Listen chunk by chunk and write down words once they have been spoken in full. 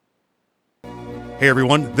Hey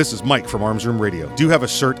everyone, this is Mike from Arms Room Radio. Do you have a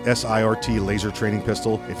CERT SIRT laser training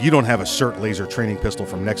pistol? If you don't have a CERT laser training pistol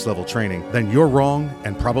from Next Level Training, then you're wrong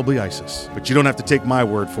and probably ISIS. But you don't have to take my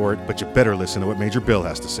word for it, but you better listen to what Major Bill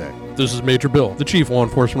has to say. This is Major Bill, the Chief Law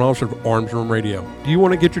Enforcement Officer of Arms Room Radio. Do you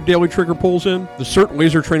want to get your daily trigger pulls in? The CERT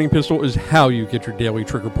laser training pistol is how you get your daily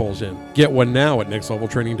trigger pulls in. Get one now at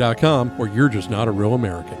nextleveltraining.com, or you're just not a real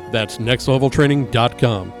American. That's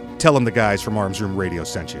nextleveltraining.com. Tell them the guys from Arms Room Radio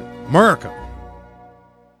sent you. America!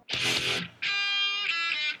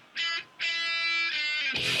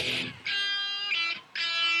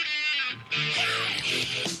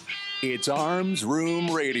 It's Arms Room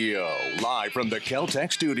Radio, live from the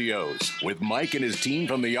Kel-Tec Studios, with Mike and his team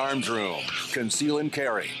from the Arms Room. Conceal and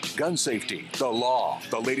carry, gun safety, the law,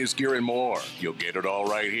 the latest gear and more. You'll get it all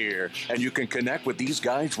right here, and you can connect with these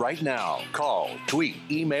guys right now. Call, tweet,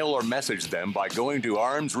 email, or message them by going to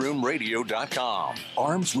armsroomradio.com.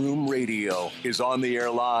 Arms Room Radio is on the air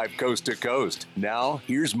live coast to coast. Now,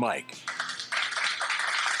 here's Mike.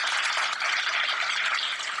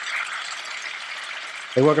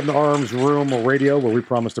 Hey, welcome to Arms Room Radio, where we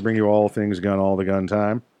promise to bring you all things gun, all the gun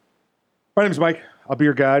time. My name is Mike. I'll be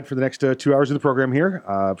your guide for the next 2 hours of the program here.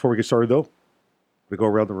 Before we get started, though, we go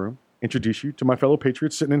around the room, introduce you to my fellow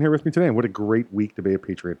Patriots sitting in here with me today. And what a great week to be a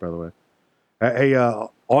Patriot, by the way.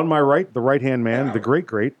 On my right, the right-hand man, the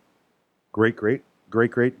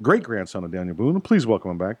great-grandson of Daniel Boone. Please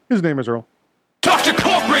welcome him back. His name is Earl. Dr.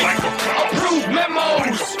 Corporate, approved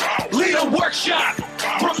memos, leader workshop,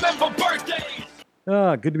 remember birthdays.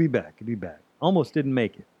 Good to be back. Almost didn't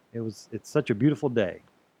make it. It's such a beautiful day.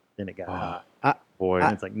 Then it got hot. Boy.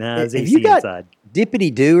 And it's like, nah, it's Have AC you got inside.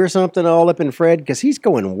 Dippity Doo or something all up in Fred? Because he's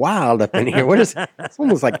going wild up in here. What is? It's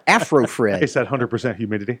almost like Afro Fred. It's that 100%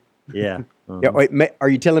 humidity. Yeah. Yeah, wait, are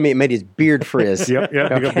you telling me it made his beard frizz? Yep, you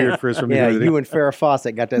got beard frizz from the Yeah, humidity. you and Farrah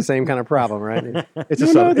Fawcett got that same kind of problem, right? It's a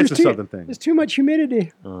southern thing. There's too much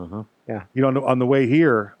humidity. Uh-huh. Yeah. You know, on the way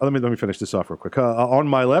here, let me finish this off real quick. On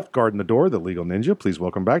my left, guarding the door, the legal ninja. Please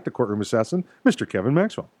welcome back the courtroom assassin, Mr. Kevin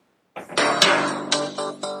Maxwell.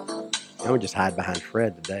 I would just hide behind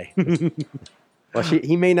Fred today. Well,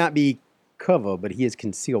 he may not be cover, but he is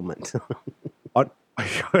concealment.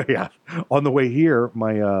 Yeah. On the way here,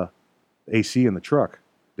 my AC in the truck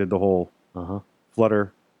did the whole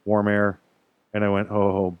flutter, warm air, and I went,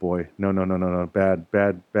 oh boy, no, bad,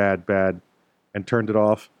 and turned it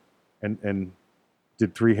off, and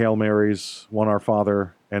did 3 Hail Marys, 1 Our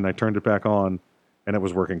Father, and I turned it back on, and it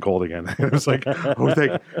was working cold again. It was like,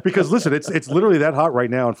 because listen, it's literally that hot right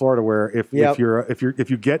now in Florida, where if you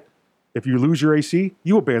lose your AC,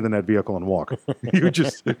 you abandon that vehicle and walk.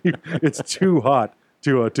 It's too hot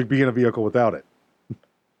to be in a vehicle without it.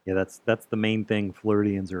 Yeah, that's the main thing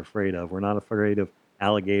Floridians are afraid of. We're not afraid of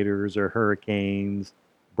alligators or hurricanes.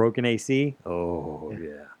 Broken AC? Oh,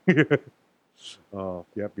 yeah. Oh,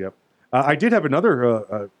 yep. I did have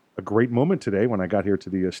another a great moment today when I got here to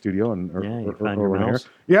the studio and you found your mouse?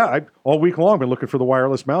 Yeah, I all week long been looking for the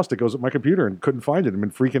wireless mouse that goes with my computer and couldn't find it. I've been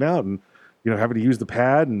freaking out and having to use the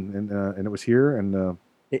pad and it was here and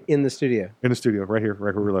In the studio. in the studio right here,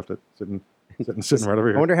 right where we left it, sitting right over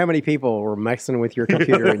here. I wonder how many people were messing with your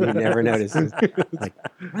computer and you never noticed. It's like,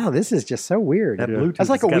 wow, this is just so weird. That Bluetooth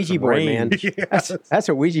That's like a has got Ouija some board, range. man. That's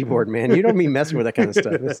a Ouija board, man. You don't be messing with that kind of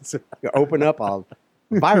stuff. You open up a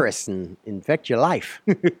virus and infect your life.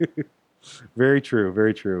 Very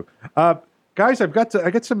true. Guys, I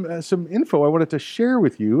got some info I wanted to share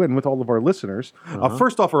with you and with all of our listeners.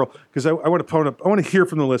 First off, Earl, because I want to hear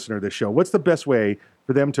from the listener of this show. What's the best way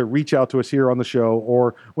for them to reach out to us here on the show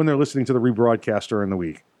or when they're listening to the rebroadcast during the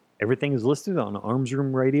week? Everything is listed on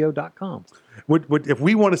armsroomradio.com. If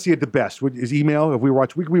we want to see it the best, is email? If we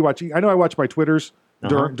watch, I know I watch my Twitters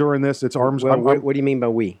during this. It's arms. Well, what do you mean by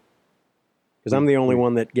we? Because I'm the only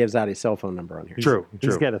one that gives out his cell phone number on here. True.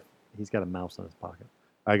 He's got a mouse in his pocket.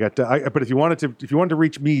 I got. But if you wanted to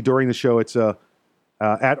reach me during the show, it's at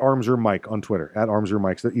Arms Room Mike on Twitter. At Arms Room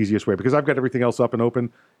Mike's the easiest way because I've got everything else up and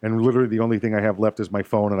open, and literally the only thing I have left is my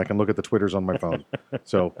phone, and I can look at the Twitters on my phone.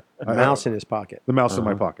 So The mouse in his pocket. The mouse in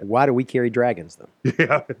my pocket. Why do we carry dragons, then?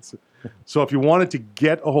 Yeah. So if you wanted to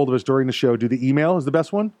get a hold of us during the show, do the email is the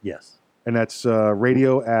best one, Yes. and that's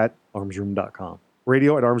radio at Armsroom.com.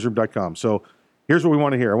 armsroom.com. So here's what we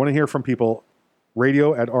want to hear. I want to hear from people.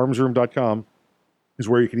 Radio at armsroom.com is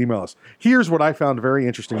where you can email us. Here's what I found very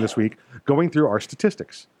interesting this week, going through our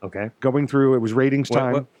statistics. Okay. It was ratings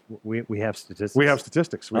time. We have statistics. We have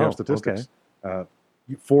statistics. Okay.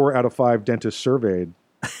 4 out of 5 dentists surveyed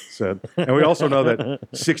said. And we also know that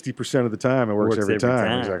 60% of the time it works every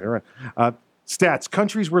time. Exactly right. Stats,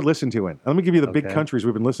 countries we're listened to in. Let me give you the big countries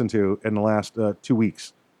we've been listened to in the last 2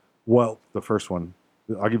 weeks. Well, the first one.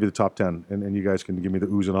 I'll give you the top 10, and you guys can give me the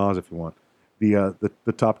oohs and ahs if you want. The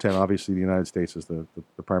top 10, obviously, the United States is the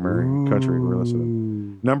primary country we're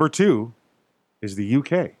listening. Number 2 is the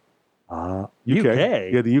UK. UK?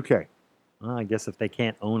 Yeah, the UK. Well, I guess if they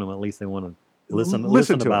can't own them, at least they want to listen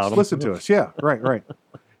to about us. them. Listen to us. Yeah, right.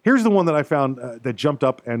 Here's the one that I found that jumped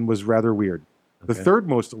up and was rather weird. The third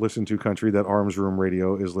most listened to country that Arms Room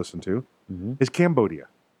Radio is listened to is Cambodia.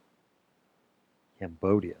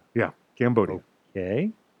 Cambodia. Yeah, Cambodia.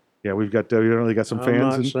 Okay. Yeah, we've got definitely got some I'm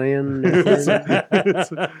fans. not saying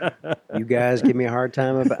nothing. You guys give me a hard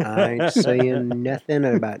time about. I ain't saying nothing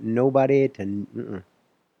about nobody. Hoi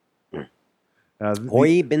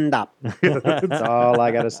bindap. That's all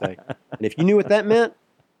I gotta say. And if you knew what that meant,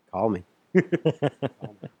 call me.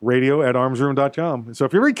 radio@armsroom.com. So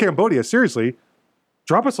if you're in Cambodia, seriously,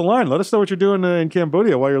 drop us a line. Let us know what you're doing in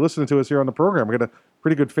Cambodia while you're listening to us here on the program. We got a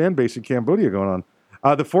pretty good fan base in Cambodia going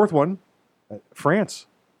on. The fourth one, France.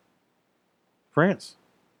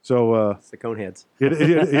 So It's the Coneheads.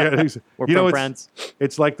 We're from France.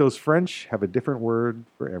 It's like those French have a different word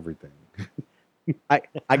for everything. I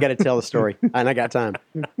got to tell the story, and I got time.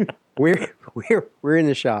 We're in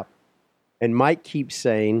the shop, and Mike keeps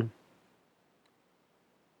saying,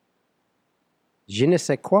 "Je ne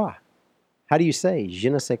sais quoi." How do you say "je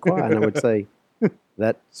ne sais quoi"? And I would say,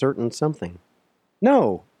 "That certain something."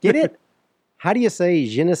 No, get it? How do you say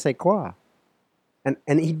 "je ne sais quoi"? And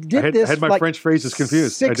he did this. I had my like French phrases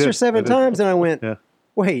confused. 6 or 7 times, and I went, Yeah.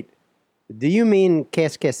 "Wait, do you mean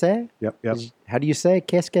qu'est-ce que c'est?" Yep. How do you say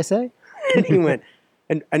qu'est-ce que c'est? And he went,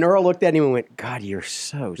 and Earl looked at him and went, "God, you're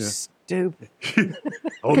so stupid."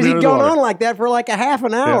 Because he'd gone on like that for like a half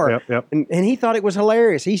an hour. Yep. And he thought it was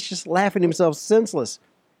hilarious. He's just laughing himself senseless.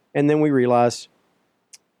 And then we realized,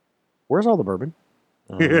 where's all the bourbon?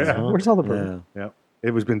 Yeah. Where's all the bourbon? Yeah.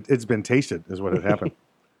 It's been tasted is what had happened.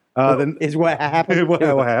 Then is what happened. What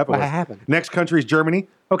happened? What was- happened? Next country is Germany.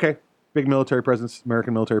 Okay, big military presence,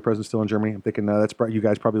 American military presence still in Germany. I'm thinking you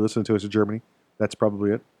guys probably listen to us in Germany. That's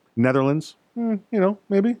probably it. Netherlands,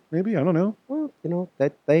 maybe I don't know. Well,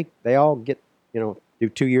 that they all get do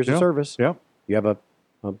 2 years of service. Yeah, You have a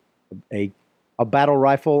battle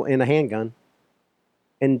rifle and a handgun,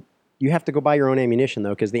 and you have to go buy your own ammunition though,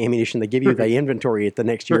 because the ammunition they give you, they inventory it the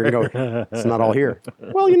next year and go, it's not all here.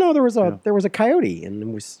 Well, there was a coyote and it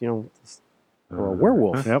was or a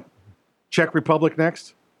werewolf. Yep. Czech Republic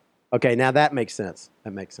next. Okay, now that makes sense.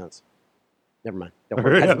 Never mind. Don't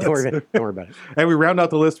worry about it. And we round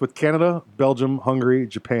out the list with Canada, Belgium, Hungary,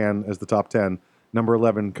 Japan as the top 10. Number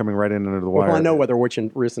 11 coming right in under the wire. Well, I know whether we're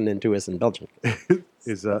listening to us in Belgium.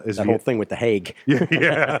 is that whole thing with the Hague.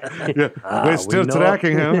 Yeah. We're still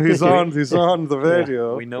tracking him. He's on the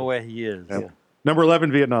video. We know where he is. Yep. Number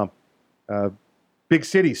 11, Vietnam. Big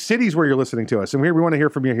cities where you're listening to us, and we want to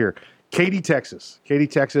hear from you here. Katy, Texas. Katy,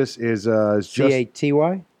 Texas is just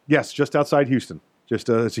CATY. Yes, just outside Houston. It's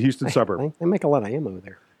a Houston suburb. They make a lot of ammo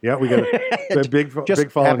there. Yeah, we got a big Just big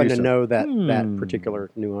following. happen to Houston. know that particular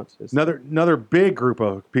nuance. Another big group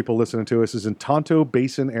of people listening to us is in Tonto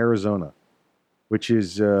Basin, Arizona, which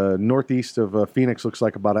is northeast of Phoenix. Looks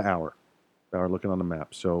like about an hour. Looking on the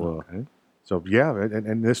map. So, so yeah,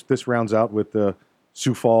 and this rounds out with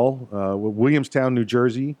Sioux Falls, Williamstown, New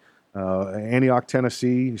Jersey, Antioch,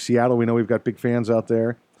 Tennessee, Seattle. We know we've got big fans out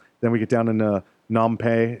there. Then we get down in Phnom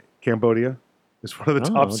Penh, Cambodia. It's one of the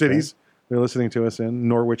top cities they're listening to us in.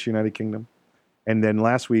 Norwich, United Kingdom. And then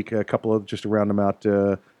last week, a couple of, just to round them out,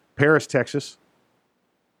 Paris, Texas,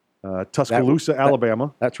 Tuscaloosa,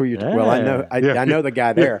 Alabama. That's where you're. Well, I know the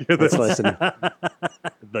guy there. That's listening.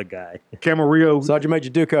 The guy. Camarillo, Sergeant Major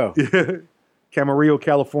Duco. Camarillo,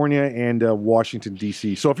 California, and Washington,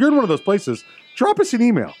 D.C. So if you're in one of those places, drop us an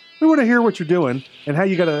email. We want to hear what you're doing and how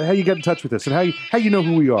you got in touch with us and how you know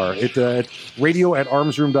who we are at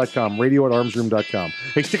radio@armsroom.com. Radio@armsroom.com.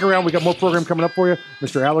 Hey, stick around. We got more program coming up for you.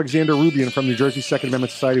 Mr. Alexander Rubian from New Jersey Second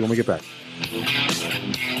Amendment Society when we get back.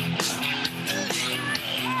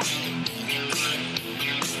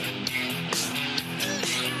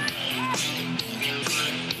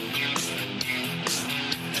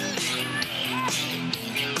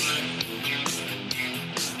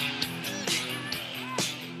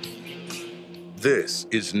 This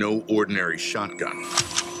is no ordinary shotgun.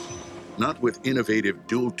 Not with innovative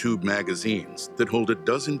dual-tube magazines that hold a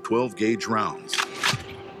dozen 12-gauge rounds,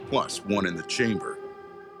 plus one in the chamber.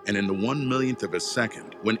 And in the 1/1,000,000th of a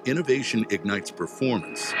second, when innovation ignites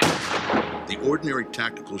performance, the ordinary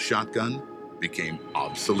tactical shotgun became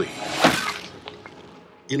obsolete.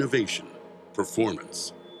 Innovation,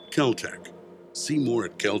 performance, Keltec. See more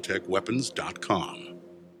at keltecweapons.com.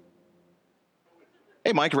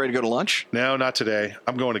 Hey, Mike, ready to go to lunch? No, not today.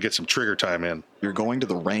 I'm going to get some trigger time in. You're going to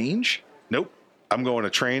the range? Nope. I'm going to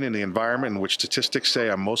train in the environment in which statistics say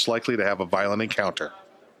I'm most likely to have a violent encounter.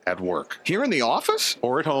 At work. Here in the office?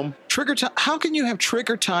 Or at home. Trigger time? How can you have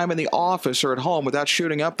trigger time in the office or at home without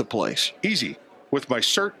shooting up the place? Easy. With my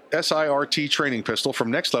CERT SIRT training pistol from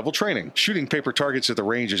Next Level Training. Shooting paper targets at the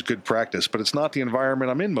range is good practice, but it's not the environment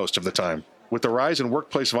I'm in most of the time. With the rise in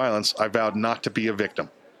workplace violence, I vowed not to be a victim.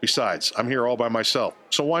 Besides, I'm here all by myself,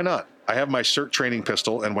 so why not? I have my CERT training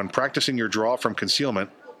pistol, and when practicing your draw from concealment,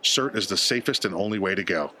 CERT is the safest and only way to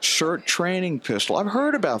go. CERT training pistol. I've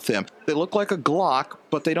heard about them. They look like a Glock,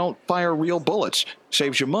 but they don't fire real bullets.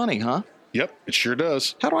 Saves you money, huh? Yep, it sure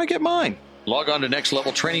does. How do I get mine? Log on to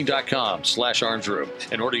nextleveltraining.com/armsroom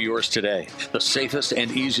and order yours today. The safest and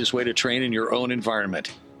easiest way to train in your own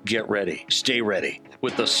environment. Get ready. Stay ready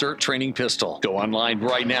with the CERT training pistol. Go online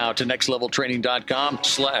right now to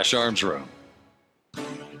nextleveltraining.com/armsroom.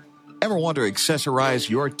 Ever want to accessorize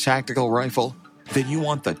your tactical rifle? Then you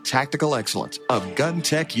want the tactical excellence of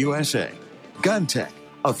GunTech USA. GunTech,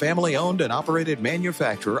 a family-owned and operated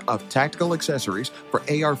manufacturer of tactical accessories for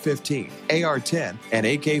AR-15, AR-10, and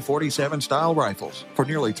AK-47 style rifles. For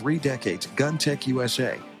nearly 3 decades, GunTech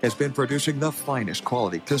USA has been producing the finest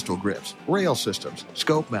quality pistol grips, rail systems,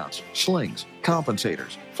 scope mounts, slings,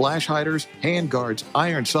 compensators, flash hiders, hand guards,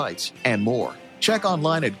 iron sights, and more. Check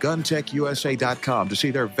online at GunTechUSA.com to see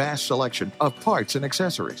their vast selection of parts and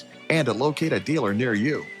accessories and to locate a dealer near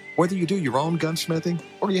you. Whether you do your own gunsmithing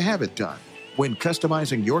or you have it done, when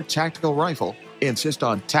customizing your tactical rifle, insist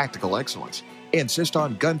on tactical excellence. Insist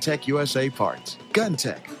on GunTech USA parts.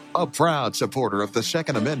 GunTech, a proud supporter of the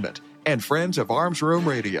Second Amendment and friends of Arms Room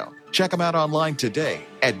Radio. Check them out online today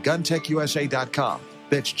at GunTechUSA.com.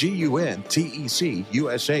 That's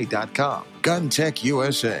GUNTECUSA.com. GunTech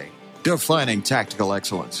USA. Defining tactical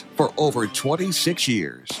excellence for over 26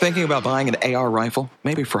 years. Thinking about buying an AR rifle?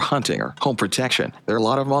 Maybe for hunting or home protection. There are a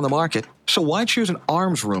lot of them on the market. So why choose an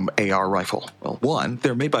Arms Room AR rifle? Well, 1,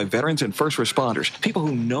 they're made by veterans and first responders, people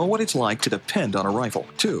who know what it's like to depend on a rifle.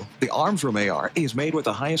 2, the Arms Room AR is made with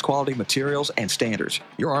the highest quality materials and standards.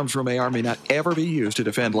 Your Arms Room AR may not ever be used to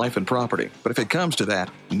defend life and property, but if it comes to that,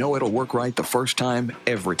 know it'll work right the first time,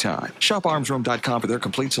 every time. Shop armsroom.com for their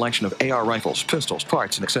complete selection of AR rifles, pistols,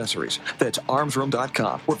 parts, and accessories. That's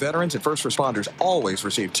armsroom.com, where veterans and first responders always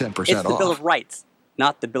receive 10% off. It's the Bill of Rights,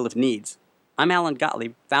 not the Bill of Needs. I'm Alan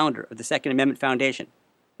Gottlieb, founder of the Second Amendment Foundation.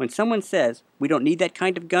 When someone says we don't need that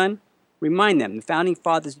kind of gun, remind them the Founding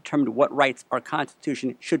Fathers determined what rights our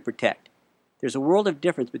Constitution should protect. There's a world of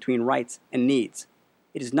difference between rights and needs.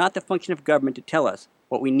 It is not the function of government to tell us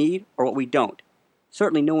what we need or what we don't.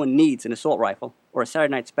 Certainly no one needs an assault rifle or a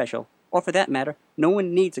Saturday Night Special, or for that matter, no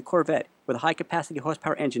one needs a Corvette with a high-capacity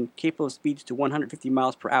horsepower engine capable of speeds to 150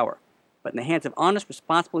 miles per hour. But in the hands of honest,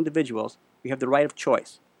 responsible individuals, we have the right of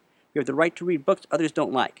choice. We have the right to read books others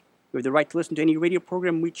don't like. We have the right to listen to any radio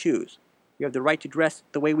program we choose. We have the right to dress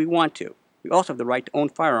the way we want to. We also have the right to own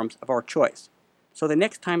firearms of our choice. So the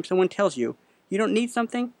next time someone tells you, you don't need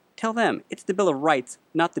something, tell them it's the Bill of Rights,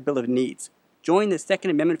 not the Bill of Needs. Join the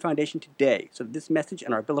Second Amendment Foundation today so that this message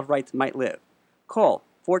and our Bill of Rights might live. Call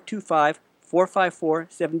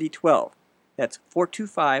 425-454-7012. That's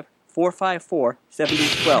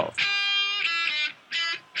 425-454-7012.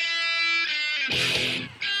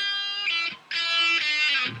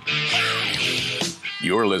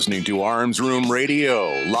 You're listening to Arms Room Radio,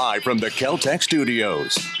 live from the Keltec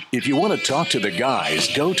studios. If you want to talk to the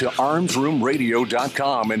guys, go to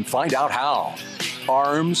armsroomradio.com and find out how.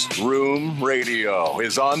 Arms Room Radio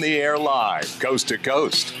is on the air live, coast to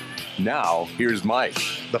coast. Now, here's Mike.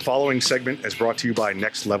 The following segment is brought to you by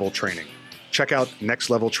Next Level Training. Check out Next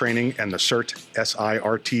Level Training and the CERT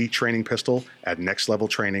SIRT training pistol at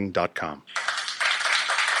nextleveltraining.com.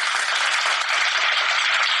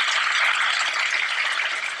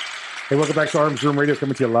 Hey, welcome back to Arms Room Radio,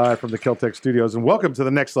 coming to you live from the Keltec studios, and welcome to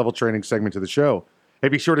the Next Level Training segment of the show. Hey,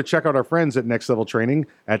 be sure to check out our friends at Next Level Training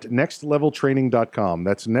at nextleveltraining.com.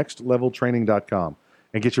 That's nextleveltraining.com,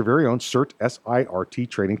 and get your very own CERT SIRT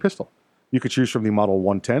training pistol. You could choose from the Model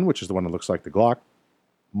 110, which is the one that looks like the Glock,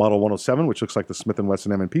 Model 107, which looks like the Smith &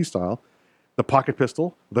 Wesson M&P style, the pocket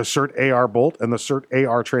pistol, the CERT AR bolt, and the CERT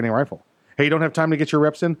AR training rifle. Hey, you don't have time to get your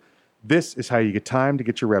reps in? This is how you get time to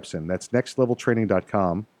get your reps in. That's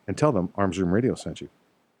nextleveltraining.com, and tell them Arms Room Radio sent you.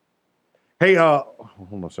 Hey, hold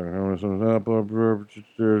on a second. I'm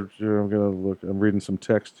gonna look. I'm reading some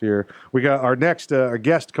text here. We got our next our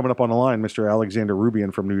guest coming up on the line, Mr. Alexander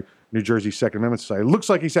Rubian from New Jersey Second Amendment Society. Looks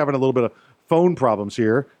like he's having a little bit of phone problems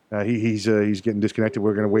here. He's getting disconnected.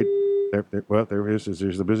 We're gonna wait. There he is.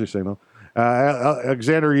 There's the busy signal.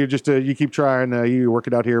 Alexander, you just you keep trying. You work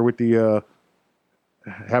it out here with the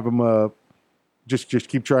have them just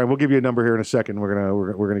keep trying. We'll give you a number here in a second.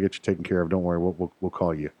 We're gonna get you taken care of. Don't worry. We'll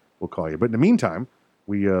call you. We'll call you. But in the meantime,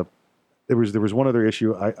 we there was one other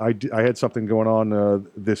issue. I had something going on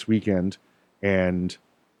this weekend, and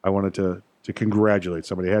I wanted to congratulate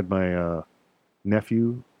somebody. I had my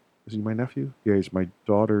nephew. Is he my nephew? Yeah, he's my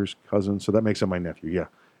daughter's cousin, so that makes him my nephew. Yeah.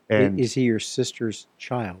 And is he your sister's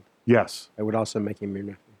child? Yes. That would also make him your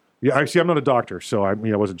nephew. Yeah, I see. I'm not a doctor, so I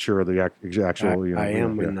wasn't sure of the actual. I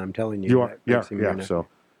am when I'm telling you. You are, yeah.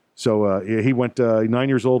 So he went 9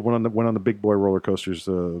 years old. Went on the big boy roller coasters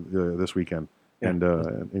this weekend,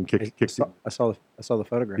 and kicked. I saw the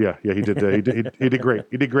photograph. Yeah, he did. He did great.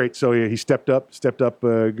 He did great. So he stepped up.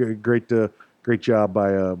 Great job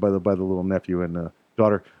by the little nephew and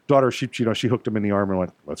daughter. She hooked him in the arm and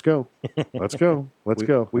went, "Let's go, let's go."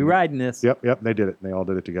 We riding this. Yep. They did it. They all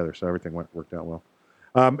did it together. So everything worked out well.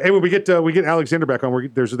 Hey, when we get Alexander back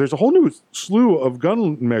on, there's a whole new slew of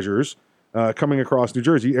gun measures coming across New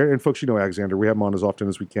Jersey. And folks, Alexander, we have him on as often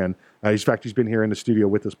as we can. In fact, he's been here in the studio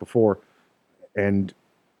with us before. And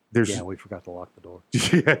we forgot to lock the door.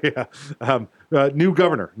 New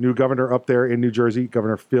governor up there in New Jersey,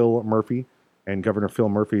 Governor Phil Murphy. And Governor Phil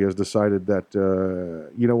Murphy has decided that,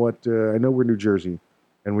 I know we're New Jersey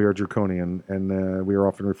and we are draconian and we are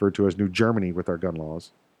often referred to as New Germany with our gun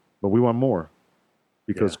laws, but we want more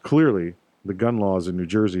because clearly the gun laws in New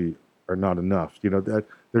Jersey are not enough. That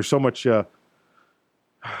there's so much,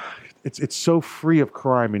 it's so free of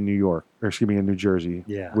crime in in New Jersey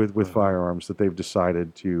with firearms that they've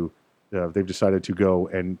decided to go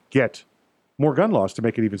and get more gun laws to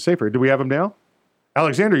make it even safer. Do we have them now?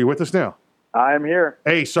 Alexander, you with us now? I'm here.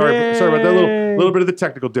 Hey, sorry about that little bit of the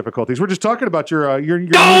technical difficulties. We're just talking about your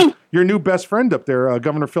new best friend up there,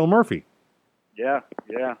 Governor Phil Murphy. Yeah.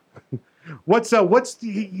 You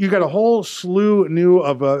got a whole slew new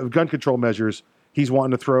of gun control measures he's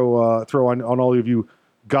wanting to throw on all of you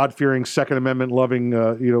God-fearing, Second Amendment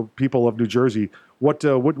loving people of New Jersey. What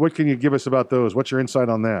can you give us about those? What's your insight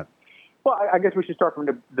on that? Well, I guess we should start from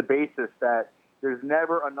the basis that there's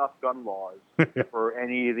never enough gun laws for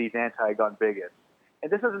any of these anti-gun bigots.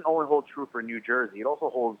 And this doesn't only hold true for New Jersey. It also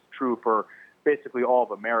holds true for basically all of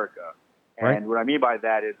America. And what I mean by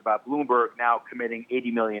that is about Bloomberg now committing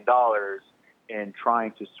 $80 million in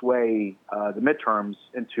trying to sway the midterms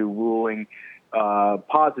into ruling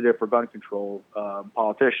positive for gun control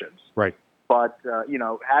politicians. Right. But,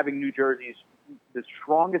 having New Jersey's the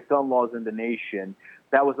strongest gun laws in the nation,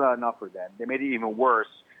 that was not enough for them. They made it even worse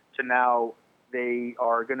to now they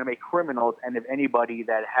are going to make criminals, and if anybody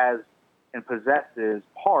that has and possesses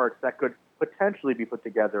parts that could potentially be put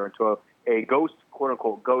together into a ghost,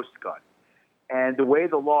 quote-unquote, ghost gun. And the way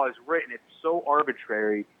the law is written, it's so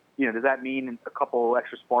arbitrary. Does that mean a couple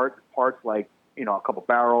extra parts like, a couple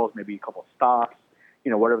barrels, maybe a couple stocks,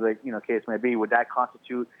 whatever the case may be? Would that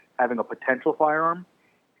constitute having a potential firearm?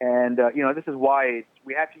 And, this is why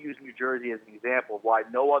we have to use New Jersey as an example of why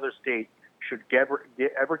no other state should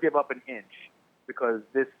ever give up an inch, because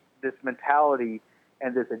this mentality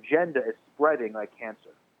and this agenda is spreading like cancer.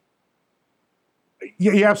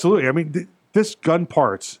 Yeah, absolutely. I mean, this gun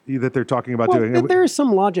parts that they're talking about doing. There is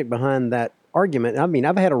some logic behind that argument. I mean,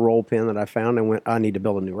 I've had a roll pin that I found and went, I need to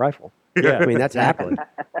build a new rifle. Yeah. I mean, that's happened.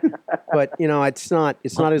 But, it's not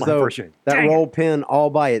as though that roll pin all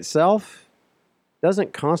by itself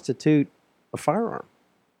doesn't constitute a firearm.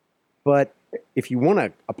 But if you want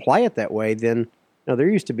to apply it that way, then there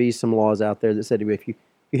used to be some laws out there that said if you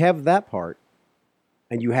have that part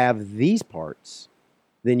and you have these parts,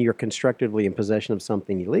 then you're constructively in possession of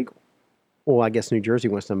something illegal. Well, I guess New Jersey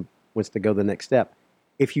wants to go the next step.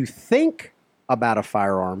 If you think about a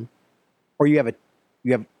firearm, or you have a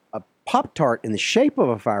Pop-Tart in the shape of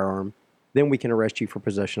a firearm, then we can arrest you for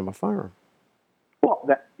possession of a firearm. Well,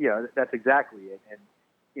 that's exactly it. And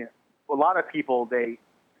a lot of people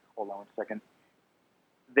hold on one second.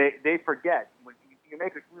 They forget when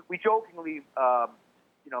we jokingly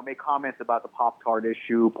make comments about the Pop-Tart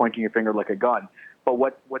issue, pointing your finger like a gun. But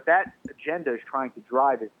what that agenda is trying to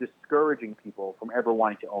drive is discouraging people from ever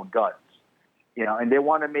wanting to own guns. And they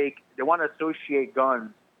want to associate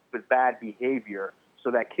guns with bad behavior, so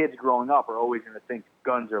that kids growing up are always going to think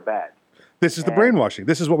guns are bad. This is the brainwashing.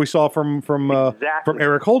 This is what we saw from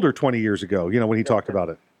Eric Holder 20 years ago. When he talked about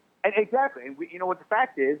it. And exactly. And what the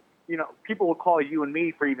fact is, people will call you and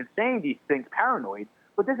me for even saying these things paranoid,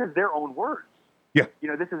 but this is their own words. Yeah.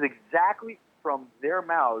 This is exactly from their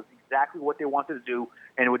mouths, exactly what they wanted to do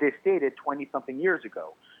and what they stated 20-something years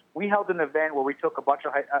ago. We held an event where we took a bunch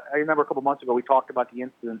of, I remember a couple months ago, we talked about the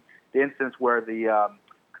instance where the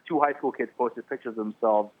 2 high school kids posted pictures of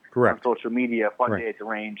themselves Correct. on social media, fun Right. day at the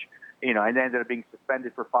range, and they ended up being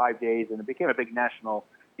suspended for 5 days, and it became a big national,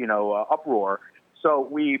 uproar. So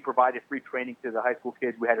we provided free training to the high school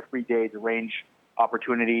kids. We had a free day at the range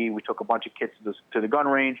opportunity. We took a bunch of kids to the gun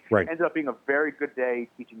range. Right. Ended up being a very good day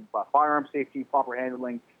teaching about firearm safety, proper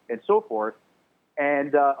handling, and so forth.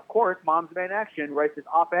 And, of course, Moms Demand Action writes this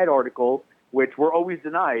op-ed article, which we're always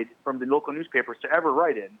denied from the local newspapers to ever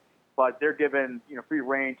write in, but they're given free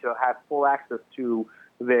reign to have full access to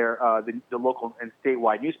their the local and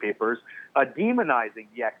statewide newspapers, demonizing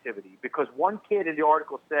the activity because one kid in the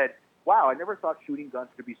article said, wow, I never thought shooting guns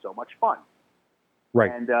could be so much fun.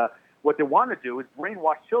 Right. And what they want to do is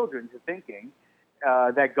brainwash children into thinking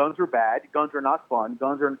that guns are bad, guns are not fun,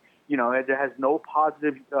 guns are, there has no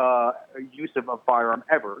positive use of a firearm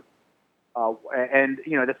ever. And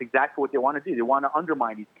that's exactly what they want to do. They want to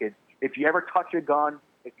undermine these kids. If you ever touch a gun,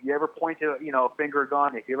 if you ever point a finger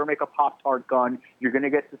gun, if you ever make a Pop-Tart gun, you're going to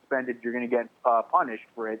get suspended. You're going to get punished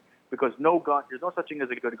for it because there's no such thing as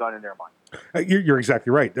a good gun in their mind. You're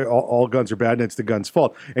exactly right. All guns are bad, and it's the gun's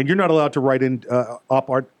fault. And you're not allowed to write in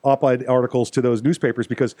op-ed articles to those newspapers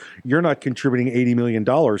because you're not contributing $80 million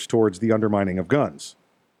towards the undermining of guns.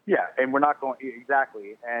 Yeah, and we're not going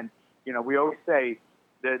exactly. And we always say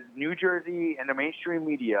the New Jersey and the mainstream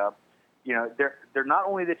media, they're not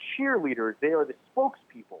only the cheerleaders, they are the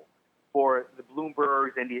spokespeople for the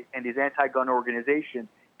Bloombergs and these anti-gun organizations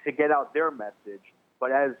to get out their message.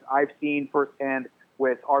 But as I've seen firsthand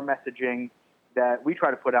with our messaging that we try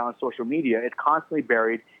to put out on social media, it's constantly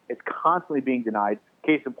buried. It's constantly being denied.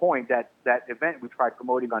 Case in point, that event we tried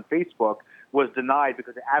promoting on Facebook was denied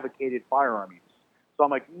because it advocated firearm use. So I'm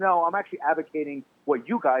like, no, I'm actually advocating what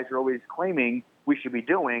you guys are always claiming we should be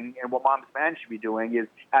doing, and what Moms Demand should be doing is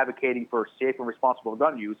advocating for safe and responsible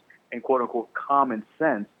gun use and quote-unquote common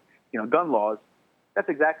sense, gun laws. That's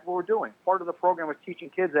exactly what we're doing. Part of the program is teaching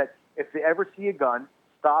kids that if they ever see a gun,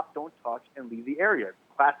 stop, don't touch, and leave the area.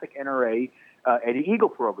 Classic NRA Eddie Eagle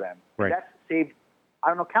program. Right. That's saved,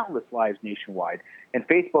 countless lives nationwide. And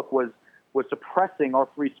Facebook was suppressing our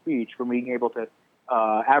free speech from being able to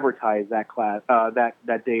advertise that class,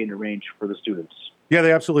 that day in the range for the students. Yeah,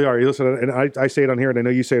 they absolutely are. You listen, and I say it on here, and I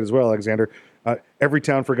know you say it as well, Alexander. Every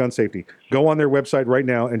town for gun safety. Go on their website right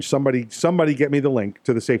now, and somebody get me the link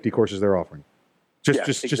to the safety courses they're offering.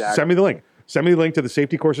 Just send me the link. Send me the link to the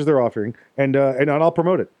safety courses they're offering, and I'll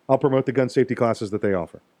promote it. I'll promote the gun safety classes that they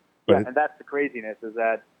offer. But and that's the craziness is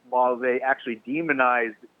that while they actually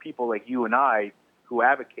demonize people like you and I who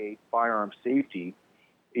advocate firearm safety,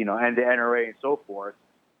 and the NRA and so forth,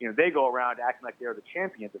 they go around acting like they're the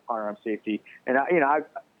champions of firearm safety. And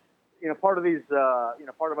part of these,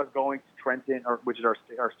 part of us going to Trenton, which is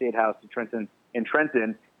our state house in Trenton,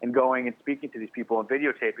 and going and speaking to these people and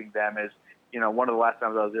videotaping them is, one of the last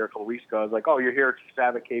times I was there a couple of weeks ago, I was like, oh, you're here to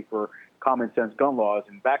advocate for common sense gun laws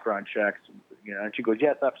and background checks. And she goes,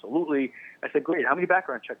 yes, absolutely. I said, great. How many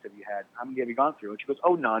background checks have you had? How many have you gone through? And she goes,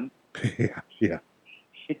 oh, none. Yeah.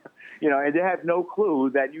 And they have no clue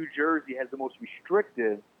that New Jersey has the most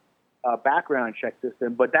restrictive background check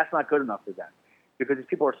system, but that's not good enough for them because these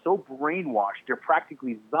people are so brainwashed, they're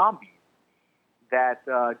practically zombies that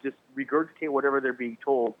just regurgitate whatever they're being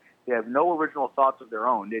told. They have no original thoughts of their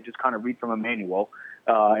own. They just kind of read from a manual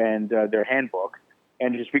and their handbook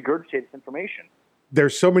and just regurgitate this information.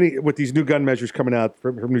 There's so many, with these new gun measures coming out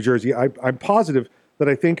from New Jersey, I'm positive that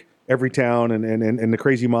I think every town and the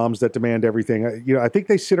crazy moms that demand everything, I think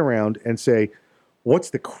they sit around and say,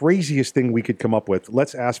 what's the craziest thing we could come up with?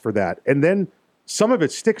 Let's ask for that. And then some of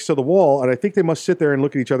it sticks to the wall, and I think they must sit there and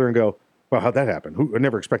look at each other and go, well, how'd that happen? I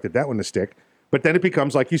never expected that one to stick. But then it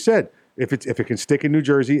becomes, like you said, if it can stick in New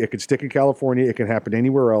Jersey, it can stick in California, it can happen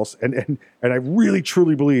anywhere else. And I really,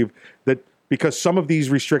 truly believe that because some of these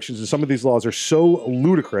restrictions and some of these laws are so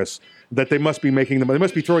ludicrous that they must be making them, they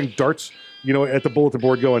must be throwing darts, at the bulletin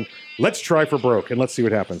board going, let's try for broke and let's see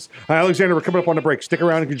what happens. Hi, Alexander, we're coming up on the break. Stick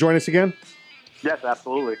around and you can join us again. Yes,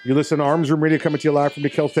 absolutely. You listen to Arms Room Radio coming to you live from the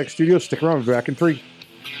Kel-Tec Studios. Stick around. We'll be back in 3.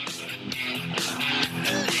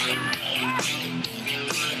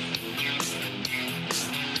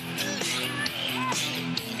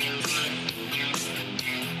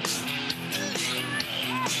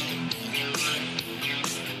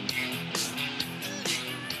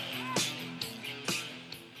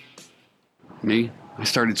 Me? I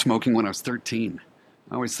started smoking when I was 13.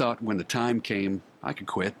 I always thought when the time came, I could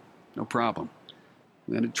quit. No problem.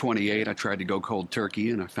 Then at 28, I tried to go cold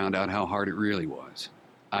turkey, and I found out how hard it really was.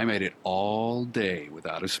 I made it all day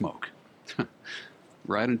without a smoke.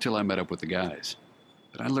 Right until I met up with the guys.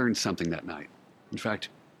 But I learned something that night. In fact,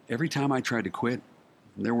 every time I tried to quit,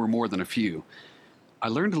 there were more than a few. I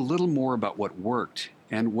learned a little more about what worked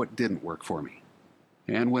and what didn't work for me.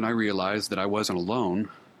 And when I realized that I wasn't alone,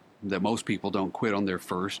 that most people don't quit on their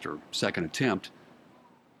first or second attempt,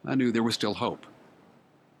 I knew there was still hope.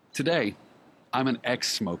 Today, I'm an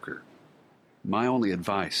ex-smoker. My only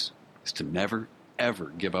advice is to never, ever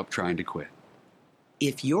give up trying to quit.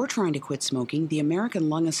 If you're trying to quit smoking, the American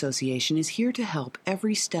Lung Association is here to help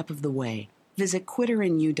every step of the way. Visit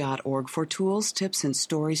quitterinyou.org for tools, tips, and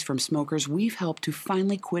stories from smokers we've helped to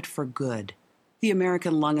finally quit for good. The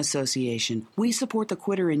American Lung Association. We support the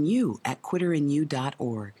quitter in you at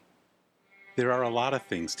quitterinyou.org. There are a lot of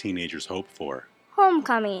things teenagers hope for.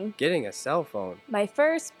 Homecoming. Getting a cell phone. My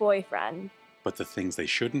first boyfriend. But the things they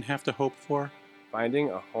shouldn't have to hope for? Finding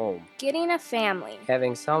a home. Getting a family.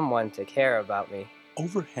 Having someone to care about me.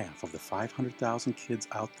 Over half of the 500,000 kids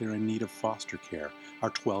out there in need of foster care are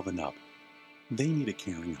 12 and up. They need a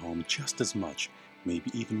caring home just as much, maybe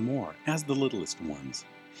even more, as the littlest ones.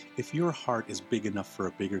 If your heart is big enough for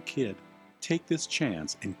a bigger kid, take this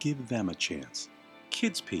chance and give them a chance.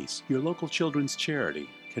 Kids Peace, your local children's charity,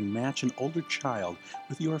 can match an older child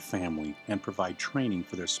with your family and provide training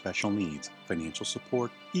for their special needs, financial support,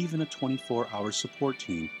 even a 24-hour support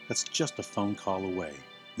team that's just a phone call away.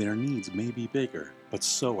 Their needs may be bigger, but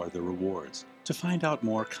so are the rewards. To find out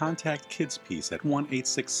more, contact Kids Peace at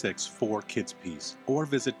 1-866-4-KIDS-PEACE or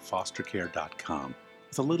visit fostercare.com.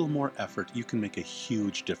 With a little more effort, you can make a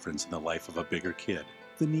huge difference in the life of a bigger kid.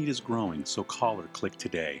 The need is growing, so call or click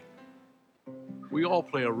today. We all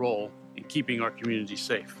play a role in keeping our community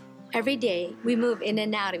safe. Every day, we move in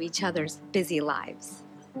and out of each other's busy lives.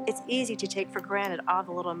 It's easy to take for granted all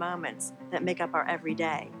the little moments that make up our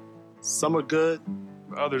everyday. Some are good,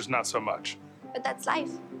 others not so much. But that's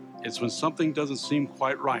life. It's when something doesn't seem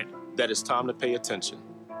quite right that it's time to pay attention.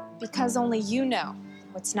 Because only you know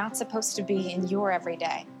what's not supposed to be in your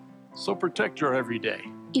everyday. So protect your everyday.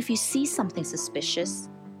 If you see something suspicious,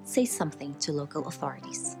 say something to local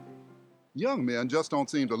authorities. Young men just don't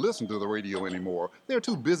seem to listen to the radio anymore. They're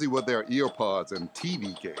too busy with their earpods and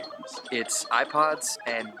TV games. It's iPods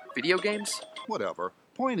and video games? Whatever.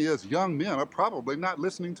 Point is, young men are probably not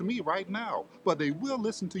listening to me right now, but they will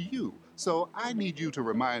listen to you. So I need you to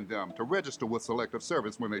remind them to register with Selective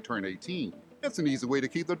Service when they turn 18. It's an easy way to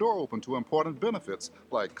keep the door open to important benefits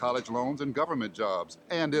like college loans and government jobs,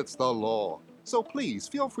 and it's the law. So please,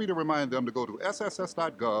 feel free to remind them to go to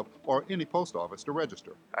sss.gov or any post office to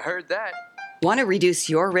register. I heard that. Want to reduce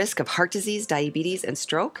your risk of heart disease, diabetes, and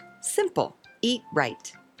stroke? Simple. Eat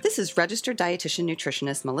right. This is registered dietitian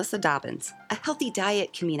nutritionist Melissa Dobbins. A healthy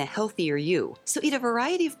diet can mean a healthier you, so eat a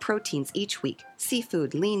variety of proteins each week.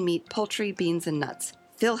 Seafood, lean meat, poultry, beans, and nuts.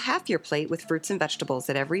 Fill half your plate with fruits and vegetables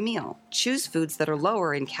at every meal. Choose foods that are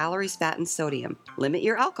lower in calories, fat, and sodium. Limit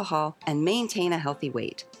your alcohol, and maintain a healthy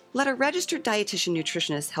weight. Let a registered dietitian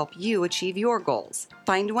nutritionist help you achieve your goals.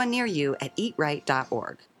 Find one near you at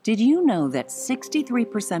eatright.org. Did you know that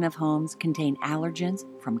 63% of homes contain allergens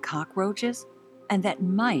from cockroaches? And that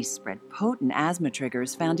mice spread potent asthma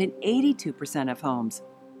triggers found in 82% of homes?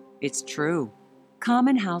 It's true.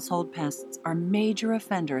 Common household pests are major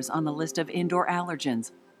offenders on the list of indoor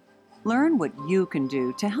allergens. Learn what you can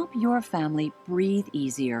do to help your family breathe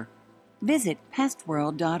easier. Visit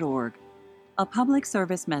pestworld.org. A public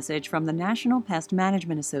service message from the National Pest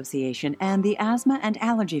Management Association and the Asthma and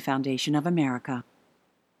Allergy Foundation of America.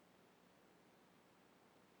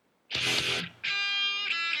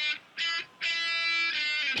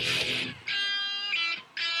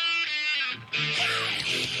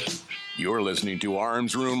 You're listening to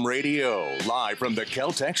Arms Room Radio, live from the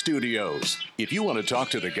Keltec studios. If you want to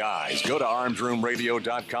talk to the guys, go to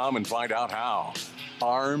armsroomradio.com and find out how.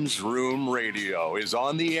 Arms Room Radio is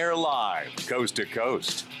on the air live, coast to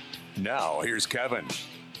coast. Now, here's Kevin.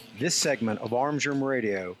 This segment of Arms Room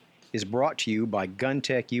Radio is brought to you by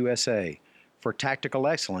GunTech USA. For tactical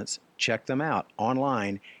excellence, check them out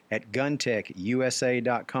online at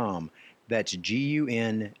guntechusa.com. That's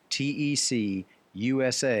GUNTEC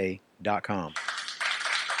USA.com.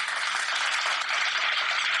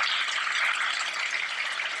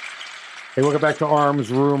 Hey, welcome back to Arms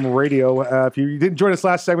Room Radio. If you didn't join us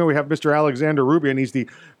last segment, we have Mr. Alexander Rubian. He's the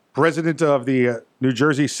president of the New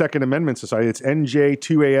Jersey Second Amendment Society. It's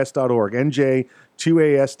nj2as.org,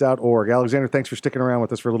 nj2as.org. Alexander, thanks for sticking around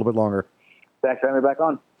with us for a little bit longer. Thanks for having me back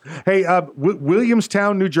on. Hey,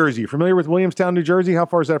 Williamstown, New Jersey. Familiar with Williamstown, New Jersey? How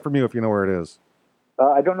far is that from you, if you know where it is?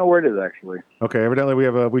 I don't know where it is, actually. Okay, evidently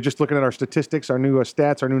we're just looking at our statistics, our new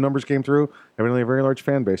stats, our new numbers came through. Evidently a very large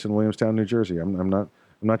fan base in Williamstown, New Jersey. I'm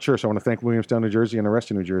not sure, so I want to thank Williamstown, New Jersey and the rest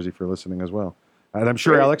of New Jersey for listening as well. And I'm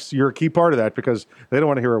sure, Great. Alex, you're a key part of that because they don't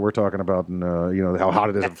want to hear what we're talking about and how hot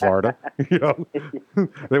it is in Florida.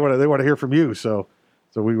 They want to hear from you. So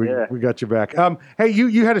we got you back. Hey,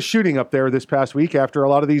 you had a shooting up there this past week after a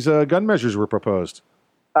lot of these gun measures were proposed.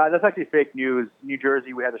 That's actually fake news. New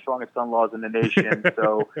Jersey, we had the strongest gun laws in the nation,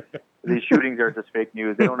 so these shootings are just fake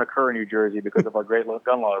news. They don't occur in New Jersey because of our great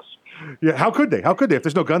gun laws. Yeah, how could they? How could they? If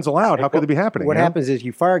there's no guns allowed, how could they be happening? What happens is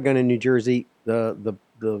you fire a gun in New Jersey, the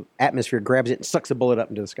atmosphere grabs it and sucks a bullet up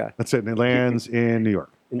into the sky. That's it, and it lands in New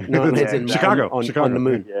York. No, it lands in Chicago. on the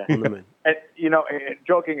moon. Yeah. On the moon. And,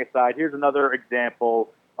 joking aside, here's another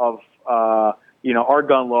example of our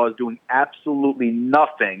gun laws doing absolutely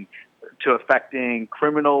nothing to affecting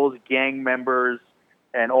criminals, gang members,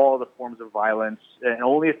 and all the forms of violence, and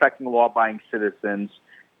only affecting law-abiding citizens.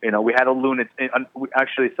 We had a lunatic,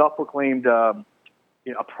 actually self-proclaimed, a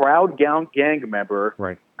proud gang member,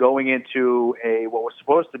 right, going into what was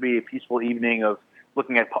supposed to be a peaceful evening of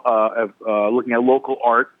looking at local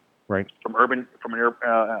art, right, from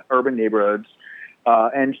urban neighborhoods,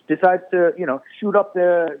 and decides to shoot up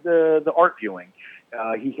the art viewing.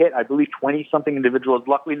 He hit, I believe, 20-something individuals.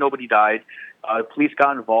 Luckily, nobody died. Police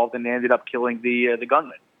got involved, and they ended up killing the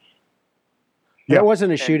gunman. Yeah. That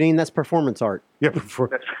wasn't a shooting. That's performance art. Yeah,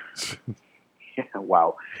 yeah,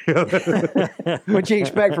 wow. What'd you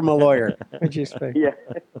expect from a lawyer? What'd you expect? Yeah.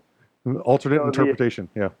 Alternate interpretation.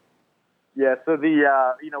 Yeah. Yeah. So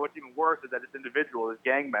what's even worse is that this individual, this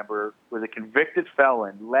gang member, was a convicted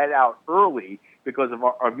felon, let out early because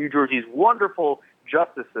of New Jersey's wonderful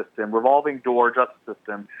justice system, revolving door justice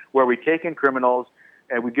system, where we take in criminals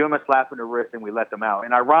and we give them a slap in the wrist and we let them out.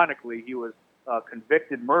 And ironically, he was a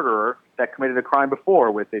convicted murderer that committed a crime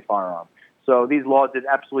before with a firearm. So these laws did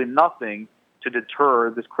absolutely nothing to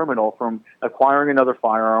deter this criminal from acquiring another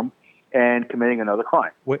firearm and committing another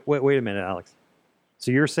crime. Wait a minute, Alex.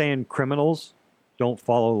 So you're saying criminals don't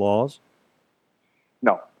follow laws?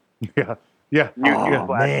 No. Yeah. Yeah. Man.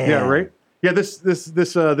 Yeah. Right. Yeah.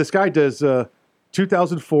 This guy does.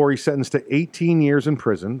 2004, he's sentenced to 18 years in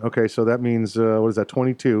prison. Okay, so that means, what is that,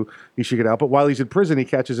 22? He should get out. But while he's in prison, he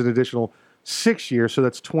catches an additional 6 years, so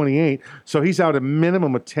that's 28. So he's out a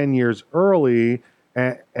minimum of 10 years early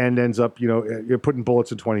and ends up, you're putting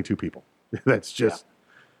bullets in 22 people. That's just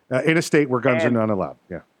in a state where guns are not allowed.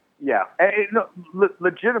 Yeah. Yeah. And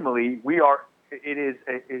legitimately, it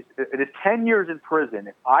is 10 years in prison.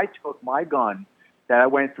 If I took my gun that I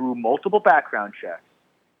went through multiple background checks,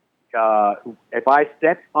 if I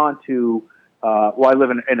stepped onto, I live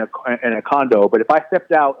in a condo, but if I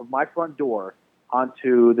stepped out of my front door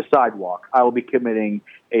onto the sidewalk, I will be committing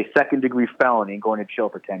a second-degree felony and going to jail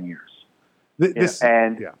for 10 years.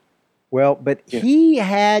 Well, but he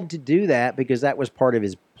had to do that because that was part of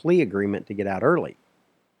his plea agreement to get out early.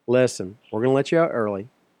 Listen, we're going to let you out early,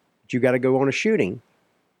 but you got to go on a shooting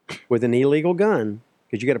with an illegal gun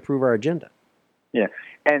because you got to prove our agenda. Yeah.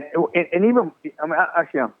 And even, I'm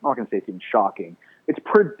not going to say it's even shocking. It's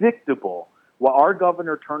predictable. What our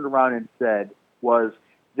governor turned around and said was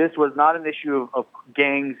this was not an issue of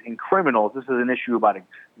gangs and criminals. This is an issue about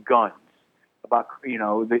guns.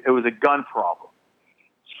 It was a gun problem.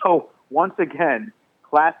 So once again,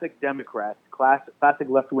 classic Democrats, classic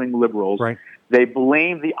left-wing liberals, right, they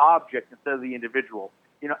blame the object instead of the individual.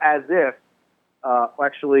 As if,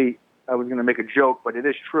 actually, I was going to make a joke, but it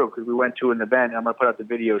is true because we went to an event, and I'm going to put out the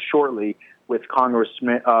video shortly with one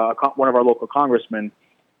of our local congressmen,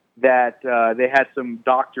 that they had some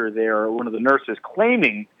doctor there, one of the nurses,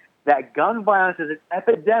 claiming that gun violence is an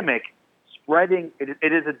epidemic spreading.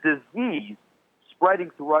 It is a disease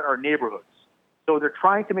spreading throughout our neighborhoods. So they're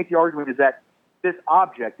trying to make the argument is that this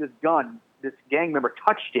object, this gun, this gang member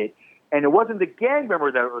touched it, and it wasn't the gang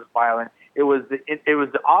member that was violent. It was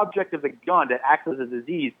the object of the gun that acts as a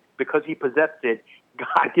disease because he possessed it,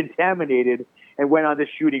 got contaminated, and went on this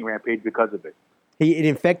shooting rampage because of it. It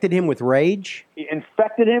infected him with rage? He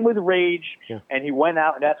infected him with rage, and he went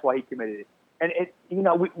out, and that's why he committed it.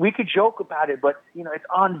 And we could joke about it, but it's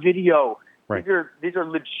on video. Right. These are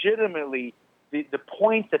legitimately the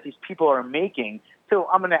points that these people are making. So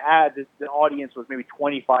I'm going to add the audience was maybe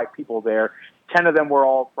 25 people there. 10 of them were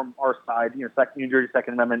all from our side, New Jersey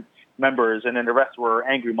Second Amendment members, and then the rest were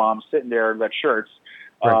angry moms sitting there in red shirts.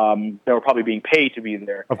 Right. They were probably being paid to be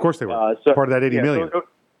there. Of course they were. Part of that 80 million.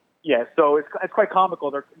 So it's quite comical.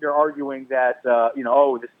 They're arguing that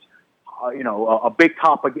this a big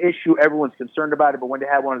topic issue. Everyone's concerned about it, but when they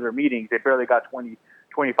had one of their meetings, they barely got 20,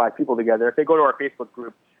 25 people together. If they go to our Facebook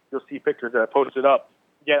group, you'll see pictures that I posted up.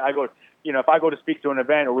 Yeah, I go. If I go to speak to an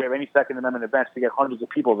event or we have any Second Amendment events, to get hundreds of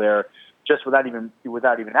people there just without even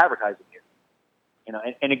advertising it.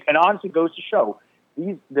 And honestly, goes to show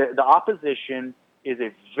the opposition is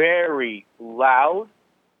a very loud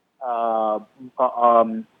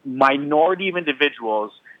minority of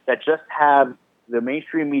individuals that just have the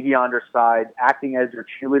mainstream media on their side, acting as their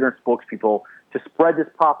cheerleader and spokespeople to spread this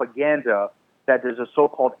propaganda that there's a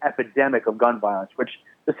so-called epidemic of gun violence, which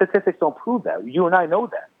the statistics don't prove that. You and I know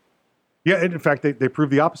that. Yeah, and in fact, they prove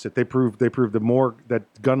the opposite. They prove the more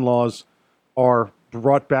that gun laws are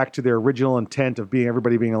brought back to their original intent of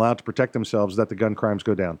everybody being allowed to protect themselves, that the gun crimes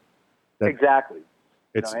go down. Exactly.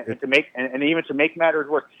 And even to make matters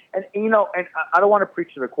worse. And and I don't want to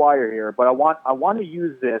preach to the choir here, but I want to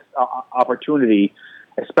use this opportunity,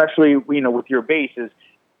 especially with your bases.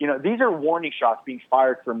 These are warning shots being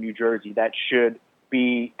fired from New Jersey that should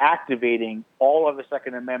be activating all of the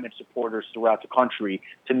Second Amendment supporters throughout the country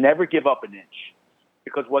to never give up an inch.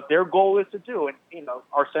 Because what their goal is to do, and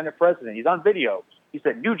our Senate president, he's on video, he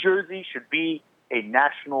said New Jersey should be a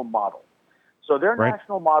national model. So their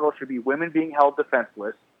national model should be women being held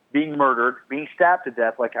defenseless, being murdered, being stabbed to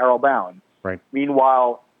death like Errol Bowen. Right.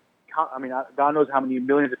 Meanwhile, God knows how many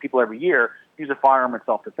millions of people every year use a firearm in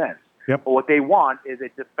self-defense. Yep. But what they want is a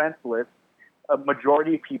defenseless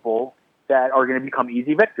majority of people that are going to become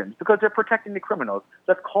easy victims because they're protecting the criminals.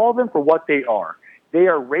 Let's call them for what they are. They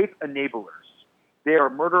are rape enablers. They are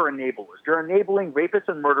murder enablers. They're enabling rapists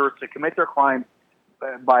and murderers to commit their crimes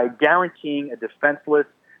by guaranteeing a defenseless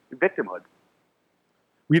victimhood.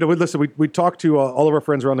 Listen, we talked to all of our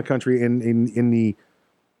friends around the country in the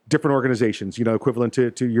different organizations, equivalent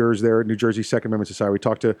to yours there at New Jersey Second Amendment Society. We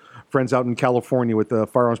talked to friends out in California with the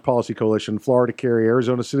Firearms Policy Coalition, Florida Carry,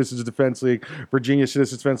 Arizona Citizens Defense League, Virginia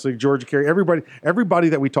Citizens Defense League, Georgia Carry, everybody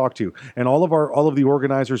that we talked to, and all of the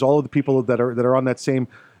organizers, all of the people that are on that same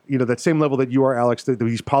that same level that you are, Alex,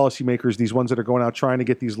 these policymakers, these ones that are going out trying to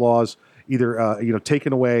get these laws either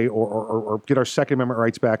taken away or get our Second Amendment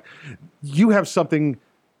rights back. You have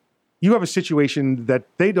a situation that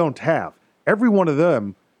they don't have. Every one of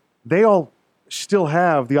them, they all still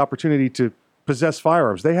have the opportunity to possess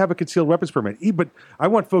firearms. They have a concealed weapons permit. But I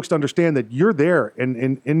want folks to understand that you're there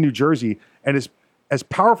in New Jersey, and as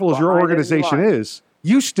powerful as your organization is,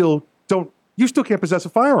 you still can't possess a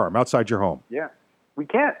firearm outside your home. Yeah, we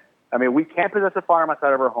can't. We can't possess a firearm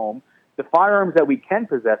outside of our home. The firearms that we can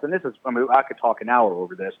possess, and this is, I could talk an hour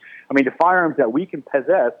over this. The firearms that we can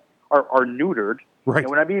possess are neutered. Right.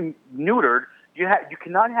 And when I mean neutered, you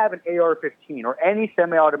cannot have an AR-15 or any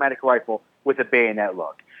semi-automatic rifle with a bayonet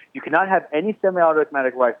look. You cannot have any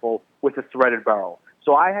semi-automatic rifle with a threaded barrel.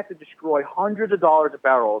 So I had to destroy hundreds of dollars of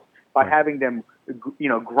barrels by having them,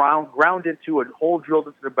 ground into a hole drilled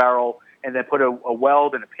into the barrel and then put a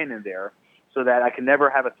weld and a pin in there so that I can never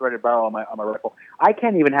have a threaded barrel on my rifle. We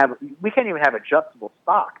can't even have adjustable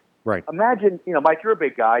stock. Right. Imagine, Mike, you're a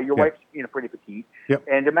big guy. Your wife's, pretty petite. Yep.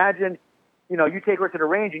 And imagine, you take her to the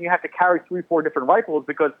range and you have to carry 3-4 different rifles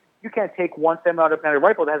because you can't take one semi-automatic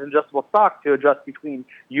rifle that has adjustable stock to adjust between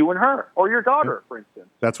you and her or your daughter, for instance.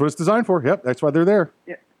 That's what it's designed for. Yep. That's why they're there.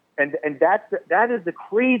 Yeah. And that is the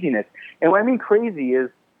craziness. And what I mean crazy is,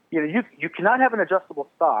 you cannot have an adjustable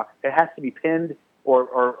stock. It has to be pinned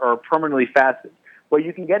or permanently fastened. Well,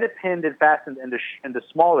 you can get it pinned and fastened in the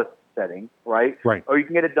smallest setting, right? Right. Or you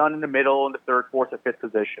can get it done in the middle, in the third, fourth, or fifth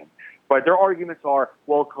position. But their arguments are,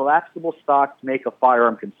 well, collapsible stocks make a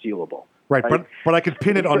firearm concealable. Right. But I could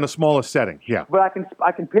pin it on the smallest setting. Yeah. But I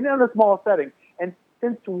can pin it on the smallest setting. And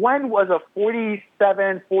since when was a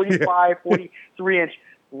 47, 45, 43-inch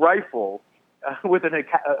rifle with an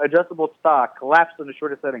adjustable stock collapsed in the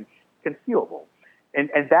shortest setting concealable? And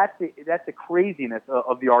that's the craziness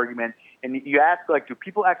of the argument. And you ask, do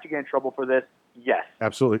people actually get in trouble for this? Yes.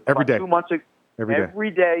 Absolutely. Every day. 2 months ago. Every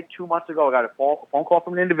day, 2 months ago, I got a phone call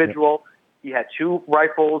from an individual. He had 2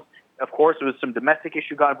 rifles. Of course, there was some domestic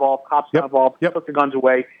issue got involved. Cops got involved. Took the guns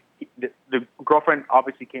away. The girlfriend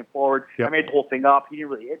obviously came forward. I made the whole thing up. He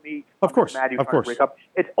didn't really hit me. Of course. Mad. He was trying to break up.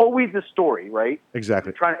 It's always the story, right?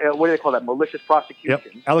 Exactly. What do they call that? Malicious prosecution.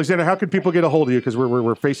 Yep. Alexander, how can people get a hold of you? Because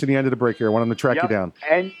we're facing the end of the break here. I want them to track you down.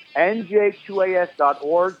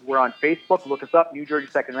 NJ2AS.org. We're on Facebook. Look us up, New Jersey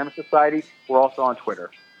Second Amendment Society. We're also on Twitter.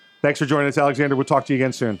 Thanks for joining us, Alexander. We'll talk to you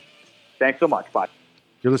again soon. Thanks so much. Bye.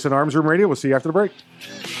 You're listening to Arms Room Radio. We'll see you after the break.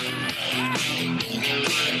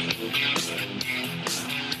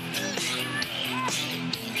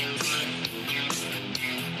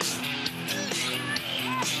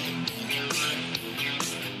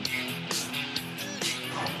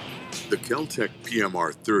 The Kel-Tec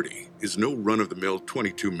PMR-30 is no run-of-the-mill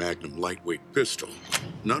 .22 Magnum lightweight pistol,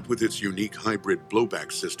 not with its unique hybrid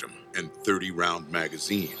blowback system and 30-round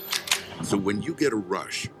magazine. So when you get a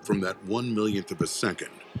rush from that 1/1,000,000th of a second,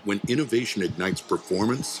 when innovation ignites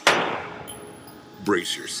performance,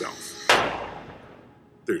 Brace yourself.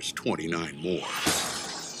 There's 29 more.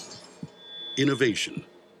 Innovation,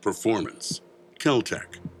 performance,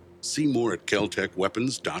 Kel-Tec. See more at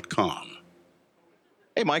keltecweapons.com.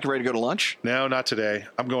 Hey, Mike, ready to go to lunch? No, not today.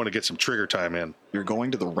 I'm going to get some trigger time in. You're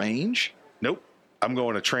going to the range? Nope. I'm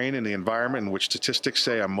going to train in the environment in which statistics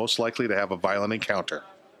say I'm most likely to have a violent encounter.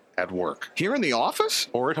 At work. Here in the office?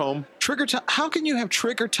 Or at home. Trigger time? How can you have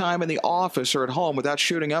trigger time in the office or at home without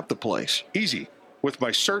shooting up the place? Easy. With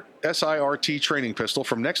my SIRT SIRT training pistol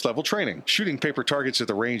from Next Level Training. Shooting paper targets at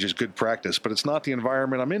the range is good practice, but it's not the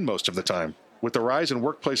environment I'm in most of the time. With the rise in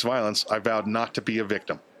workplace violence, I vowed not to be a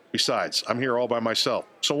victim. Besides, I'm here all by myself,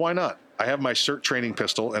 so why not? I have my SIRT training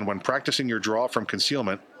pistol, and when practicing your draw from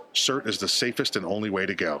concealment, SIRT is the safest and only way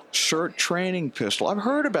to go. SIRT training pistol. I've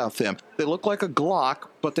heard about them. They look like a Glock,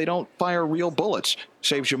 but they don't fire real bullets.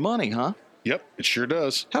 Saves you money, huh? Yep, it sure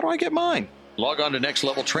does. How do I get mine? Log on to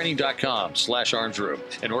nextleveltraining.com/armsroom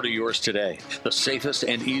and order yours today. The safest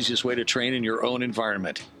and easiest way to train in your own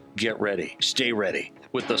environment. Get ready. Stay ready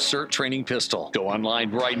with the SIRT training pistol. Go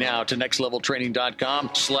online right now to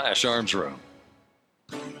nextleveltraining.com/armsroom.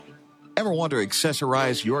 Ever want to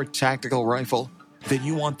accessorize your tactical rifle? Then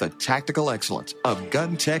you want the tactical excellence of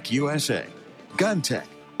GunTech USA. GunTech,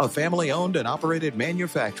 a family-owned and operated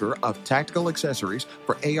manufacturer of tactical accessories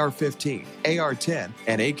for AR-15, AR-10,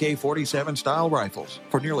 and AK-47 style rifles.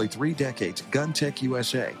 For nearly 3 decades, GunTech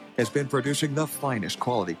USA has been producing the finest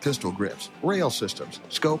quality pistol grips, rail systems,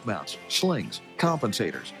 scope mounts, slings,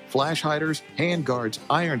 compensators, flash hiders, hand guards,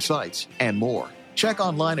 iron sights, and more. Check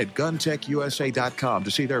online at GunTechUSA.com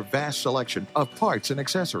to see their vast selection of parts and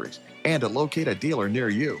accessories and to locate a dealer near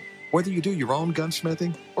you. Whether you do your own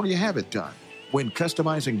gunsmithing or you have it done, when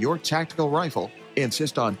customizing your tactical rifle,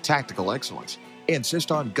 insist on tactical excellence.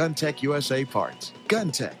 Insist on GunTech USA parts.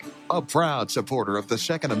 GunTech, a proud supporter of the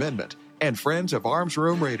Second Amendment and friends of Arms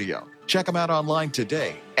Room Radio. Check them out online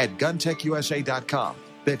today at GunTechUSA.com.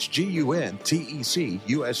 That's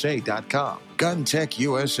GUNTECUSA.com. GunTech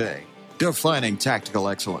USA, defining tactical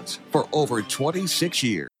excellence for over 26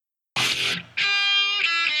 years.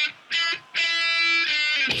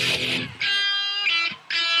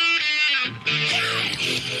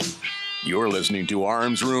 You're listening to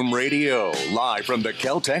Arms Room Radio, live from the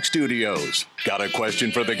Kel-Tec studios. Got a question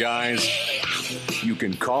for the guys? You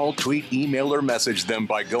can call, tweet, email, or message them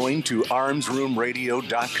by going to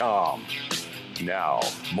armsroomradio.com. Now,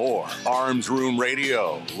 more Arms Room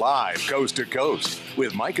Radio, live coast to coast,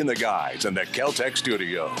 with Mike and the guys in the Kel-Tec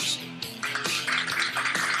studios.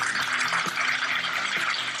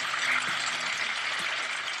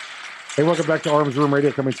 Hey, welcome back to Arms Room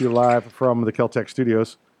Radio, coming to you live from the Kel-Tec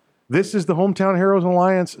studios. This is the Hometown Heroes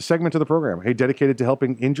Alliance segment of the program, dedicated to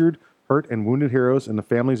helping injured, hurt, and wounded heroes and the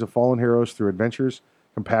families of fallen heroes through adventures,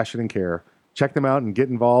 compassion, and care. Check them out and get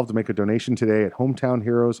involved and make a donation today at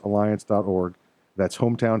hometownheroesalliance.org. That's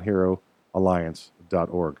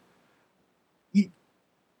hometownheroalliance.org.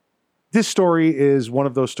 This story is one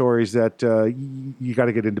of those stories that you got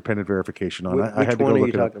to get independent verification on. I had to go look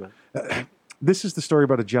it up. This is the story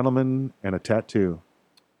about a gentleman and a tattoo.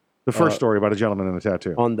 The first story about a gentleman and a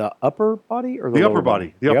tattoo. On the upper body or the upper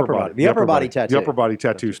body? The upper body. The upper body tattoo. The upper body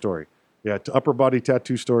tattoo story. Yeah, upper body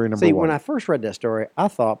tattoo story number one. See, when I first read that story, I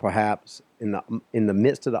thought perhaps in the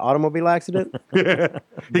midst of the automobile accident, he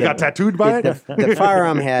got tattooed by it. The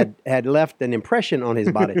firearm had left an impression on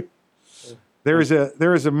his body. There is a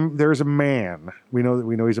man. We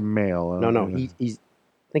know he's a male. He's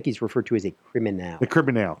I think he's referred to as a criminal. The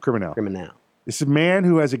criminal. It's a man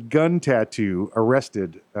who has a gun tattoo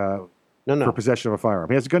arrested for possession of a firearm.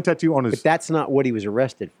 He has a gun tattoo on his... But that's not what he was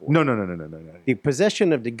arrested for. No. The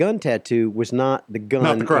possession of the gun tattoo was not the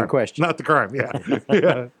gun in question. Not the crime,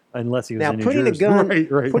 yeah. Unless he was now, in New putting Jersey.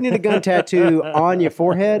 Putting a gun tattoo on your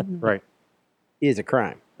forehead is a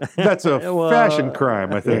crime. That's a fashion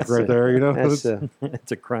crime, I think, right there.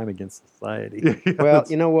 It's a crime against society. Well,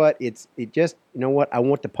 you know what? I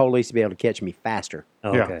want the police to be able to catch me faster.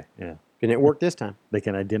 Oh, okay, yeah. Can it work this time? They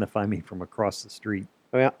can identify me from across the street.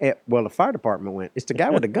 Well, the fire department went. It's the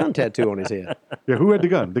guy with the gun tattoo on his head. Yeah, who had the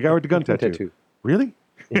gun? The guy with the gun tattoo. Really?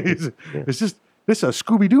 Yeah. It's just this a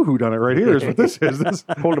Scooby-Doo who done it right here is what this is. This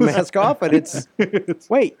pulled the mask off and it's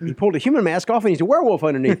wait, he pulled a human mask off and he's a werewolf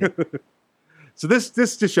underneath it. So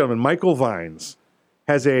this gentleman, Michael Vines,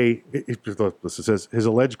 has it says his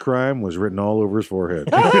alleged crime was written all over his forehead.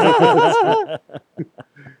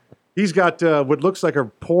 He's got what looks like a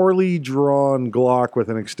poorly drawn Glock with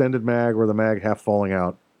an extended mag or the mag half falling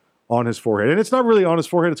out on his forehead. And it's not really on his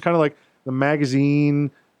forehead. It's kind of like the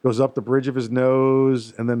magazine goes up the bridge of his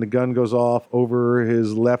nose and then the gun goes off over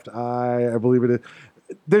his left eye, I believe it is.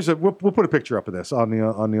 we'll put a picture up of this on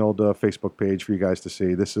the old Facebook page for you guys to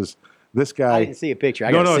see. This guy. I didn't see a picture.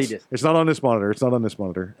 I gotta see this. It's not on this monitor. It's not on this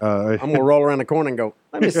monitor. I'm gonna roll around the corner and go,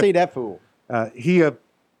 let me see that fool. He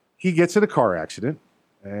gets in a car accident,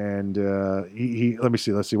 and he let me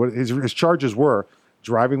see. Let's see what his charges were: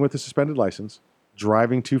 driving with a suspended license,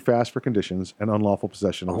 driving too fast for conditions, and unlawful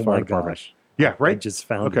possession of the fire department. Gosh. Yeah, right. I just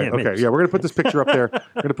found okay. the image. Okay, yeah, we're gonna put this picture up there.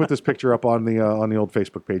 We're gonna put this picture up on the old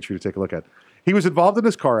Facebook page for you to take a look at. He was involved in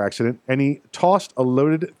this car accident, and he tossed a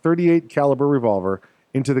loaded .38 caliber revolver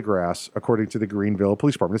into the grass, according to the Greenville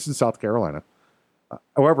Police Department. This is in South Carolina.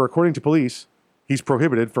 However, according to police, he's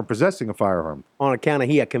prohibited from possessing a firearm on account of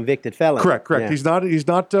he a convicted felon. Correct. Yeah. He's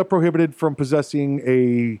not prohibited from possessing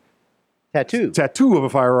a tattoo of a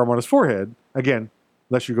firearm on his forehead. Again,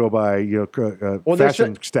 unless you go by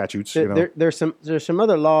fashion statutes. There's some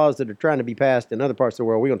other laws that are trying to be passed in other parts of the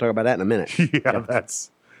world. We're going to talk about that in a minute.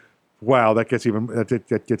 That's wow. That gets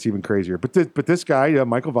even crazier. But this guy,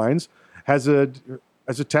 Michael Vines, has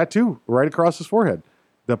a tattoo right across his forehead.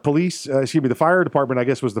 The police, the fire department, I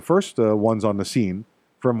guess, was the first ones on the scene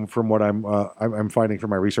from what I'm finding from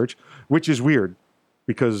my research, which is weird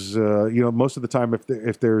because most of the time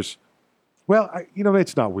if there's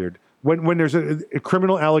it's not weird when there's a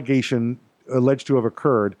criminal allegation alleged to have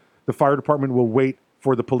occurred, the fire department will wait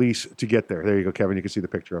for the police to get there. There you go, Kevin. You can see the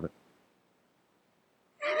picture of it.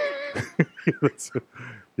 That's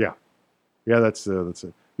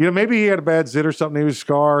it. Maybe he had a bad zit or something. He was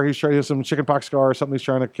scar. He's trying to have some chickenpox scar or something. He's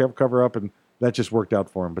trying to cover up, and that just worked out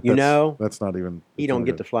for him. But that's not even. He don't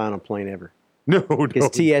get to fly on a plane ever. No, because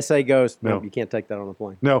TSA goes, no, you can't take that on a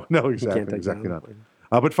plane. No, exactly not.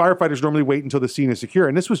 But firefighters normally wait until the scene is secure,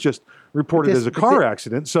 and this was just reported as a car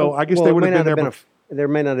accident. So I guess they would have been there. There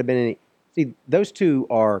may not have been any. See, those two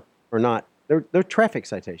are not. They're traffic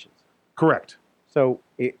citations. Correct. So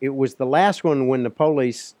it was the last one when the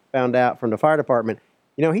police found out from the fire department.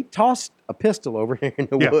 He tossed a pistol over here in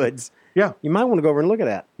the woods. Yeah. You might want to go over and look at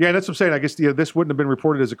that. Yeah, that's what I'm saying. I guess this wouldn't have been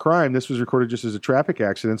reported as a crime. This was recorded just as a traffic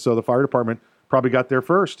accident. So the fire department probably got there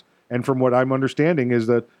first. And from what I'm understanding is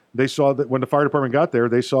that they saw that when the fire department got there,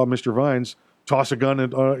 they saw Mr. Vines toss a gun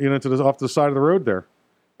off to the side of the road there.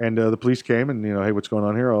 And the police came and, hey, what's going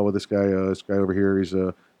on here? Oh, well, this guy over here, he's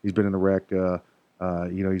been in a wreck.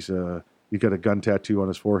 He's got a gun tattoo on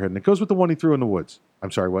his forehead. And it goes with the one he threw in the woods.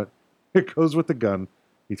 I'm sorry, what? It goes with the gun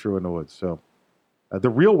he threw in the woods. So the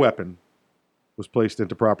real weapon was placed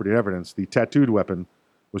into property evidence. The tattooed weapon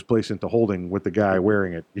was placed into holding with the guy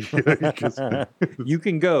wearing it. You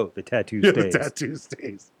can go. The tattoo stays. The tattoo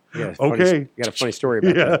stays. Yeah, okay. You got a funny story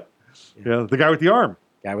about that. Yeah. The guy with the arm.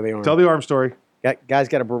 Tell the arm story. Guy's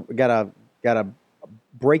got a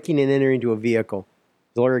breaking and entering into a vehicle.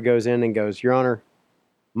 The lawyer goes in and goes, Your Honor,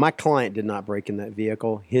 my client did not break in that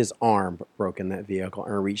vehicle. His arm broke in that vehicle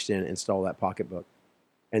and reached in and stole that pocketbook.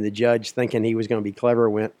 And the judge, thinking he was going to be clever,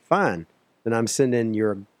 went, fine. Then I'm sending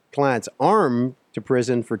your client's arm to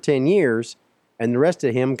prison for 10 years, and the rest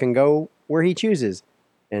of him can go where he chooses.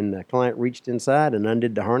 And the client reached inside and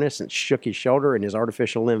undid the harness and shook his shoulder, and his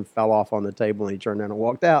artificial limb fell off on the table, and he turned around and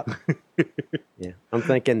walked out. Yeah, I'm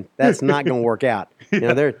thinking that's not going to work out.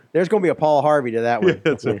 There's going to be a Paul Harvey to that one.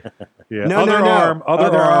 Yeah. No, other arm.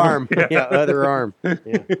 Other arm. Yeah, other arm.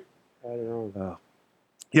 Yeah. Other arm.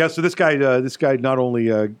 Yeah, so this guy not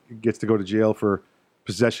only gets to go to jail for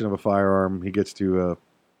possession of a firearm, he gets to.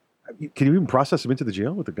 Can you even process him into the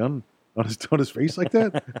jail with a gun on his face like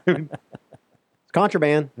that? I mean, it's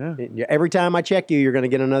contraband. Yeah. Every time I check you, you're going to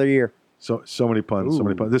get another year. So many puns. Ooh. So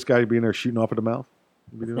many puns. This guy being there shooting off at the mouth.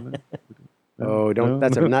 Be doing that? Oh, don't.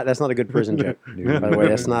 No? That's not a good prison joke. By the way,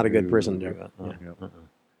 that's not a good prison joke.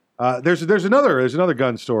 There's another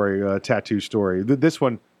gun story, tattoo story. This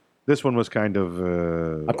one was kind of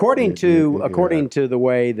according to the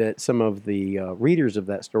way that some of the readers of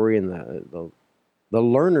that story and the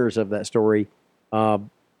learners of that story,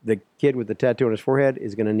 the kid with the tattoo on his forehead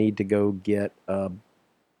is going to need to go get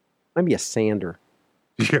maybe a sander.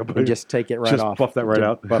 Yeah, but and just take it right off. Just buff that right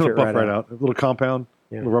out. Buff it right out. A little compound,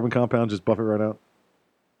 a little rubbing compound, just buff it right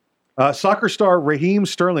out. Soccer star Raheem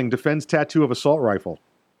Sterling defends tattoo of assault rifle.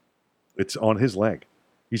 It's on his leg.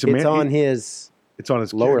 It's on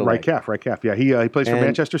his lower right calf. Yeah, he plays for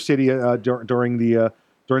Manchester City during the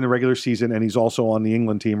regular season, and he's also on the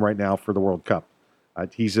England team right now for the World Cup.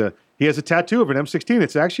 He has a tattoo of an M16.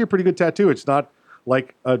 It's actually a pretty good tattoo. It's not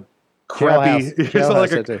like a crappy. It's not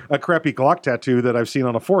like a crappy Glock tattoo that I've seen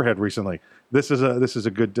on a forehead recently. This is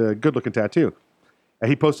a good looking tattoo.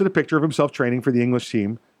 He posted a picture of himself training for the English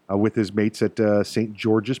team with his mates at St.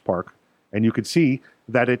 George's Park, and you could see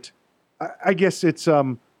that I guess it's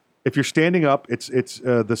If you're standing up, it's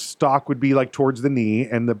the stock would be like towards the knee,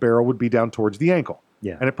 and the barrel would be down towards the ankle.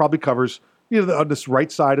 Yeah. And it probably covers on this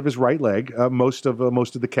right side of his right leg, most of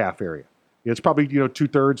the calf area. Yeah, it's probably 2/3,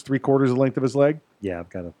 3/4 the length of his leg. Yeah, I've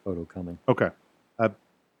got a photo coming. Okay.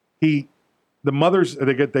 The mothers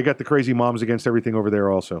they got the crazy moms against everything over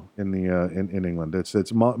there also in the in England.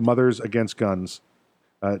 It's mothers against guns.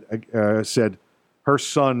 Said her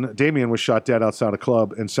son Damien was shot dead outside a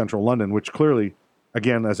club in central London, which clearly,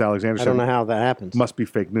 again, as Alexander said, I don't know how that happens. Must be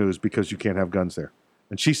fake news because you can't have guns there.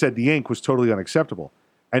 And she said the ink was totally unacceptable,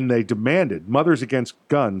 and they demanded Mothers Against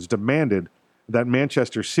Guns demanded that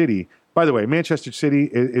Manchester City. By the way, Manchester City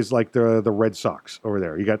is like the Red Sox over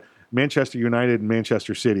there. You got Manchester United and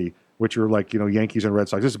Manchester City, which are like Yankees and Red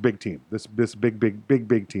Sox. This is a big team. This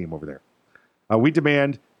big team over there. We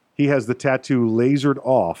demand he has the tattoo lasered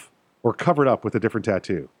off or covered up with a different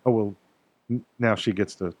tattoo. Oh well, now she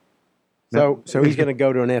gets to. So he's going to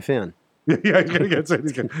go to an FN. Yeah, he's going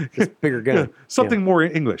to get bigger gun. Something more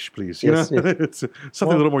English, please. Yes, yes. It's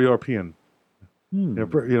something a little more European.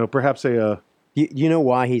 Perhaps a. You know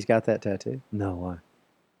why he's got that tattoo? No, why?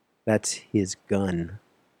 That's his gun.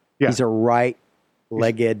 Yeah. He's a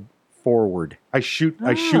right-legged forward. I shoot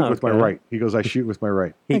with my right. He goes, I shoot with my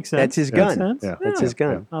right. Makes sense. That's his gun. Makes sense. Yeah. That's his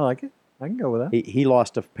gun. I like it. I can go with that. He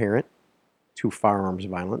lost a parent to firearms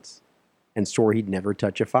violence and swore he'd never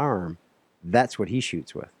touch a firearm. That's what he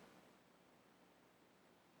shoots with.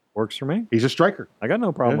 Works for me. He's a striker. I got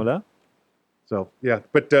no problem with that. So yeah,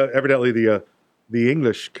 but evidently the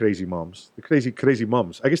English crazy mums, the crazy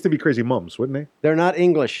mums. I guess they'd be crazy mums, wouldn't they? They're not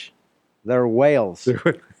English. They're Wales.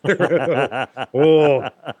 Oh,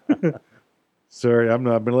 sorry, I'm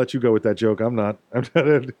not. I'm going to let you go with that joke. I'm not.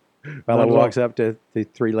 Fella walks up to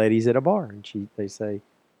three ladies at a bar, and they say,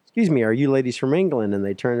 "Excuse me, are you ladies from England?" And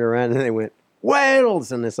they turned around and they went,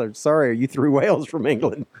 "Wales!" And they said, "Sorry, are you three Wales from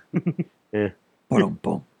England?" Yeah. Boom,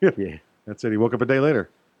 boom. Yeah. That's it. He woke up a day later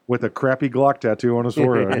with a crappy Glock tattoo on his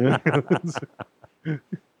forehead.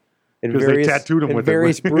 Because they tattooed him with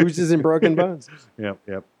various bruises and broken bones.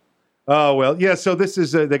 Yep. Oh, well, yeah, so this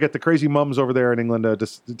is, they get the crazy mums over there in England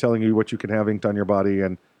just telling you what you can have inked on your body.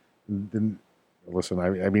 And listen,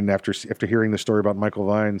 I mean, after hearing the story about Michael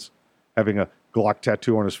Vines having a Glock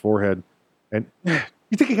tattoo on his forehead, and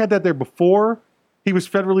you think he had that there before he was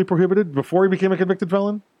federally prohibited, before he became a convicted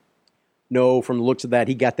felon? No, from the looks of that,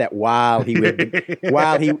 he got that while he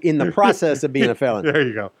in the process of being a felon. There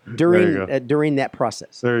you go. During that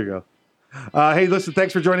process. There you go. Hey, listen,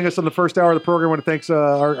 thanks for joining us on the first hour of the program. I want to thank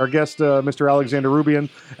our guest, Mr. Alexander Rubian.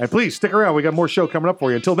 And please stick around. We got more show coming up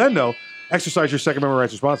for you. Until then, though, exercise your Second Amendment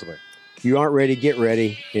rights responsibly. If you aren't ready, get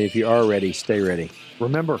ready. And if you are ready, stay ready.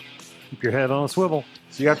 Remember, keep your head on a swivel.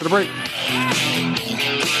 See you after the break.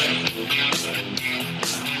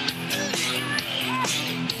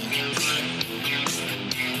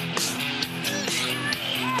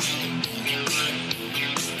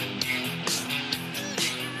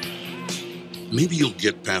 Maybe you'll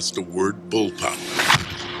get past the word bullpup.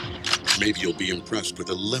 Maybe you'll be impressed with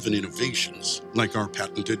 11 innovations, like our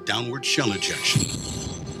patented downward shell ejection.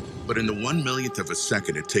 But in the 1/1,000,000th of a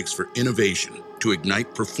second it takes for innovation to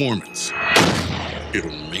ignite performance,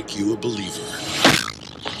 it'll make you a believer.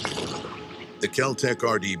 The Kel-Tec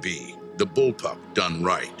RDB, the bullpup done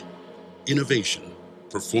right. Innovation,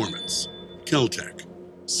 performance, Kel-Tec.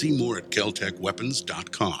 See more at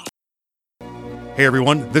keltecweapons.com. Hey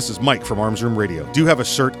everyone, this is Mike from Arms Room Radio. Do you have a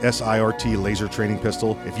CERT SIRT laser training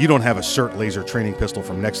pistol? If you don't have a CERT laser training pistol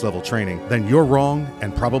from Next Level Training, then you're wrong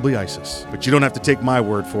and probably ISIS. But you don't have to take my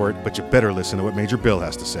word for it, but you better listen to what Major Bill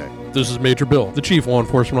has to say. This is Major Bill, the Chief Law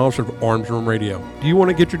Enforcement Officer of Arms Room Radio. Do you want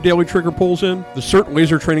to get your daily trigger pulls in? The CERT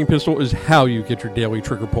laser training pistol is how you get your daily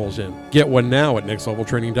trigger pulls in. Get one now at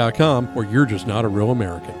nextleveltraining.com, or you're just not a real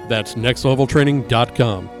American. That's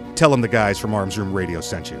nextleveltraining.com. Tell them the guys from Arms Room Radio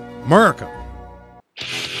sent you. America!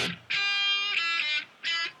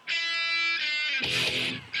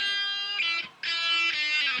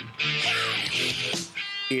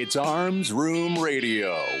 It's Arms Room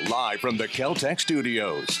Radio, live from the Kel-Tec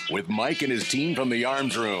Studios, with Mike and his team from the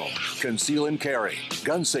Arms Room. Conceal and carry,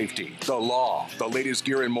 gun safety, the law, the latest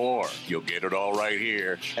gear, and more. You'll get it all right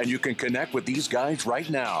here, and you can connect with these guys right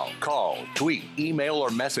now. Call, tweet, email,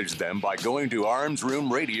 or message them by going to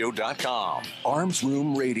armsroomradio.com. Arms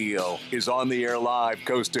Room Radio is on the air live,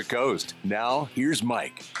 coast to coast. Now, here's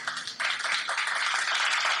Mike.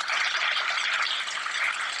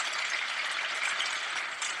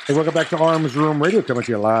 Hey, welcome back to Arms Room Radio, coming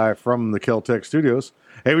to you live from the Kel-Tec Studios.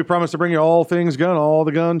 Hey, we promise to bring you all things gun, all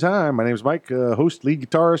the gun time. My name is Mike, host, lead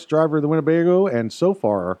guitarist, driver of the Winnebago, and so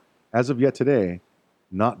far, as of yet today,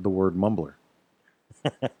 not the word mumbler.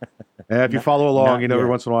 And if you follow along, not you know, every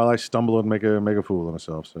yet. once in a while I stumble and make a fool of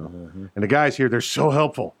myself. So, and the guys here, they're so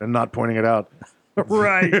helpful and not pointing it out.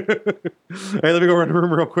 Right. Hey, let me go around the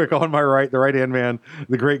room real quick. On my right, the right-hand man,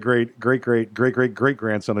 the great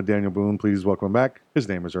grandson of Daniel Boone. Please welcome him back. His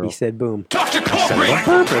name is Earl. He said boom. Dr. Corporate, on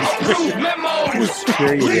purpose. Memos.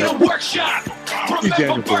 There you go. workshop.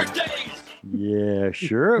 Daniel Boone. Yeah,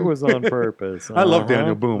 sure, it was on purpose. I love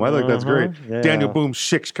Daniel Boom. I think that's great. Yeah. Daniel Boom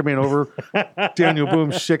 6 coming over. Daniel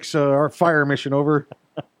Boom 6, our fire mission over.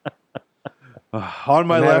 On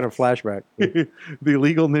my I'm left, having a flashback. the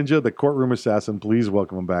legal ninja, the courtroom assassin. Please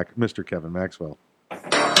welcome him back, Mr. Kevin Maxwell.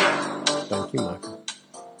 Thank you, Michael.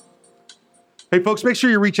 Hey, folks, make sure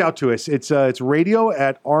you reach out to us. It's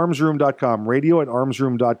radio@armsroom.com.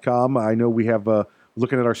 Radio@armsroom.com. I know we have,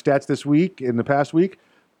 looking at our stats this week, in the past week,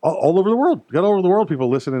 all over the world. Got all over the world people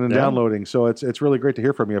listening and downloading. So it's really great to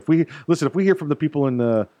hear from you. If we hear from the people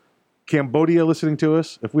in Cambodia listening to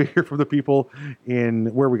us, if we hear from the people in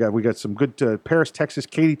where we got some good Paris, Texas,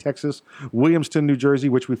 Katy, Texas, Williamston, New Jersey,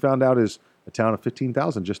 which we found out is a town of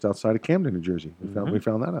 15,000 just outside of Camden, New Jersey. We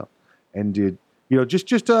found that out. And just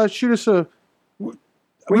shoot us a.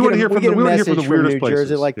 We want to hear from the weirdest New places.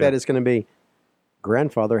 Jersey like that. It's going to be.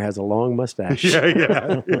 Grandfather has a long mustache.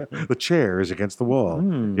 Yeah. The chair is against the wall.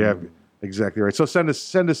 Yeah, exactly right. So send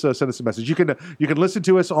us a message. You can listen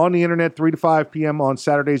to us on the internet 3 to 5 p.m. on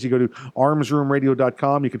Saturdays. You go to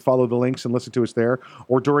armsroomradio.com. You can follow the links and listen to us there.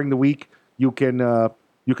 Or during the week, you can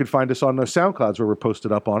find us on the SoundClouds where we're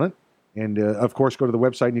posted up on it. And of course, go to the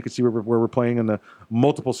website and you can see where we're playing in the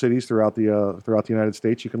multiple cities throughout the United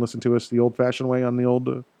States. You can listen to us the old-fashioned way on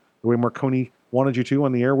the way Marconi wanted you to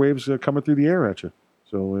on the airwaves coming through the air at you.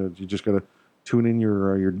 So you just got to tune in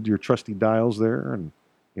your trusty dials there,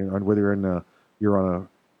 and whether you're on a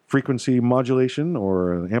frequency modulation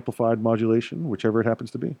or an amplified modulation, whichever it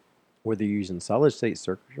happens to be. Whether you're using solid-state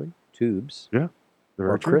circuitry, tubes,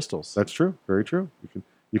 or crystals. That's true. Very true.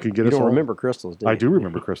 You can get You us don't all. remember crystals, do you? I do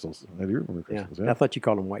remember crystals. Yeah. I thought you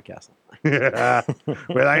called them White Castle.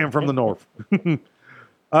 Well, I am from the north.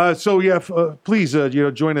 Please,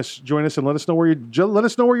 join us and let us know where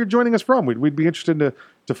you're joining us from. We'd be interested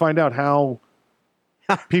to find out how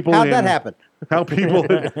people How'd that happen? How people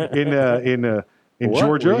in What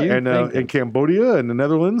Georgia were you and in Cambodia and the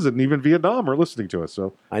Netherlands and even Vietnam are listening to us.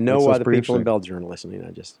 So I know that's why the pretty people in interesting. Belgium are listening.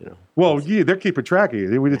 I just, Well, yeah, they're keeping track of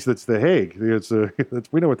you. It's the Hague.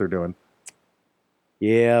 We know what they're doing.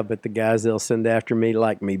 Yeah, but the guys they'll send after me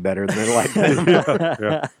like me better than they like them.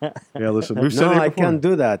 Yeah, listen, we've said No, it I before. can't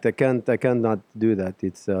do that. I cannot do that.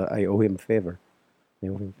 It's I owe him favor. I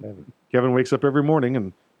owe him favor. Kevin wakes up every morning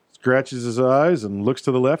and scratches his eyes and looks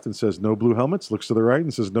to the left and says, "No blue helmets." Looks to the right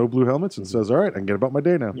and says, "No blue helmets," and says, "All right, I can get about my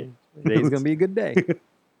day now." Today's going to be a good day.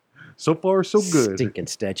 So far, so good. Stinking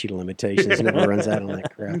statute of limitations never runs out on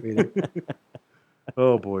that crap either.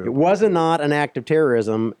 Oh boy! It was not an act of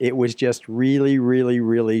terrorism. It was just really, really,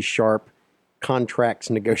 really sharp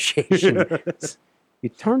contracts negotiation. You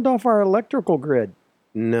turned off our electrical grid.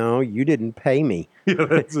 No, you didn't pay me. Yeah,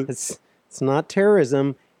 that's it. It's not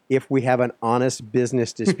terrorism if we have an honest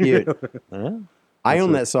business dispute. I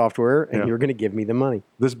own that software, and you're going to give me the money.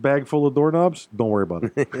 This bag full of doorknobs, don't worry about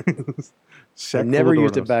it. I Sack full never of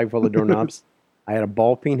used a doorknobs. bag full of doorknobs. I had a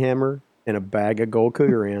ball peen hammer and a bag of gold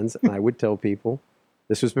cougar ends, and I would tell people,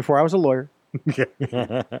 this was before I was a lawyer.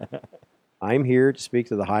 I'm here to speak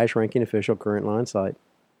to the highest ranking official currently on site.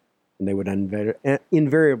 And they would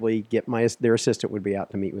invariably get their assistant would be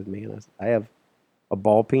out to meet with me. And I said, I have a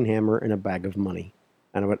ball peen hammer and a bag of money.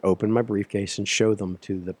 And I would open my briefcase and show them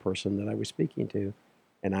to the person that I was speaking to.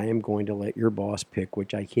 And I am going to let your boss pick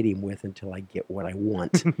which I hit him with until I get what I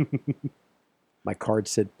want. My card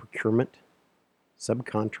said procurement,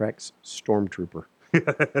 subcontracts, stormtrooper.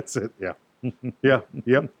 That's it. Yeah. Yeah.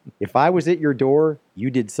 Yep. If I was at your door, you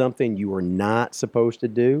did something you were not supposed to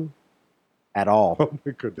do at all. Oh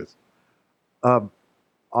my goodness.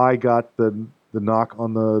 I got the knock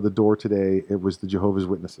on the door today. It was the Jehovah's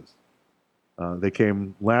Witnesses. They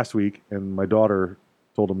came last week, and my daughter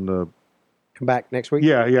told them to come back next week.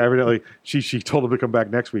 Yeah, evidently she told them to come back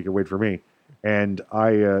next week and wait for me. And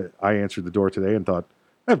I answered the door today and thought,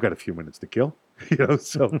 I've got a few minutes to kill,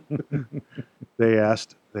 So they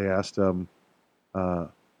asked, do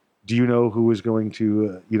you know who is going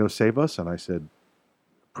to save us? And I said,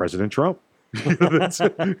 President Trump. And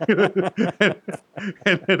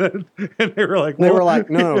they were like,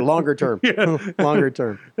 no, longer term. Longer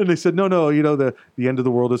term. And they said, no, the end of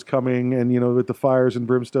the world is coming, and with the fires and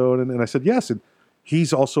brimstone. And I said, yes, and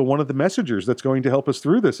he's also one of the messengers that's going to help us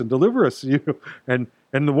through this and deliver us. And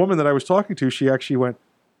the woman that I was talking to, she actually went,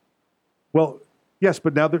 well, Yes,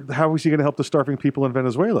 but now how is he going to help the starving people in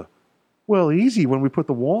Venezuela? Well, easy. When we put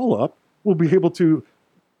the wall up, we'll be able to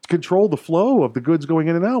control the flow of the goods going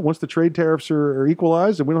in and out. Once the trade tariffs are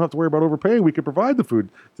equalized and we don't have to worry about overpaying, we can provide the food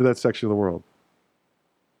to that section of the world.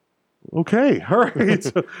 Okay, all right.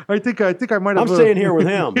 So I think I might have. I'm staying here with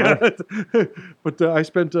him. Yeah. But I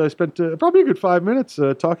spent probably a good 5 minutes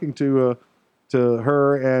talking to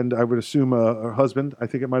her, and I would assume her husband. I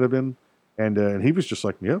think it might have been, and he was just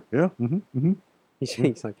like, yeah,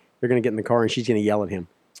 He's like, they're going to get in the car, and she's going to yell at him.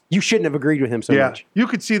 You shouldn't have agreed with him so much. You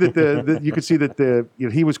could see that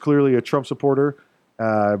he was clearly a Trump supporter,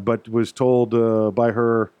 but was told by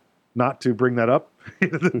her not to bring that up.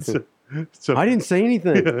 So I didn't say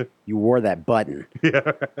anything. Yeah. You wore that button.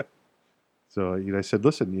 Yeah. So I said,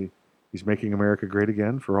 listen, he's making America great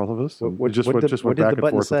again for all of us. What did the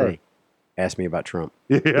button say? Ask me about Trump.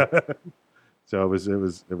 Yeah. So it was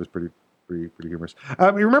pretty humorous.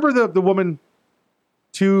 You remember the woman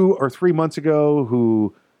 2 or 3 months ago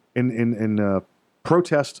who in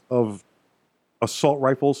protest of assault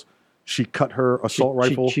rifles, she cut her assault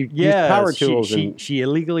rifle. She used power tools. She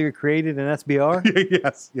illegally created an SBR?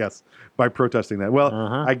 Yes, by protesting that. Well,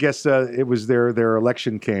 I guess it was their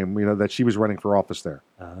election came, that she was running for office there.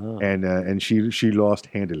 Oh. And she lost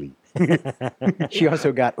handily. She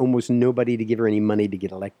also got almost nobody to give her any money to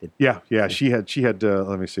get elected. Yeah, she had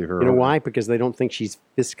let me see her. You know why? Because they don't think she's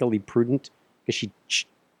fiscally prudent, because she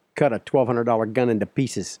cut a $1,200 gun into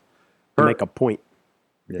pieces to make a point.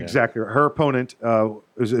 Yeah. Exactly. Her opponent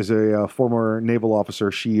is a former naval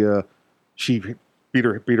officer. She beat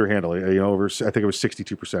her handily. Over, I think it was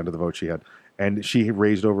 62% of the vote she had, and she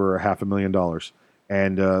raised over $500,000.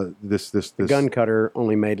 And this gun cutter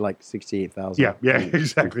only made like $68,000. Yeah,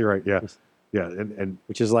 exactly right. Yeah, and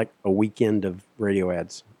which is like a weekend of radio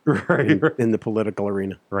ads, right, in the political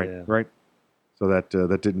arena. Right. So that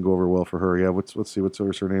didn't go over well for her. Yeah. Let's see. What's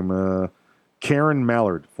her name? Karen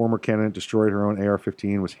Mallard, former candidate, destroyed her own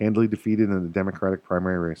AR-15, was handily defeated in the Democratic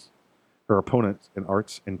primary race. Her opponent, an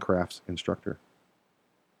arts and crafts instructor.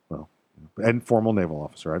 Well, and former naval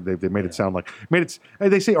officer. They made it sound like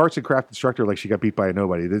they say arts and craft instructor like she got beat by a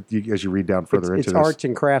nobody. As you read down further into it's this, arts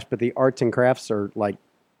and crafts, but the arts and crafts are like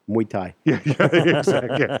Muay Thai. Yeah,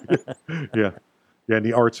 exactly. Yeah. Yeah, and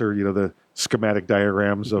the arts are, the schematic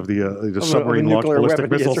diagrams of the submarine launched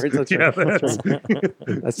ballistic missiles.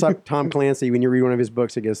 That's like Tom Clancy. When you read one of his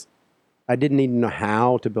books, he goes, "I didn't need to know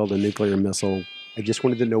how to build a nuclear missile. I just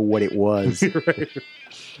wanted to know what it was." Right.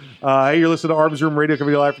 Hey, you're listening to Arms Room Radio,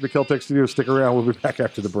 coming live from the Kel-Tec studio. Stick around. We'll be back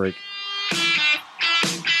after the break.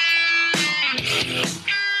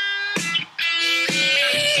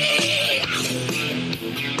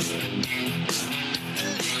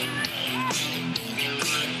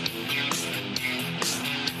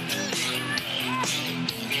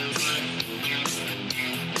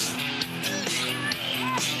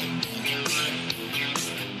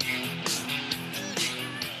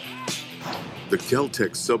 The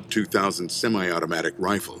Kel-Tec Sub 2000 semi-automatic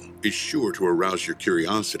rifle is sure to arouse your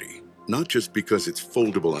curiosity, not just because it's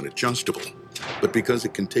foldable and adjustable, but because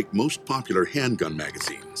it can take most popular handgun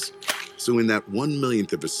magazines. So in that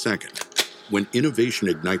 1/1,000,000th of a second, when innovation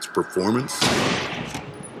ignites performance,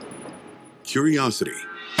 curiosity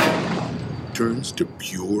turns to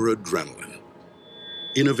pure adrenaline.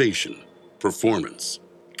 Innovation, performance,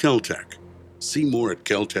 Kel-Tec. See more at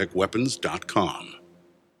keltecweapons.com.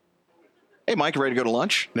 Hey, Mike, ready to go to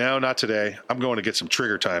lunch? No, not today. I'm going to get some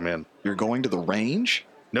trigger time in. You're going to the range?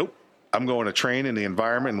 Nope. I'm going to train in the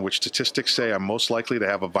environment in which statistics say I'm most likely to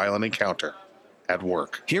have a violent encounter. At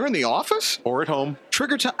work. Here in the office? Or at home.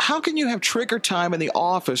 Trigger time? How can you have trigger time in the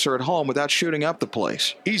office or at home without shooting up the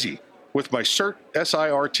place? Easy. With my SIRT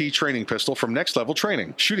SIRT training pistol from Next Level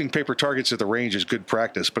Training. Shooting paper targets at the range is good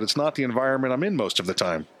practice, but it's not the environment I'm in most of the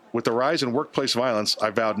time. With the rise in workplace violence, I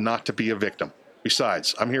vowed not to be a victim.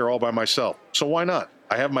 Besides, I'm here all by myself, so why not?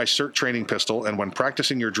 I have my SIRT training pistol, and when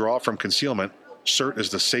practicing your draw from concealment, SIRT is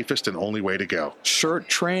the safest and only way to go. SIRT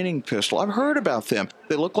training pistol. I've heard about them.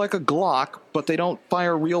 They look like a Glock, but they don't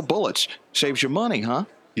fire real bullets. Saves you money, huh?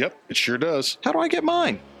 Yep, it sure does. How do I get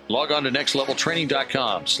mine? Log on to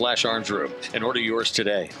nextleveltraining.com/armsroom and order yours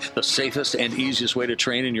today. The safest and easiest way to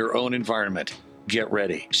train in your own environment. Get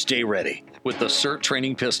ready. Stay ready with the SIRT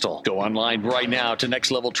training pistol. Go online right now to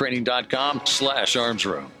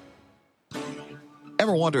nextleveltraining.com/armsroom.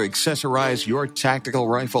 Ever want to accessorize your tactical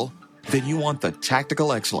rifle? Then you want the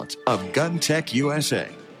tactical excellence of GunTech USA.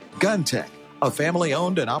 GunTech, a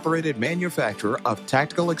family-owned and operated manufacturer of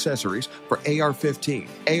tactical accessories for AR-15,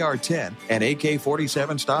 AR-10, and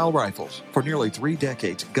AK-47 style rifles. For nearly 3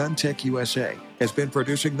 decades, GunTech USA has been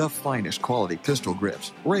producing the finest quality pistol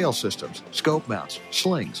grips, rail systems, scope mounts,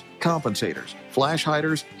 slings, compensators, flash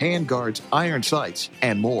hiders, hand guards, iron sights,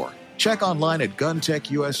 and more. Check online at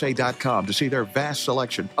GunTechUSA.com to see their vast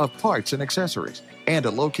selection of parts and accessories and to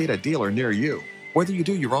locate a dealer near you. Whether you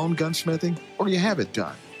do your own gunsmithing or you have it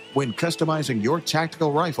done, when customizing your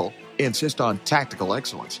tactical rifle, insist on tactical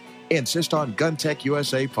excellence. Insist on GunTech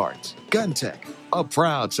USA parts. GunTech, a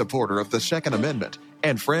proud supporter of the Second Amendment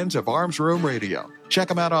and friends of Arms Room Radio. Check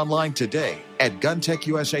them out online today at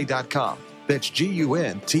GunTechUSA.com. That's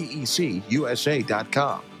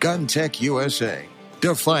GUNTECUSA.com. GunTech USA,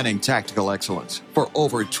 defining tactical excellence for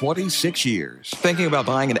over 26 years. Thinking about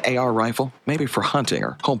buying an AR rifle? Maybe for hunting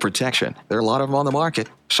or home protection. There are a lot of them on the market.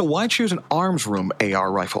 So why choose an Arms Room AR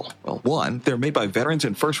rifle? Well, one, they're made by veterans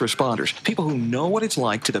and first responders, people who know what it's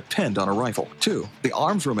like to depend on a rifle. Two, the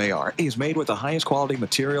Arms Room AR is made with the highest quality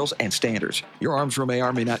materials and standards. Your Arms Room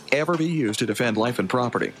AR may not ever be used to defend life and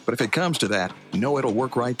property, but if it comes to that, know it'll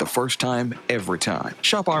work right the first time, every time.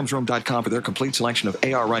 Shop ArmsRoom.com for their complete selection of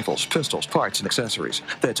AR rifles, pistols, parts, and accessories.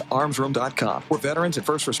 That's ArmsRoom.com, where veterans and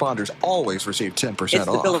first responders always receive 10% off. It's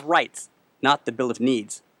the Bill of Rights, not the Bill of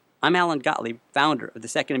Needs. I'm Alan Gottlieb, founder of the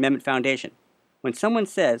Second Amendment Foundation. When someone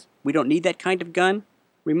says we don't need that kind of gun,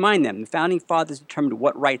 remind them the Founding Fathers determined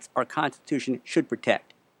what rights our Constitution should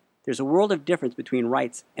protect. There's a world of difference between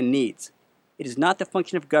rights and needs. It is not the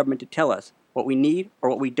function of government to tell us what we need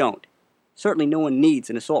or what we don't. Certainly no one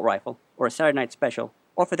needs an assault rifle or a Saturday Night Special,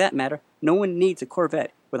 or for that matter, no one needs a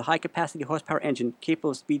Corvette with a high-capacity horsepower engine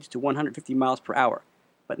capable of speeds to 150 miles per hour.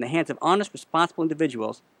 But in the hands of honest, responsible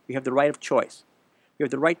individuals, we have the right of choice. We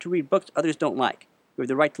have the right to read books others don't like. We have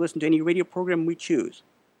the right to listen to any radio program we choose.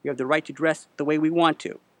 We have the right to dress the way we want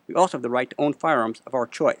to. We also have the right to own firearms of our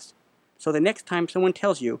choice. So the next time someone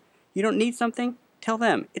tells you, you don't need something, tell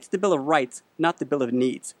them it's the Bill of Rights, not the Bill of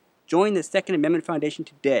Needs. Join the Second Amendment Foundation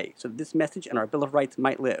today so that this message and our Bill of Rights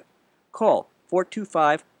might live. Call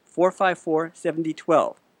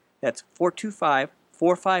 425-454-7012. That's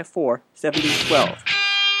 425-454-7012.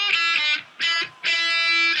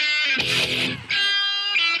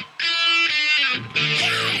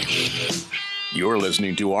 You're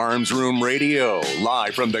listening to Arms Room Radio,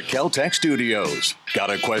 live from the Keltec studios. Got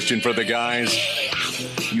a question for the guys?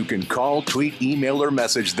 You can call, tweet, email, or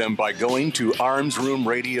message them by going to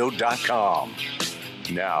armsroomradio.com.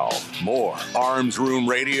 Now, more Arms Room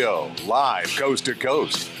Radio, live coast to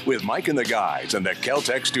coast, with Mike and the guys in the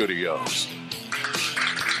Keltec studios.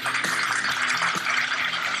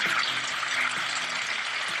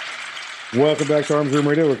 Welcome back to Arms Room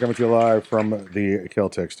Radio. We're coming to you live from the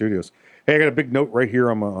Keltec studios. Hey, I got a big note right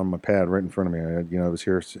here on my pad, right in front of me. It was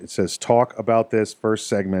here. It says "Talk about this first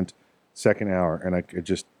segment, second hour," and I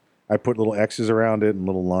put little X's around it and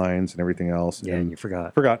little lines and everything else. Yeah, and you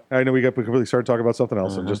forgot. I know we completely started talking about something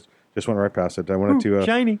else and just went right past it. I wanted to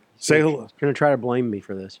shiny. Say hello. You're going to try to blame me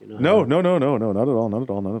for this, you know? No, not at all,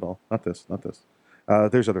 not this.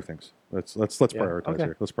 There's other things. Let's prioritize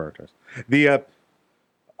here. Let's prioritize.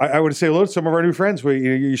 I would say hello to some of our new friends.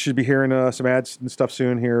 You should be hearing some ads and stuff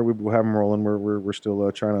soon here. We'll have them rolling. We're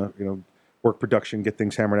still trying to work production, get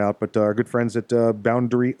things hammered out. But our good friends at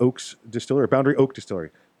Boundary Oak Distillery.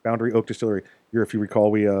 If you recall,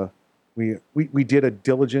 we did a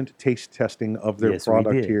diligent taste testing of their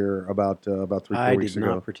product here about 3-4 weeks ago. I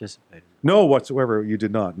did not participate. No, whatsoever. You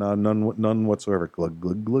did not. None whatsoever. Glug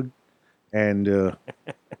glug glug. And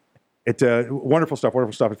it's wonderful stuff.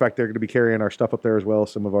 In fact, they're going to be carrying our stuff up there as well.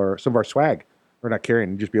 Some of our swag. We're not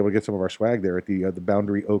carrying. Just be able to get some of our swag there at the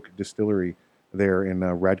Boundary Oak Distillery there in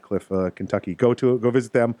Radcliffe, Kentucky. Go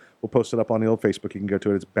visit them. We'll post it up on the old Facebook. You can go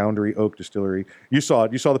to it. It's Boundary Oak Distillery. You saw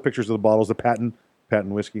it. You saw the pictures of the bottles, the patent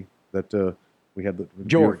whiskey that we had.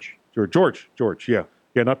 George. Yeah,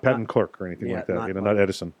 not patent clerk or anything like that. Not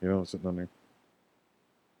Edison. Sitting on there.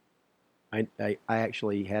 I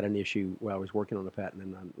actually had an issue while I was working on a patent,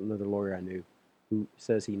 and another lawyer I knew who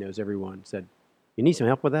says he knows everyone said, "You need some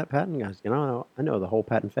help with that patent?" Guys, I know the whole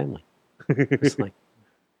patent family. It's like,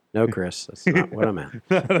 no, Chris, that's not what I meant.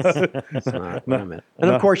 That's not what I meant.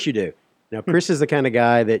 And of course you do. Now, Chris is the kind of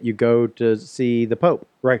guy that you go to see the Pope.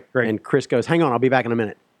 Right. And Chris goes, "Hang on, I'll be back in a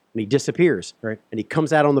minute." And he disappears. Right. And he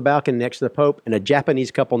comes out on the balcony next to the Pope, and a Japanese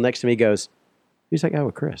couple next to me goes, "Who's that guy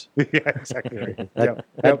with Chris?" Yeah, exactly. Right.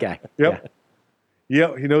 That guy. Yep.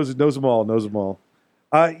 Yeah, he knows them all.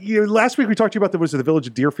 Last week we talked to you about the village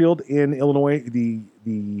of Deerfield in Illinois. The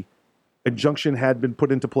injunction had been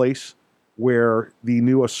put into place where the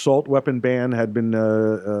new assault weapon ban had been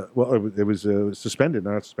it was suspended,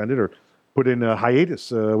 not suspended, or put in a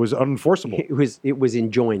hiatus. Was unenforceable. It was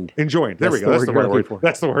enjoined. Enjoined. There That's we go. That's the you're right looking word.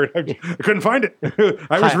 That's the word. I couldn't find it.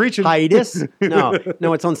 I was reaching. Hiatus? No,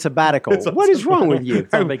 it's on sabbatical. What is wrong with you?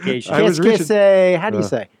 It's on vacation. I was reaching. Say, how do you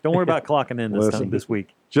say? Don't worry about clocking in this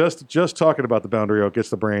week. Just talking about the boundary oak gets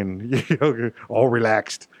the brain all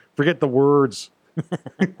relaxed. Forget the words.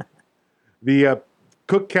 The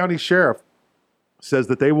Cook County Sheriff says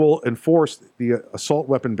that they will enforce the assault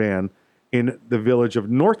weapon ban in the village of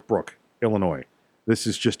Northbrook, Illinois. This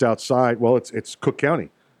is just outside. Well, it's Cook County,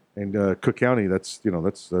 and Cook County. That's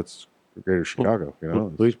Greater Chicago.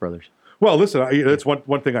 Blues Brothers. Well, listen, that's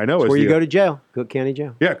one thing I know It's is where you go to jail, Cook County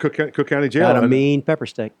Jail. Yeah, Cook County Jail. Got a mean pepper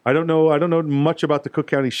steak. I don't know much about the Cook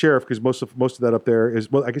County Sheriff because most of that up there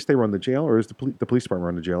is, well, I guess they run the jail, or is the police department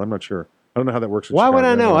run the jail? I'm not sure. I don't know how that works. Why would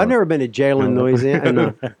I know? I've never been to jail in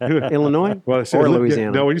Louisiana, Illinois, or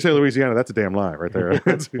Louisiana. No, when you say Louisiana, that's a damn lie right there.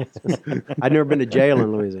 I've never been to jail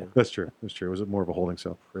in Louisiana. That's true. That's true. It was more of a holding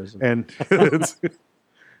cell. Prison. And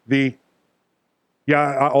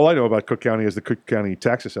all I know about Cook County is the Cook County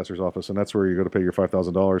Tax Assessor's Office, and that's where you go to pay your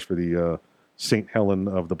 $5,000 for the St. Helen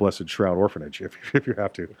of the Blessed Shroud Orphanage, if you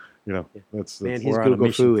have to. That's Man, his We're on a Google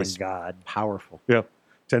mission Foo from is God. powerful. Yeah,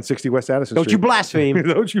 1060 West Addison Don't Street. you blaspheme.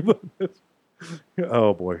 Don't you blaspheme.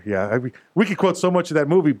 Oh, boy. Yeah. We could quote so much of that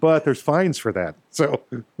movie, but there's fines for that. So,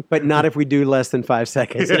 But not if we do less than 5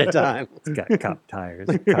 seconds at a time. It's got cop tires.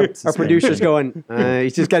 Our producer's going,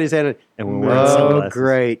 he's just got his hand and we're wearing sunglasses.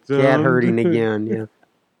 Great. Cat herding again. Yeah.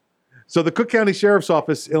 So the Cook County Sheriff's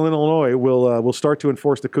Office in Illinois will start to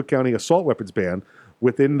enforce the Cook County assault weapons ban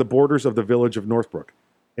within the borders of the village of Northbrook.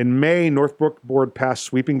 In May, Northbrook Board passed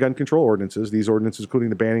sweeping gun control ordinances. These ordinances including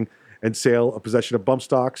the banning and sale of possession of bump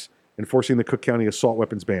stocks, enforcing the Cook County assault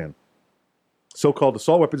weapons ban. So-called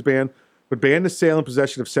assault weapons ban would ban the sale and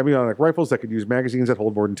possession of semi-automatic rifles that could use magazines that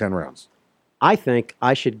hold more than 10 rounds. I think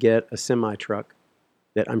I should get a semi-truck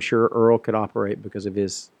that I'm sure Earl could operate because of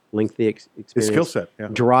his lengthy experience. His skill set, yeah.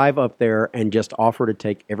 Drive up there and just offer to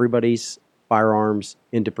take everybody's firearms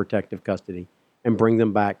into protective custody and bring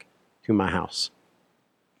them back to my house.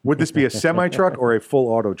 Would this be a semi-truck or a full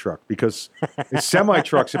auto truck? Because a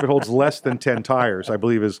semi-truck, if it holds less than 10 tires, I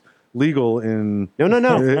believe is legal in...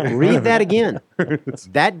 No. Read that again.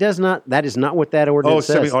 That is not what that ordinance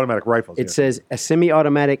says. Semi-automatic rifles. It says a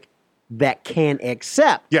semi-automatic that can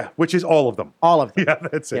accept. Yeah, which is all of them. All of them. Yeah,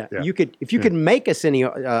 that's it. Yeah. You could, if you could make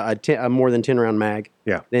a more than 10 round mag.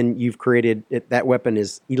 Yeah. Then you've created that weapon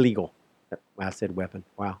is illegal. I said weapon.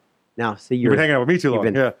 Wow. Now see you've been hanging out with me too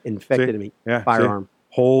long. You've infected me. Yeah. Firearm. See?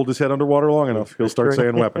 Hold his head underwater long enough, he'll start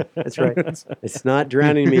saying weapon. That's right. It's not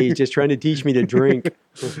drowning me. He's just trying to teach me to drink.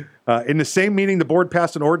 In the same meeting, the board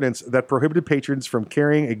passed an ordinance that prohibited patrons from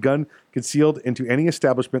carrying a gun concealed into any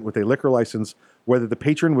establishment with a liquor license, whether the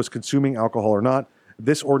patron was consuming alcohol or not.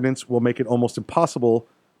 This ordinance will make it almost impossible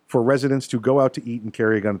for residents to go out to eat and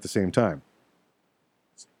carry a gun at the same time.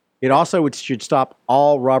 It also should stop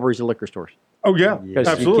all robberies of liquor stores. Oh, yeah. Because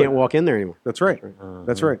Absolutely. you can't walk in there anymore. That's right.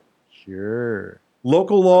 That's right. Sure.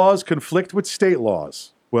 Local laws conflict with state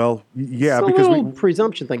laws. Well, yeah, it's because a little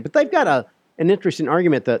presumption thing, but they've got an interesting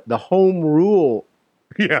argument that the home rule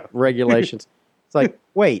regulations. It's like,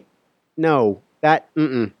 wait, no,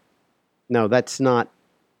 no, that's not.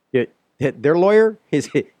 Their lawyer,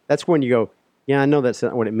 that's when you go, yeah, I know that's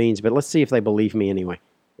not what it means, but let's see if they believe me anyway.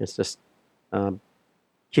 It's just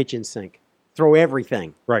kitchen sink, throw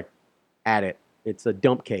everything right at it. It's a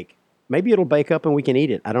dump cake. Maybe it'll bake up and we can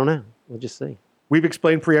eat it. I don't know. We'll just see. We've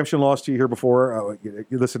explained preemption laws to you here before.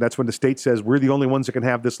 Listen, that's when the state says we're the only ones that can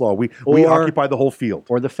have this law. We occupy the whole field.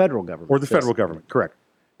 Or the federal government. Or the federal government, correct.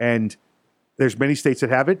 And there's many states that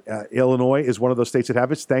have it. Illinois is one of those states that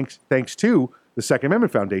have it, thanks to the Second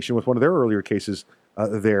Amendment Foundation with one of their earlier cases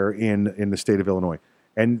there in the state of Illinois.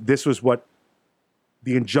 And this was what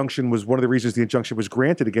the injunction was, one of the reasons the injunction was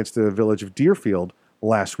granted against the village of Deerfield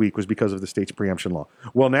last week was because of the state's preemption law.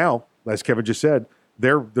 Well, now, as Kevin just said,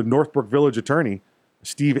 the Northbrook Village attorney,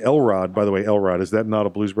 Steve Elrod, by the way, Elrod, is that not a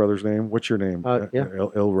Blues Brothers name? What's your name? Yeah.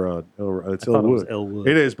 Elrod. It's Elwood. Elwood.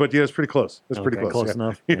 It is, but yeah, it's pretty close. It's pretty close. Close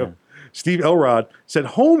enough. You know, Steve Elrod said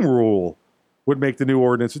home rule would make the new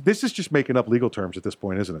ordinance. This is just making up legal terms at this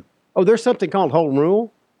point, isn't it? Oh, there's something called home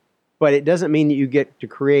rule, but it doesn't mean that you get to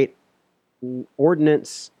create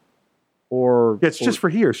ordinance or... Yeah, it's just for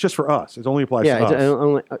here. It's just for us. It only applies to us.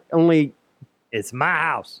 Yeah, only it's my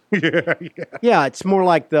house. Yeah, it's more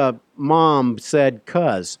like the mom said,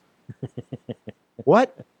 "Cuz."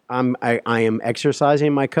 What? I am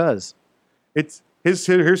exercising my cuz.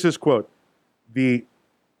 Here's his quote. Don't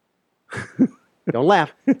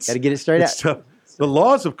laugh. Got to get it straight out. The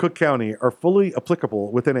laws of Cook County are fully applicable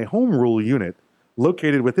within a home rule unit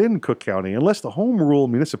located within Cook County unless the home rule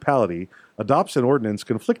municipality adopts an ordinance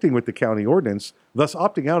conflicting with the county ordinance, thus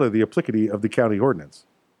opting out of the applicability of the county ordinance.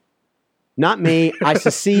 Not me. I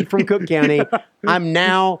secede from Cook County. I'm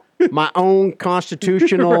now my own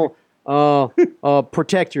constitutional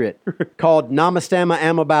protectorate called Namastama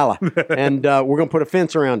Amabala. And we're going to put a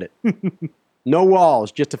fence around it. No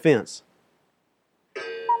walls, just a fence.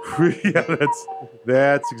 Yeah,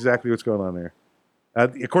 that's exactly what's going on there.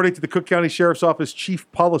 According to the Cook County Sheriff's Office Chief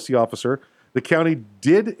Policy Officer, the county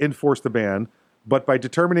did enforce the ban, but by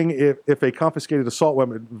determining if a confiscated assault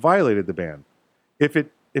weapon violated the ban.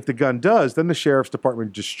 If the gun does, then the Sheriff's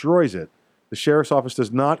Department destroys it. The Sheriff's Office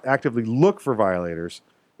does not actively look for violators.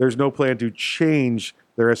 There's no plan to change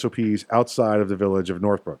their SOPs outside of the village of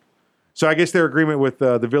Northbrook. So I guess their agreement with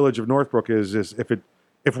the village of Northbrook is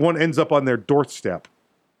if one ends up on their doorstep,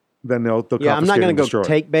 then they'll confiscate I'm not going to go destroy.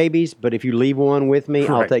 take babies, but if you leave one with me,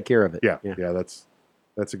 I'll Right. take care of it. Yeah, that's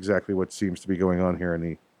exactly what seems to be going on here in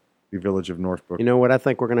the village of Northbrook. You know what I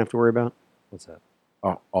think we're going to have to worry about? What's that?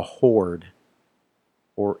 A horde,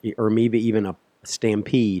 or maybe even a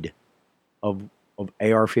stampede of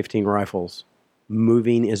AR-15 rifles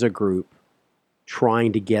moving as a group,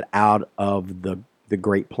 trying to get out of the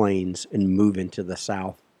Great Plains and move into the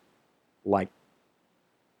South like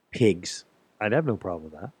pigs. I'd have no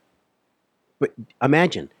problem with that. But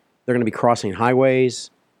imagine, they're going to be crossing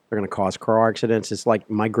highways. They're going to cause car accidents. It's like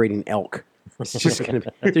migrating elk. It's just going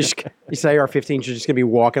to be, these AR-15s are just going to be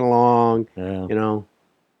walking along,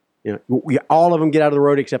 all of them get out of the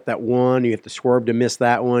road except that one. You have to swerve to miss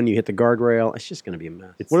that one. You hit the guardrail. It's just going to be a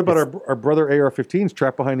mess. What about our brother AR-15s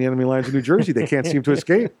trapped behind the enemy lines in New Jersey? They can't seem to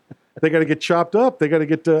escape. They got to get chopped up. They got to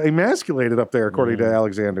get emasculated up there, according to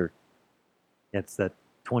Alexander. It's that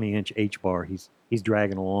 20-inch H-bar. He's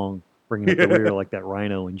dragging along, bringing up the rear like that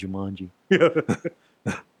rhino in Jumanji.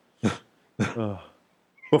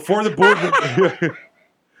 Before the board,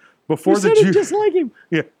 before You the said it June, just like him.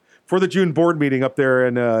 Yeah, for the June board meeting up there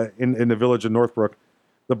in the village of Northbrook,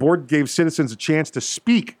 the board gave citizens a chance to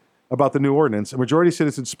speak about the new ordinance. A majority of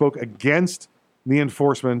citizens spoke against the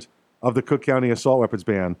enforcement of the Cook County assault weapons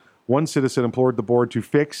ban. One citizen implored the board to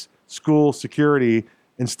fix school security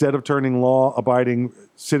instead of turning law-abiding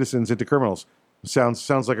citizens into criminals. Sounds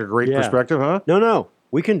like a great perspective, huh? No,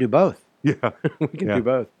 we can do both. Yeah, we can do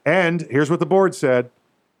both. And here's what the board said.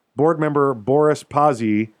 Board member Boris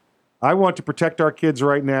Pazzi, I want to protect our kids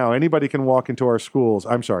right now. Anybody can walk into our schools.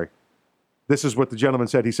 I'm sorry. This is what the gentleman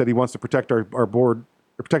said. He said he wants to protect our board,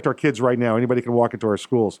 protect our kids right now. Anybody can walk into our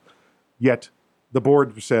schools. Yet the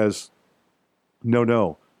board says,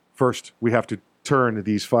 no. First, we have to turn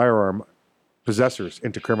these firearm possessors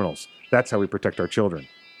into criminals. That's how we protect our children.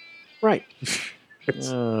 Right.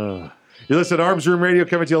 You listen to Arms Room Radio,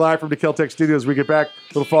 coming to you live from the Kel-Tec Studios. We get back,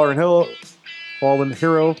 Little Fallen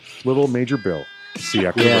Hero, Little Major Bill. See you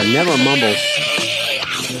after Yeah, the break. never mumbles.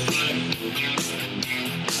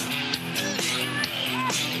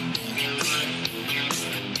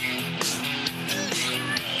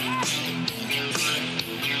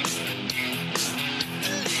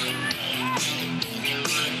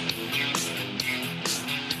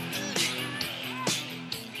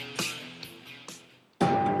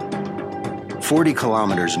 "40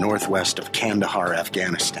 kilometers northwest of Kandahar,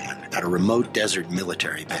 Afghanistan, at a remote desert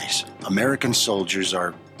military base, American soldiers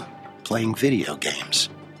are playing video games.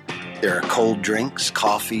 There are cold drinks,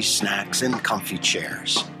 coffee, snacks, and comfy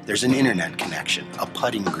chairs. There's an internet connection, a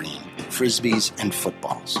putting green, frisbees, and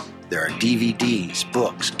footballs. There are DVDs,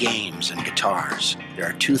 books, games, and guitars. There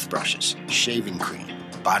are toothbrushes, shaving cream,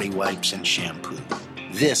 body wipes, and shampoo.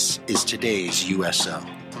 This is today's USO.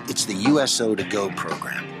 It's the USO To Go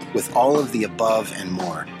program, with all of the above and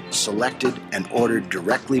more, selected and ordered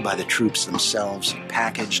directly by the troops themselves,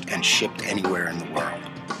 packaged and shipped anywhere in the world.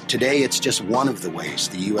 Today, it's just one of the ways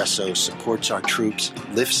the USO supports our troops,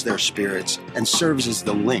 lifts their spirits, and serves as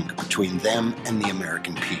the link between them and the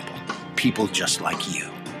American people. People just like you.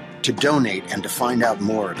 To donate and to find out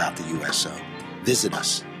more about the USO, visit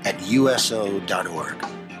us at uso.org.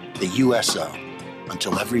 The USO,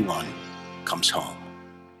 until everyone comes home.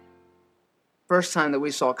 First time that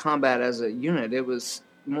we saw combat as a unit, it was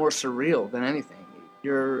more surreal than anything.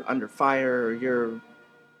 You're under fire, you're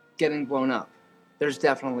getting blown up. There's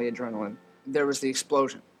definitely adrenaline. There was the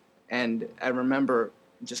explosion, and I remember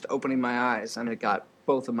just opening my eyes, and it got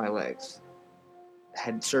both of my legs. I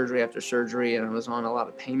had surgery after surgery, and I was on a lot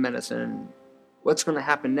of pain medicine. What's going to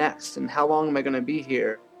happen next, and how long am I going to be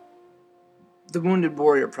here? The Wounded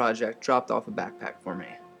Warrior Project dropped off a backpack for me,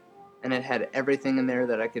 and it had everything in there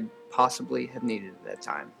that I could possibly have needed at that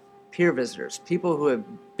time. peer visitors, people who have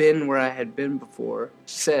been where I had been before,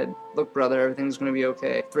 said, look, brother, everything's going to be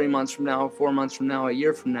okay. 3 months from now, 4 months from now, a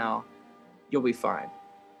year from now, you'll be fine.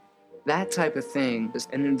 That type of thing is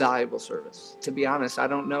an invaluable service. To be honest, I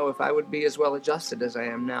don't know if I would be as well adjusted as I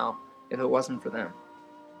am now if it wasn't for them.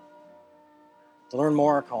 To learn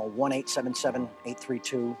more, call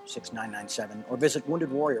 1-877-832-6997 or visit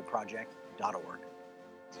woundedwarriorproject.org.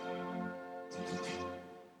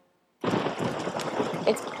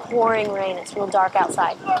 It's pouring rain. It's real dark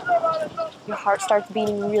outside. Your heart starts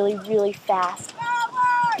beating really, really fast.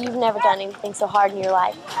 You've never done anything so hard in your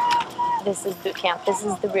life. This is boot camp. This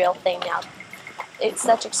is the real thing now. It's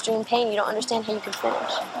such extreme pain, you don't understand how you can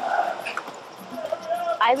finish.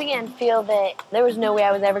 I began to feel that there was no way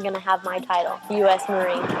I was ever going to have my title, U.S.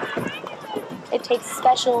 Marine. It takes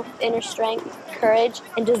special inner strength, courage,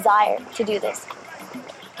 and desire to do this.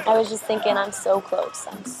 I was just thinking, I'm so close.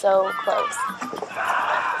 I'm so close.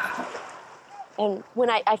 And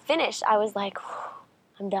when I finished, I was like,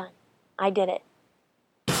 I'm done. I did it.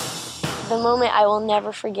 The moment I will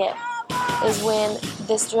never forget is when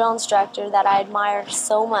this drill instructor that I admire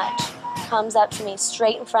so much comes up to me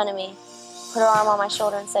straight in front of me, put her arm on my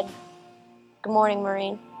shoulder and said, "Good morning,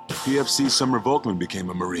 Marine." PFC Summer Volkman became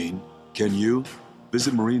a Marine. Can you?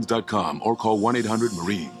 Visit Marines.com or call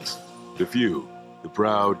 1-800-MARINES. The few, the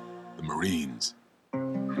proud, the Marines.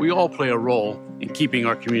 We all play a role in keeping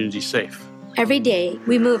our community safe. Every day,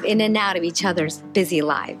 we move in and out of each other's busy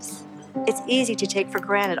lives. It's easy to take for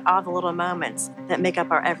granted all the little moments that make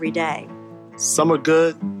up our everyday. Some are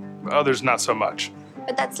good, others not so much.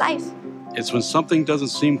 But that's life. It's when something doesn't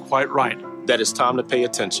seem quite right that it's time to pay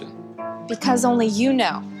attention. Because only you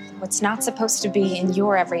know what's not supposed to be in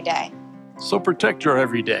your everyday. So protect your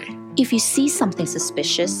everyday. If you see something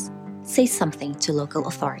suspicious, say something to local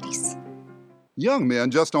authorities. Young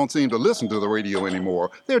men just don't seem to listen to the radio anymore.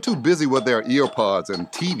 They're too busy with their earpods and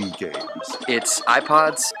TV games. It's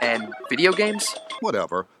iPods and video games?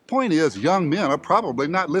 Whatever. Point is, young men are probably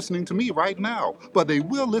not listening to me right now, but they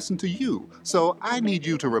will listen to you. So I need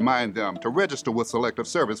you to remind them to register with Selective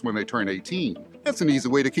Service when they turn 18. It's an easy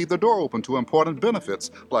way to keep the door open to important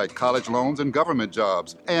benefits like college loans and government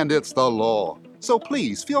jobs, and it's the law. So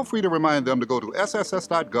please feel free to remind them to go to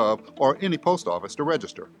sss.gov or any post office to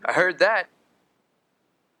register. I heard that.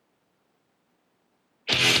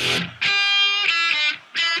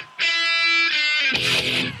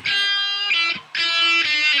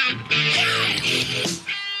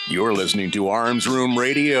 You're listening to Arms Room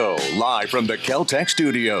Radio, live from the Kel-Tec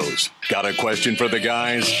studios. Got a question for the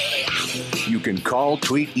guys? You can call,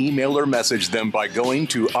 tweet, email, or message them by going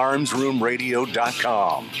to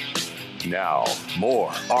armsroomradio.com. Now,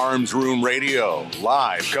 more Arms Room Radio,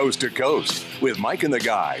 live coast to coast, with Mike and the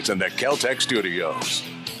guys in the Kel-Tec studios.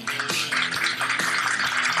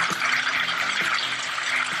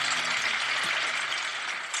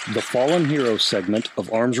 The Fallen Heroes segment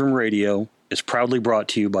of Arms Room Radio is proudly brought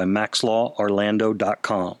to you by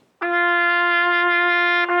MaxLawOrlando.com.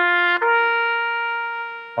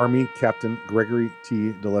 Army Captain Gregory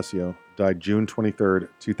T. D'Alessio died June 23,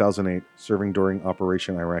 2008, serving during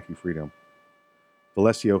Operation Iraqi Freedom.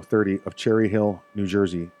 D'Alessio, 30, of Cherry Hill, New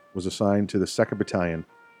Jersey, was assigned to the 2nd Battalion,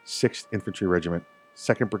 6th Infantry Regiment,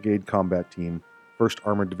 2nd Brigade Combat Team, 1st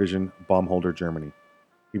Armored Division, Baumholder, Germany.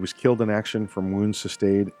 He was killed in action from wounds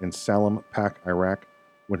sustained in Salem, Pak, Iraq,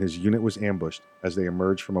 when his unit was ambushed as they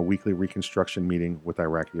emerged from a weekly reconstruction meeting with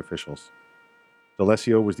Iraqi officials.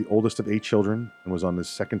 D'Alessio was the oldest of 8 children and was on his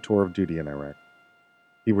 2nd tour of duty in Iraq.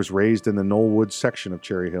 He was raised in the Knollwood section of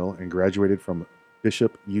Cherry Hill and graduated from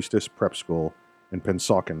Bishop Eustace Prep School in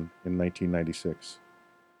Pennsauken in 1996.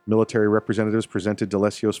 Military representatives presented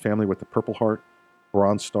D'Alessio's family with the Purple Heart,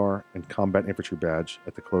 Bronze Star, and Combat Infantry Badge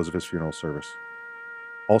at the close of his funeral service.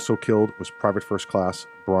 Also killed was Private First Class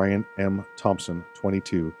Brian M. Thompson,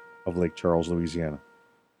 22, of Lake Charles, Louisiana.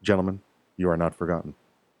 Gentlemen, you are not forgotten.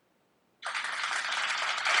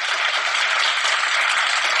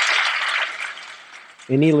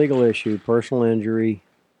 Any legal issue, personal injury,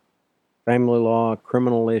 family law,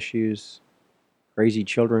 criminal issues, crazy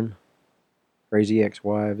children, crazy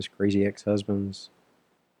ex-wives, crazy ex-husbands,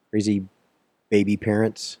 crazy baby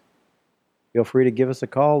parents, feel free to give us a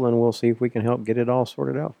call and we'll see if we can help get it all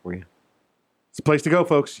sorted out for you. It's the place to go,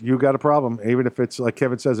 folks. You got a problem. Even if it's, like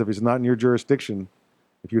Kevin says, if it's not in your jurisdiction,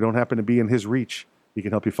 if you don't happen to be in his reach, he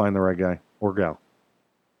can help you find the right guy or gal.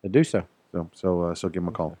 Do so. So give him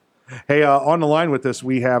a call. Hey, on the line with us,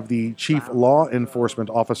 we have the Chief Law Enforcement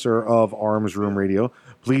Officer of Arms Room Radio.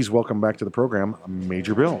 Please welcome back to the program,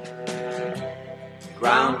 Major Bill.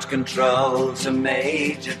 Ground control to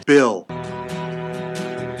Major Bill.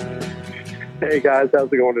 Hey guys,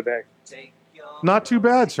 how's it going today? Not too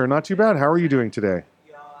bad, sir. Not too bad. How are you doing today?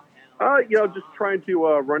 Just trying to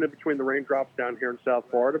run in between the raindrops down here in South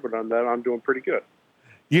Florida, but on that, I'm doing pretty good.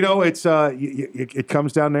 You know, it's it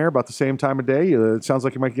comes down there about the same time of day. It sounds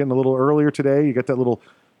like you might be getting a little earlier today. You get that little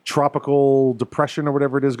tropical depression or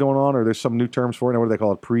whatever it is going on, or there's some new terms for it. What do they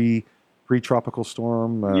call it? Pre-tropical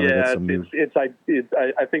storm? I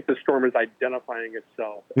think the storm is identifying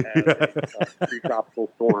itself as a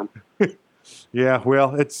pre-tropical storm. Yeah,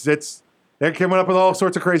 well, they're coming up with all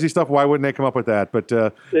sorts of crazy stuff. Why wouldn't they come up with that? But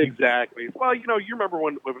Exactly. Well, you remember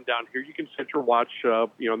when living down here, you can set your watch, in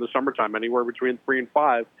the summertime, anywhere between 3 and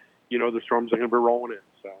 5. The storms are going to be rolling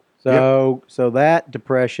in. So that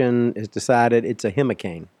depression is decided it's a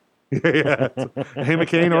hurricane. Yeah, a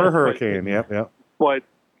hurricane or a hurricane. Yep. But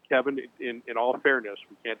Kevin, in all fairness,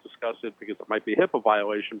 we can't discuss it because it might be a HIPAA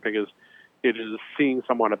violation because it is seeing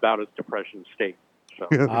someone about its depression state. So.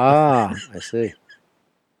 I see.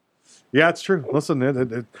 Yeah, it's true.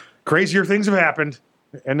 Listen, crazier things have happened,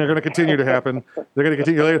 and they're going to continue to happen. They're going to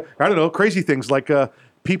continue later. I don't know, crazy things like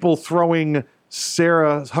people throwing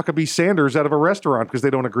Sarah Huckabee Sanders out of a restaurant because they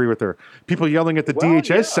don't agree with her. People yelling at the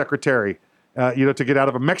DHS secretary, to get out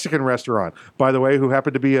of a Mexican restaurant, by the way, who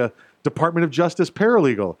happened to be a Department of Justice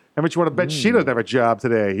paralegal. How much you want to bet she doesn't have a job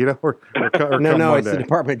today? Or no, it's the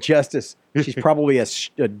Department of Justice. She's probably a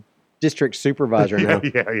district supervisor now.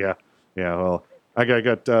 Yeah. Well, I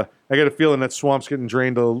got a feeling that swamp's getting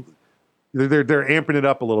drained. They're amping it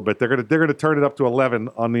up a little bit. They're gonna turn it up to 11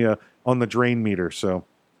 on the drain meter. So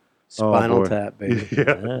Spinal Tap, baby.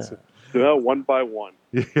 Yeah, one by one.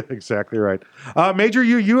 Yeah, exactly right. Major,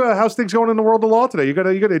 you how's things going in the world of law today? You got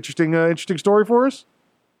an interesting story for us?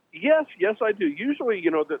 Yes, I do. Usually,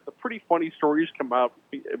 the pretty funny stories come out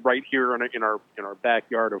right here in our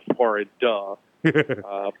backyard of Florida.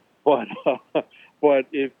 But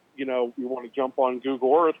if we want to jump on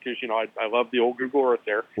Google Earth because I love the old Google Earth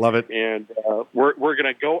there. Love it. And we're going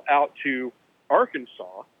to go out to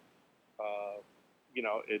Arkansas.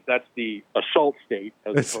 That's the assault state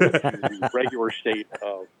as opposed to the regular state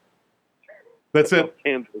of. That's it.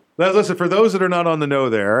 Kansas. Listen, for those that are not on the know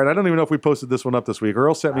there, and I don't even know if we posted this one up this week.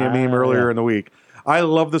 Earl sent me a meme earlier in the week. I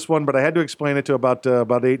love this one, but I had to explain it to about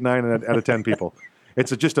 8, 9 out of 10 people.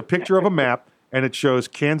 It's just a picture of a map, and it shows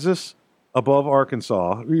Kansas above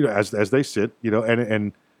Arkansas, as they sit,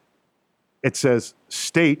 and it says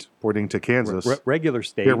state, pointing to Kansas. Regular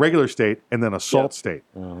state. Yeah, regular state, and then assault state.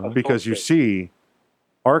 Because you see,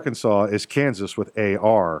 Arkansas is Kansas with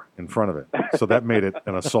AR in front of it. So that made it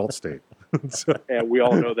an assault state. And we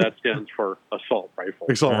all know that stands for assault rifle.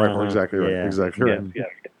 Assault rifle, exactly right. Yeah. Exactly right. Yes.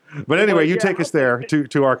 But anyway, you take us there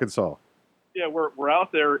to Arkansas. Yeah, we're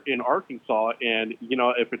out there in Arkansas, and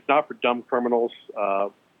if it's not for dumb criminals,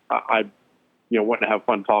 I woughting to have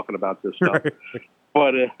fun talking about this stuff.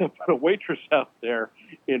 But a waitress out there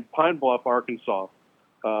in Pine Bluff, Arkansas,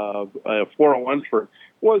 Flora Lunsford,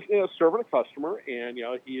 was serving a customer, and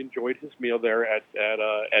he enjoyed his meal there at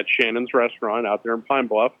Shannon's restaurant out there in Pine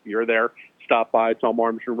Bluff. You're there, stop by, tell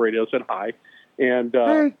Arms Room Radio, said hi, and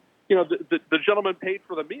the gentleman paid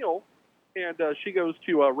for the meal, and she goes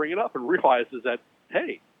to ring it up and realizes that,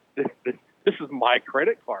 hey, this is my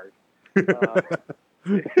credit card.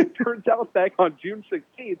 It turns out back on June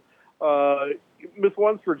 16th, Miss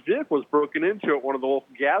Lunsford's vehicle was broken into at one of the local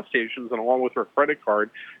gas stations, and along with her credit card,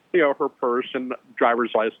 her purse and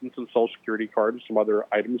driver's license and Social Security card and some other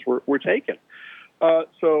items were taken.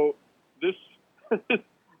 So this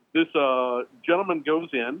gentleman goes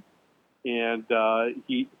in, and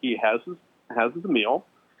he has his meal,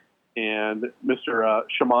 and Mr.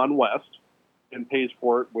 Shaman West, and pays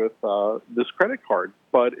for it with this credit card.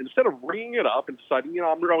 But instead of ringing it up and deciding,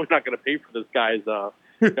 I'm really not going to pay for this guy's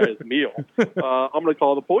meal, I'm going to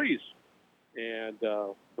call the police. And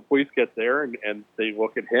the police get there, and they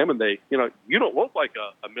look at him, and they, you don't look like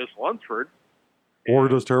a Miss Lunsford. Or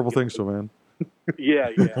does terrible things to a man. Yeah.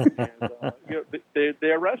 And, they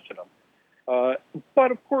arrested him.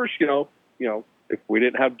 But of course, if we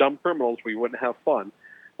didn't have dumb criminals, we wouldn't have fun.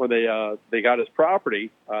 When they got his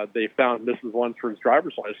property, they found Mrs. Lunsford's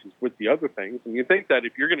driver's license with the other things. And you think that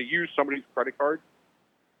if you're going to use somebody's credit card,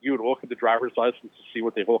 you would look at the driver's license to see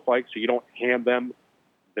what they look like, so you don't hand them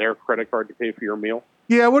their credit card to pay for your meal.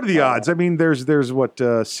 Yeah, what are the odds? I mean, there's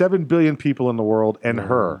 7 billion people in the world, and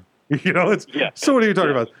her. So what are you talking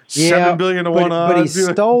about? 7 billion to 1 odds. But he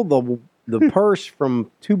stole the purse from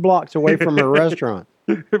 2 blocks away from her restaurant.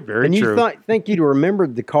 Very and true. You think you'd remember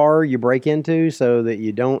the car you break into so that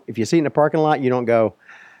you don't, if you see it in the parking lot, you don't go,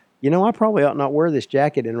 I probably ought not wear this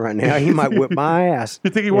jacket in right now. He might whip my ass.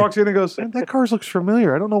 You think he walks in and goes, that car looks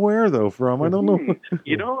familiar. I don't know where, though, from. I don't know.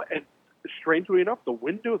 And strangely enough, the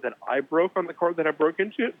window that I broke on the car that I broke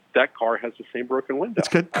into, that car has the same broken window. It's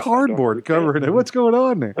got cardboard covering it. What's going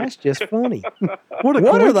on there? That's just funny. What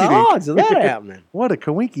are the odds of that happening? What a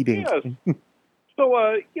coinky dink. Yes. So,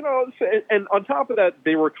 and on top of that,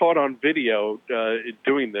 they were caught on video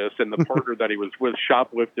doing this, and the partner that he was with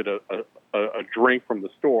shoplifted a drink from the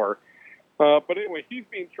store. But anyway, he's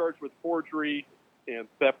being charged with forgery and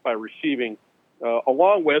theft by receiving,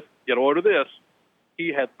 along with, get a load of this,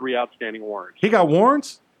 he had 3 outstanding warrants. He got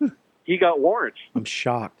warrants? He got warrants. I'm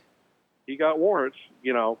shocked. He got warrants,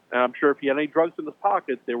 and I'm sure if he had any drugs in his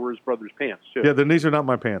pocket, they were his brother's pants, too. Yeah, then these are not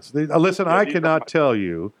my pants. Listen, I cannot tell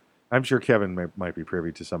you, I'm sure Kevin might be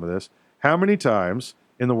privy to some of this, how many times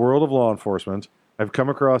in the world of law enforcement I've come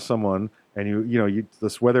across someone, and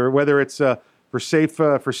whether it's for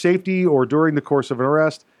safety or during the course of an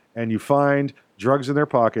arrest, and you find drugs in their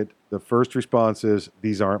pocket, the first response is,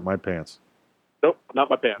 these aren't my pants. Nope, not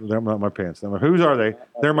my pants. They're not my pants. Whose are they?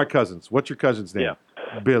 They're my cousins. What's your cousin's name? Yeah.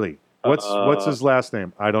 Billy. What's his last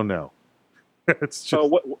name? I don't know. It's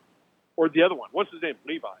just... or the other one. What's his name?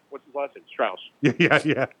 Levi. What's his last name? Strauss.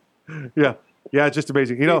 Yeah. It's just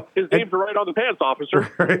amazing. His names are right on the pants,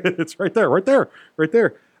 officer. It's right there.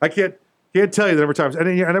 I can't tell you the number of times. And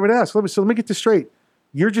I would ask, let me get this straight.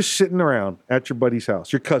 You're just sitting around at your buddy's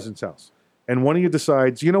house, your cousin's house, and one of you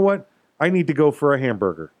decides, you know what? I need to go for a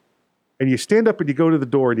hamburger. And you stand up and you go to the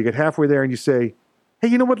door and you get halfway there and you say, hey,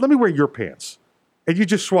 you know what? Let me wear your pants. And you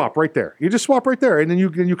just swap right there. And then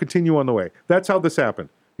you continue on the way. That's how this happened.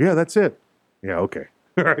 Yeah, that's it. Yeah, okay.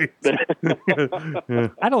 All right. Yeah.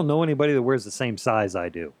 I don't know anybody that wears the same size I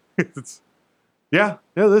do. Yeah.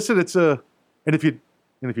 Listen, it's and if you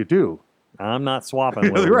do, I'm not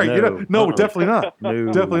swapping. With right? No, definitely not. No.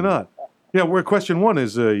 Definitely not. Yeah. Where question one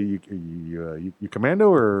is, you commando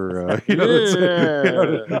or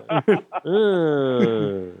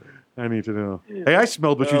I need to know. Hey, I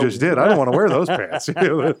smelled what you just did. I don't want to wear those pants.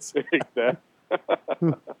 Exactly.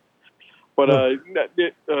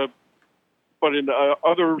 But in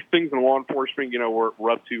other things in law enforcement,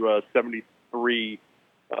 we're up to 73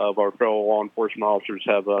 of our fellow law enforcement officers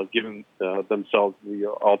have given themselves the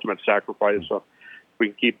ultimate sacrifice. So we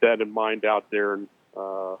can keep that in mind out there. And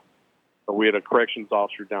we had a corrections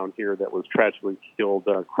officer down here that was tragically killed,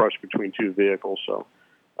 crushed between 2 vehicles. So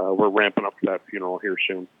we're ramping up for that funeral here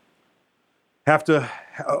soon. Have to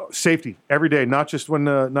safety every day, not just with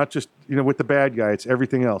the bad guy. It's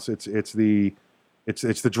everything else. It's the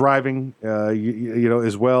driving,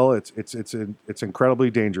 as well. It's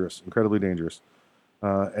incredibly dangerous.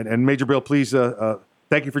 And Major Bill, please,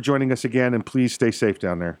 thank you for joining us again, and please stay safe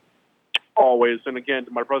down there. Always. And again,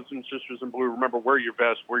 to my brothers and sisters in blue, remember, wear your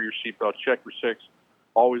vest, wear your seatbelt, check your 6,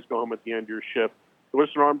 always go home at the end of your shift. So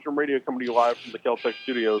listen to Arms Room Radio coming to you live from the Kel-Tec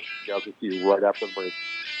studios. Guys, we'll see you right after the break.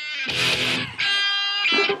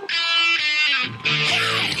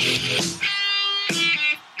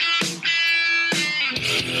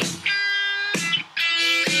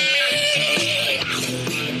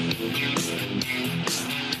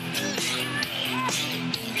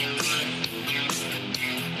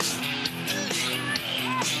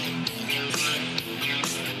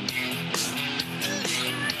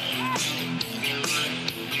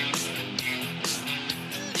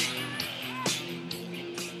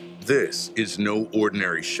 This is no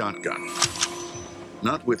ordinary shotgun.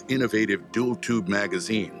 Not with innovative dual-tube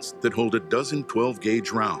magazines that hold a dozen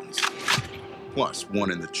 12-gauge rounds, plus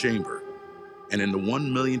one in the chamber. And in the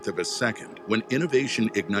 1/1,000,000th of a second, when innovation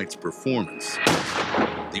ignites performance,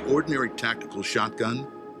 the ordinary tactical shotgun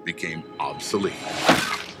became obsolete.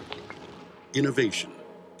 Innovation,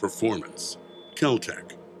 performance,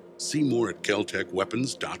 Kel-Tec. See more at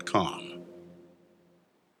keltecweapons.com.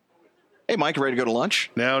 Hey, Mike, ready to go to lunch?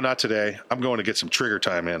 No, not today. I'm going to get some trigger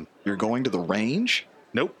time in. You're going to the range?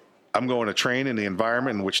 Nope. I'm going to train in the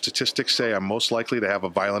environment in which statistics say I'm most likely to have a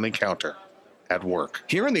violent encounter. At work.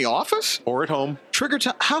 Here in the office? Or at home. Trigger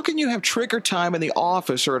time? How can you have trigger time in the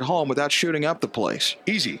office or at home without shooting up the place?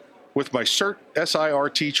 Easy. With my SIRT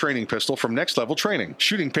SIRT training pistol from Next Level Training.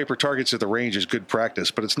 Shooting paper targets at the range is good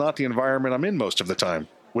practice, but it's not the environment I'm in most of the time.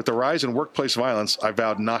 With the rise in workplace violence, I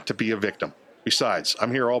vowed not to be a victim. Besides,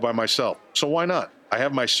 I'm here all by myself, so why not? I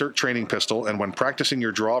have my SIRT training pistol, and when practicing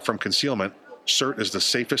your draw from concealment, SIRT is the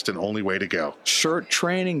safest and only way to go. SIRT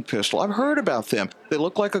training pistol. I've heard about them. They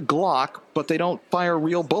look like a Glock, but they don't fire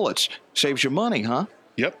real bullets. Saves you money, huh?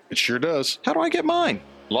 Yep, it sure does. How do I get mine?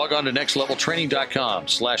 Log on to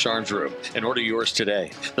nextleveltraining.com/armsroom and order yours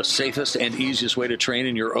today. The safest and easiest way to train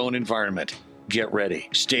in your own environment. Get ready.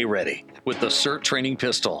 Stay ready with the SIRT training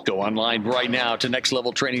pistol. Go online right now to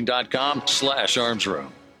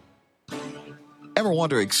nextleveltraining.com/armsroom. Ever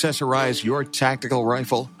want to accessorize your tactical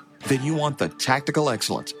rifle? Then you want the tactical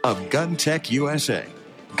excellence of GunTech USA.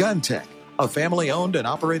 GunTech, a family-owned and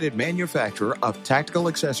operated manufacturer of tactical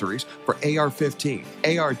accessories for AR-15,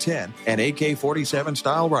 AR-10, and AK-47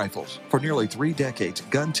 style rifles. For nearly 3 decades,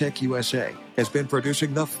 GunTech USA has been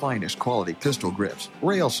producing the finest quality pistol grips,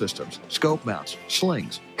 rail systems, scope mounts,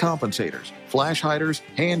 slings, compensators, flash hiders,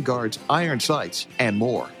 hand guards, iron sights, and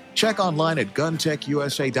more. Check online at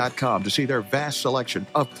GunTechUSA.com to see their vast selection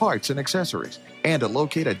of parts and accessories and to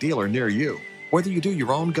locate a dealer near you. Whether you do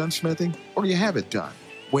your own gunsmithing or you have it done,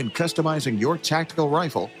 when customizing your tactical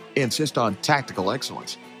rifle, insist on tactical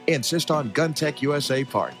excellence. Insist on GunTech USA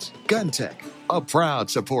parts. GunTech, a proud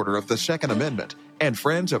supporter of the Second Amendment and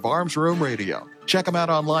friends of Arms Room Radio. Check them out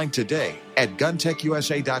online today at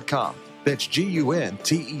GunTechUSA.com. That's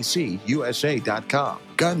GUNTECUSA.com.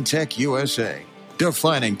 GunTech USA.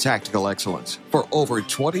 Defining tactical excellence for over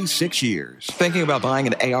 26 years. Thinking about buying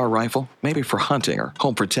an AR rifle? Maybe for hunting or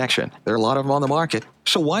home protection. There are a lot of them on the market.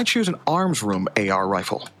 So why choose an Arms Room AR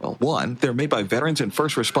rifle? Well, 1, they're made by veterans and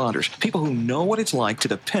first responders, people who know what it's like to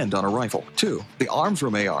depend on a rifle. 2, the Arms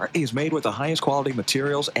Room AR is made with the highest quality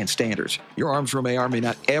materials and standards. Your Arms Room AR may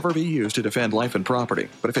not ever be used to defend life and property,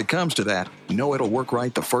 but if it comes to that, know it'll work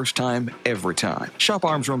right the first time, every time. Shop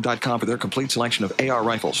armsroom.com for their complete selection of AR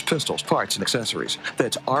rifles, pistols, parts, and accessories.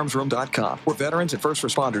 That's armsroom.com, where veterans and first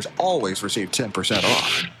responders always receive 10%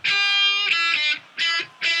 off.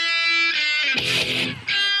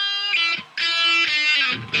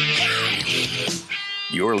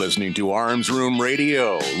 You're listening to Arms Room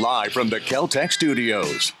Radio, live from the Kel-Tec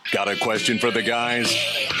studios. Got a question for the guys?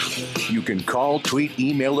 You can call, tweet,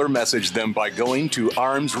 email, or message them by going to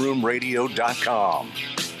armsroomradio.com.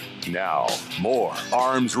 Now, more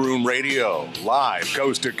Arms Room Radio, live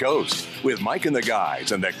coast to coast, with Mike and the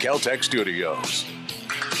guys in the Kel-Tec studios.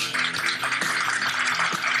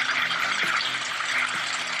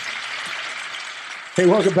 Hey,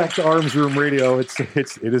 welcome back to Arms Room Radio. It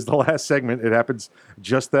is the last segment. It happens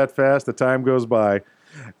just that fast. The time goes by.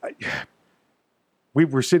 We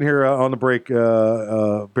were sitting here on the break,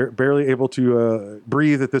 barely able to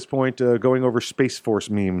breathe at this point, going over Space Force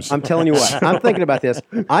memes. I'm telling you what, I'm thinking about this.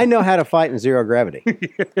 I know how to fight in zero gravity.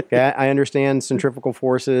 Okay, I understand centrifugal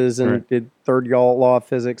forces and did third law of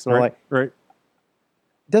physics and all that. Right.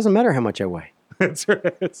 It doesn't matter how much I weigh. That's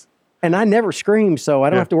right. And I never scream, so I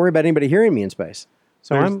don't have to worry about anybody hearing me in space.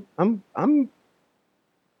 So I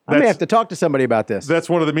may have to talk to somebody about this. That's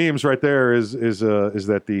one of the memes right there. Is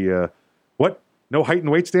that the what? No height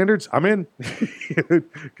and weight standards? I'm in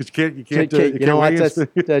because you can't. You know what?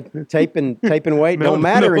 Tape and weight don't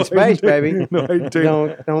matter in space, baby.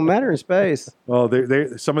 Don't matter in space. Well,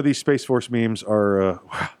 they some of these Space Force memes are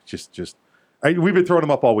just. We've been throwing them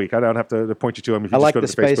up all week. I don't have to point you to them. If you I just like go the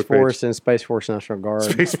to Space Facebook Force page. and Space Force National Guard.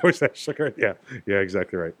 Space Force National Guard. Yeah,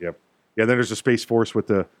 exactly right. Yep. Yeah. Then there's a Space Force with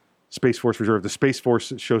the Space Force Reserve. The Space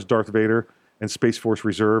Force shows Darth Vader, and Space Force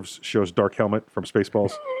Reserves shows Dark Helmet from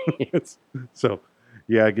Spaceballs. So,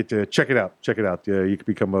 yeah, get to check it out. Check it out. Yeah, you can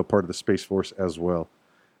become a part of the Space Force as well.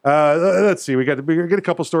 Let's see. We get a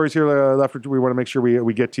couple stories here left. We want to make sure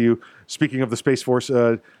we get to you. Speaking of the Space Force,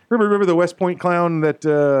 remember the West Point clown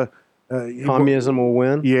that. Communism will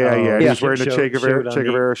win. Yeah. He was wearing a Che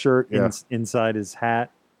Guevara shirt. Yeah. Inside his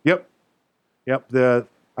hat. Yep.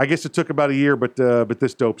 I guess it took about a year, but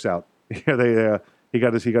this dope's out. Yeah, he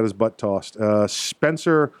got his butt tossed.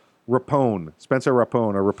 Spencer Rapone, or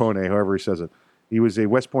Rapone, however he says it. He was a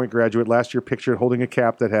West Point graduate last year, pictured holding a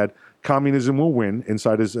cap that had "Communism will win"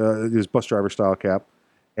 inside his bus driver style cap,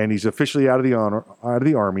 and he's officially out of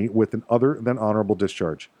the Army with an other than honorable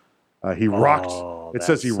discharge. He rocked. It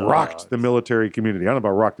says he rocked the military community. I don't know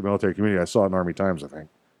about rocked the military community. I saw it in Army Times, I think.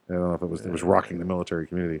 I don't know if it was rocking the military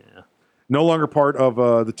community. Yeah. No longer part of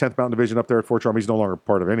the 10th Mountain Division up there at Fort Drum. He's no longer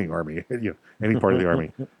part of any army, any part of the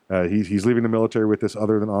army. He's leaving the military with this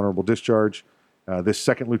other than honorable discharge. This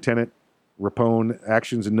second lieutenant, Rapone,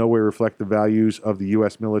 actions in no way reflect the values of the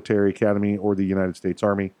U.S. Military Academy or the United States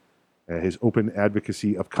Army. His open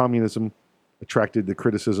advocacy of communism attracted the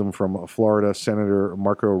criticism from Florida Senator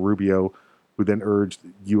Marco Rubio, who then urged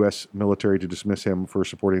U.S. military to dismiss him for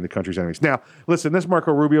supporting the country's enemies. Now, listen, this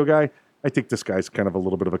Marco Rubio guy, I think this guy's kind of a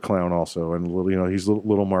little bit of a clown also, and he's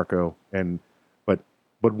little Marco. But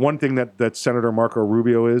one thing that Senator Marco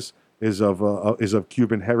Rubio is of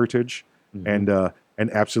Cuban heritage, and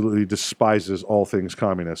absolutely despises all things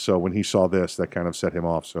communist. So when he saw this, that kind of set him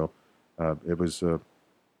off. So it was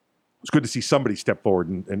good to see somebody step forward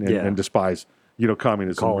and despise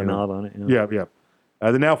communism. Calling out on it. Yeah.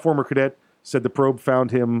 The now former cadet said the probe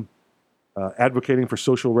found him advocating for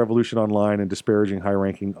social revolution online and disparaging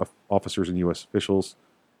high-ranking officers and U.S. officials.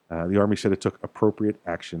 The Army said it took appropriate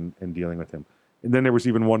action in dealing with him. And then there was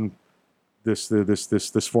even one, this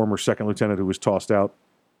former second lieutenant who was tossed out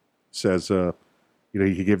says,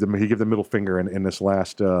 he gave the middle finger in this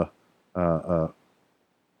last. What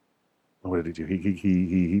did he do?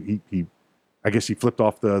 He I guess he flipped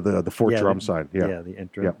off the fort drum sign. Yeah, the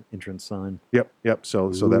entrance sign. Yep. So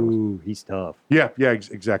that was. He's tough. Yeah,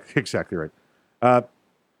 exactly right.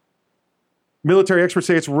 Military experts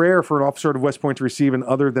say it's rare for an officer at West Point to receive an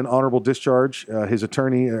other than honorable discharge. His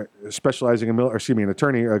attorney, an attorney,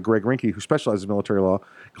 Greg Rinke, who specializes in military law,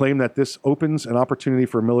 claimed that this opens an opportunity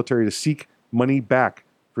for a military to seek money back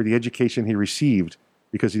for the education he received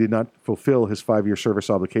because he did not fulfill his 5-year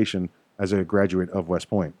service obligation as a graduate of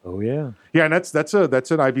West Point. Oh yeah, yeah, and that's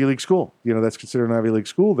an Ivy League school. That's considered an Ivy League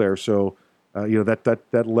school there. So.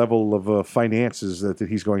 That level of finances that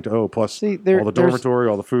he's going to owe, plus all the dormitory,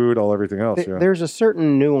 all the food, everything else. There's a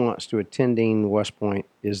certain nuance to attending West Point,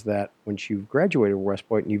 is that once you've graduated West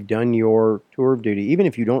Point and you've done your tour of duty, even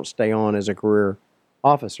if you don't stay on as a career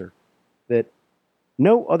officer, that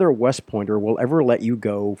no other West Pointer will ever let you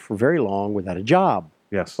go for very long without a job.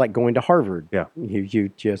 Yes. It's like going to Harvard. Yeah.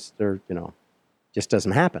 You just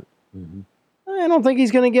doesn't happen. Mm-hmm. I don't think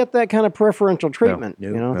he's going to get that kind of preferential treatment.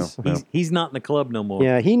 No. He's not in the club no more.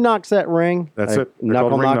 Yeah, he knocks that ring. That's it. They're Knuckle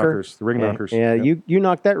called ring knocker. knockers. The ring knockers. Yeah, Yep. you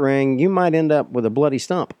knock that ring, you might end up with a bloody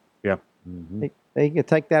stump. Yeah. Mm-hmm. They can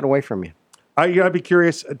take that away from you. I'd be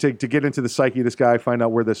curious to get into the psyche of this guy, find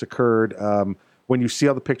out where this occurred. When you see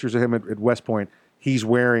all the pictures of him at West Point, he's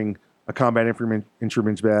wearing a combat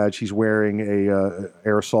infantryman's badge. He's wearing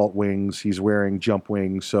air assault wings. He's wearing jump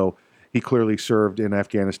wings. So he clearly served in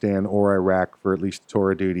Afghanistan or Iraq for at least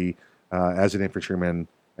Torah duty as an infantryman,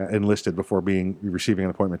 enlisted before receiving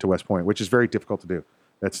an appointment to West Point, which is very difficult to do.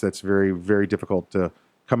 That's very, very difficult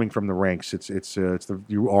coming from the ranks.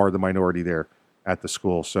 You are the minority there at the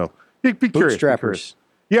school. So be curious. Bootstrappers.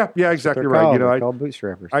 Yeah, exactly right. Called. They're called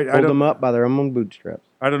bootstrappers. Hold them up by their own bootstraps.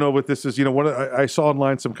 I don't know what this is. I saw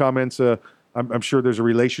online some comments. I'm sure there's a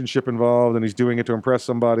relationship involved, and he's doing it to impress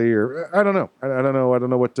somebody, or I don't know. I don't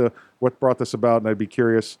know what brought this about, and I'd be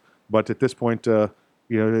curious. But at this point,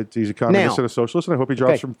 he's a communist and a socialist, and I hope he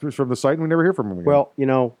drops from the site, and we never hear from him again. Well,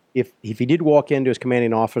 if he did walk into his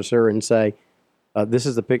commanding officer and say, "This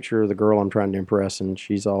is the picture of the girl I'm trying to impress, and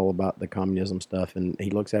she's all about the communism stuff," and he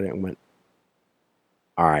looks at it and went,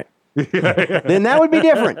 "All right." Then that would be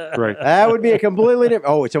different. Right. That would be a completely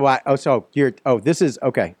different. This is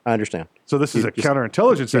okay. I understand. So this is a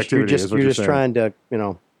counterintelligence activity. You're just trying to,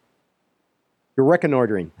 you're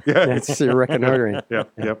reconnoitering. Yeah. That's reconnoitering.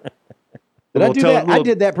 Yep. Did I do that? I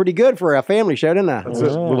did that pretty good for a family show, didn't I? That's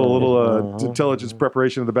a little intelligence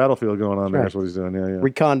preparation of the battlefield going on there. That's what he's doing. Yeah.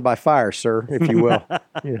 Recon by fire, sir, if you will.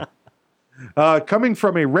 Yeah. Coming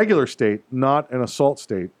from a regular state, not an assault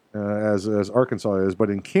state, as Arkansas is, but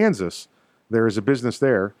in Kansas, there is a business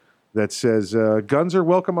there that says guns are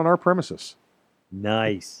welcome on our premises.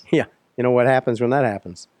 Nice. Yeah. You know what happens when that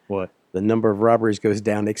happens? What? The number of robberies goes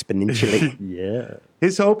down exponentially. Yeah.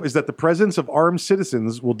 His hope is that the presence of armed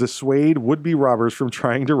citizens will dissuade would-be robbers from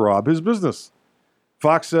trying to rob his business.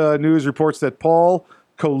 Fox News reports that Paul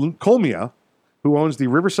Colmia, who owns the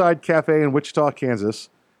Riverside Cafe in Wichita, Kansas,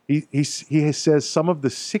 he says some of the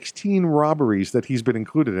 16 robberies that he's been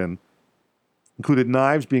included in included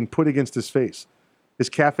knives being put against his face. His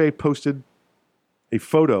cafe posted a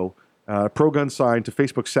photo, pro-gun sign to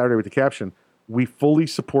Facebook Saturday with the caption, "We fully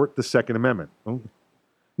support the Second Amendment." Oh.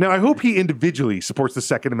 Now, I hope he individually supports the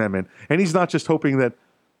Second Amendment, and he's not just hoping that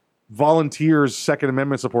volunteers, Second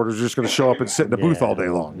Amendment supporters, are just going to show up and sit in a booth all day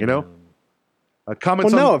long,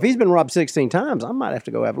 Comments if he's been robbed 16 times, I might have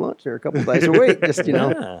to go have lunch there a couple days a week, just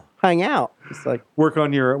hang out. It's like work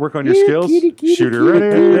on your skills. Shooter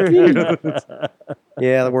ready.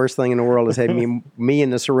 Yeah, the worst thing in the world is having me in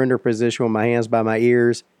the surrender position with my hands by my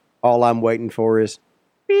ears. All I'm waiting for is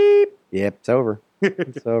beep. Yep, it's over.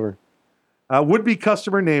 It's over. A would-be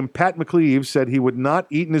customer named Pat McCleve said he would not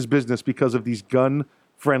eat in his business because of these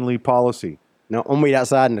gun-friendly policy. No, I'm wait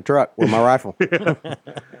outside in the truck with my rifle.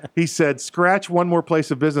 He said, "Scratch one more place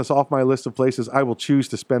of business off my list of places I will choose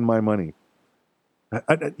to spend my money."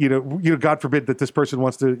 God forbid that this person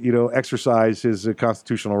wants to, exercise his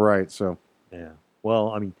constitutional right. So, yeah.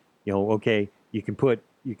 Well, I mean, okay, you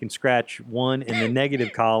can scratch 1 in the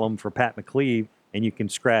negative column for Pat McCleve, and you can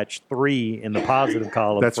scratch 3 in the positive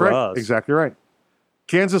column that's for right. us. Exactly right.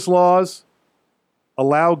 Kansas laws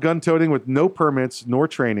allow gun toting with no permits nor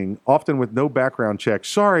training, often with no background check.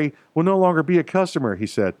 "Sorry, will no longer be a customer," he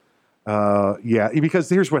said. Yeah, because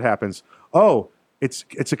here's what happens. Oh,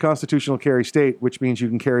 it's a constitutional carry state, which means you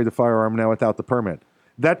can carry the firearm now without the permit.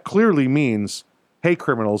 That clearly means, hey,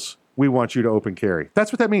 criminals, we want you to open carry.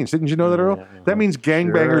 That's what that means. Didn't you know that, Earl? That means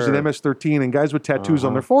gangbangers and MS-13 and guys with tattoos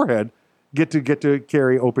on their forehead get to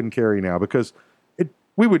carry open carry now, because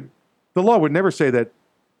the law would never say that,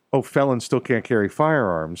 oh, felons still can't carry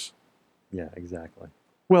firearms. Yeah, exactly.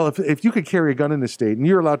 Well, if you could carry a gun in this state and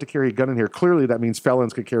you're allowed to carry a gun in here, clearly that means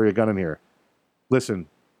felons could carry a gun in here. Listen,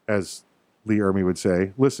 as Lee Ermey would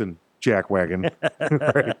say, listen, jackwagon.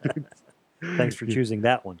 Right? Thanks for choosing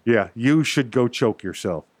that one. Yeah, you should go choke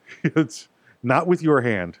yourself. It's not with your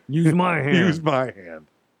hand. Use my hand. Use my hand.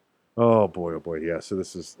 Oh boy, yeah. So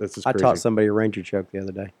this is crazy. I taught somebody a ranger choke the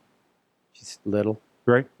other day. She's little.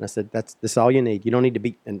 Right. And I said, this is all you need. You don't need to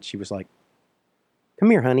beat. And she was like, come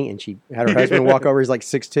here, honey. And she had her husband walk over. He's like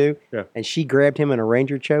 6'2". Yeah. And she grabbed him in a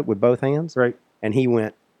ranger choke with both hands. Right. And he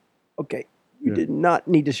went, okay, you did not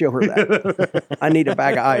need to show her that. I need a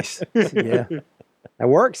bag of ice. Yeah. That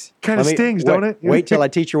works. Kind of stings, don't it? Wait till I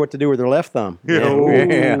teach her what to do with her left thumb.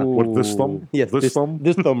 Yeah. What, this thumb? Yes, this thumb?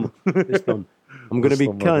 This thumb. This thumb. I'm going to be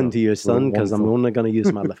kind to you, son, because I'm only going to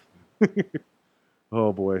use my left.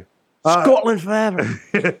 Oh, boy. Scotland forever.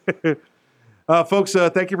 Folks,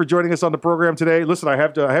 thank you for joining us on the program today. Listen, I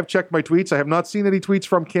have checked my tweets. I have not seen any tweets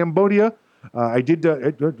from Cambodia. I did.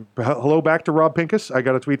 Hello back to Rob Pincus. I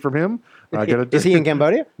got a tweet from him. Is he in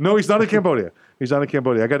Cambodia? No, he's not in Cambodia. He's not in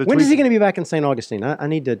Cambodia. I got a When tweet. is he going to be back in St. Augustine? I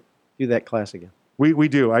need to do that class again. We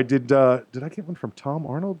do. I did. Did I get one from Tom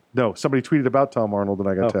Arnold? No, somebody tweeted about Tom Arnold and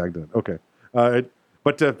I got tagged in it. Okay.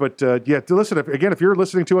 But yeah, listen. If you're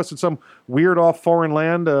listening to us in some weird off foreign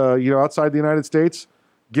land, outside the United States,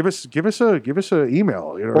 give us a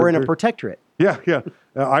email, or in a protectorate. Yeah.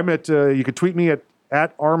 I'm at. You can tweet me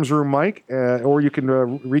at ArmsRoomMike, or you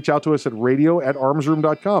can reach out to us at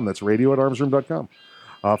radio@armsroom.com. That's radio@armsroom.com.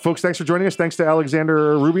 Folks, thanks for joining us. Thanks to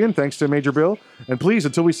Alexander Rubian. Thanks to Major Bill. And please,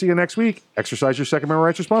 until we see you next week, exercise your Second Amendment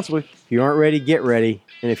rights responsibly. If you aren't ready, get ready.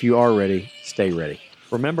 And if you are ready, stay ready.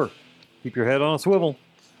 Remember, keep your head on a swivel.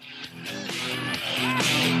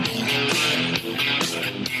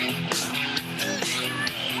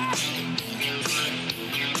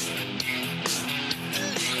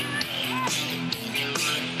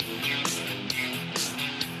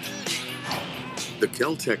 The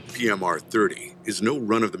Kel-Tec PMR-30 is no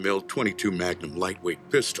run-of-the-mill .22 Magnum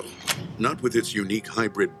lightweight pistol, not with its unique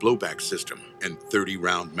hybrid blowback system and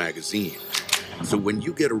 30-round magazine. So when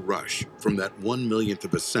you get a rush from that 1/1,000,000th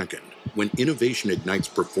of a second, when innovation ignites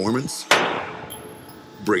performance,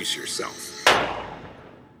 brace yourself.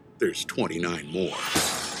 There's 29 more.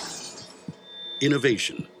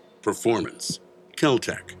 Innovation, performance,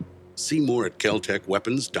 Kel-Tec. See more at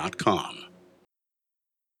keltecweapons.com.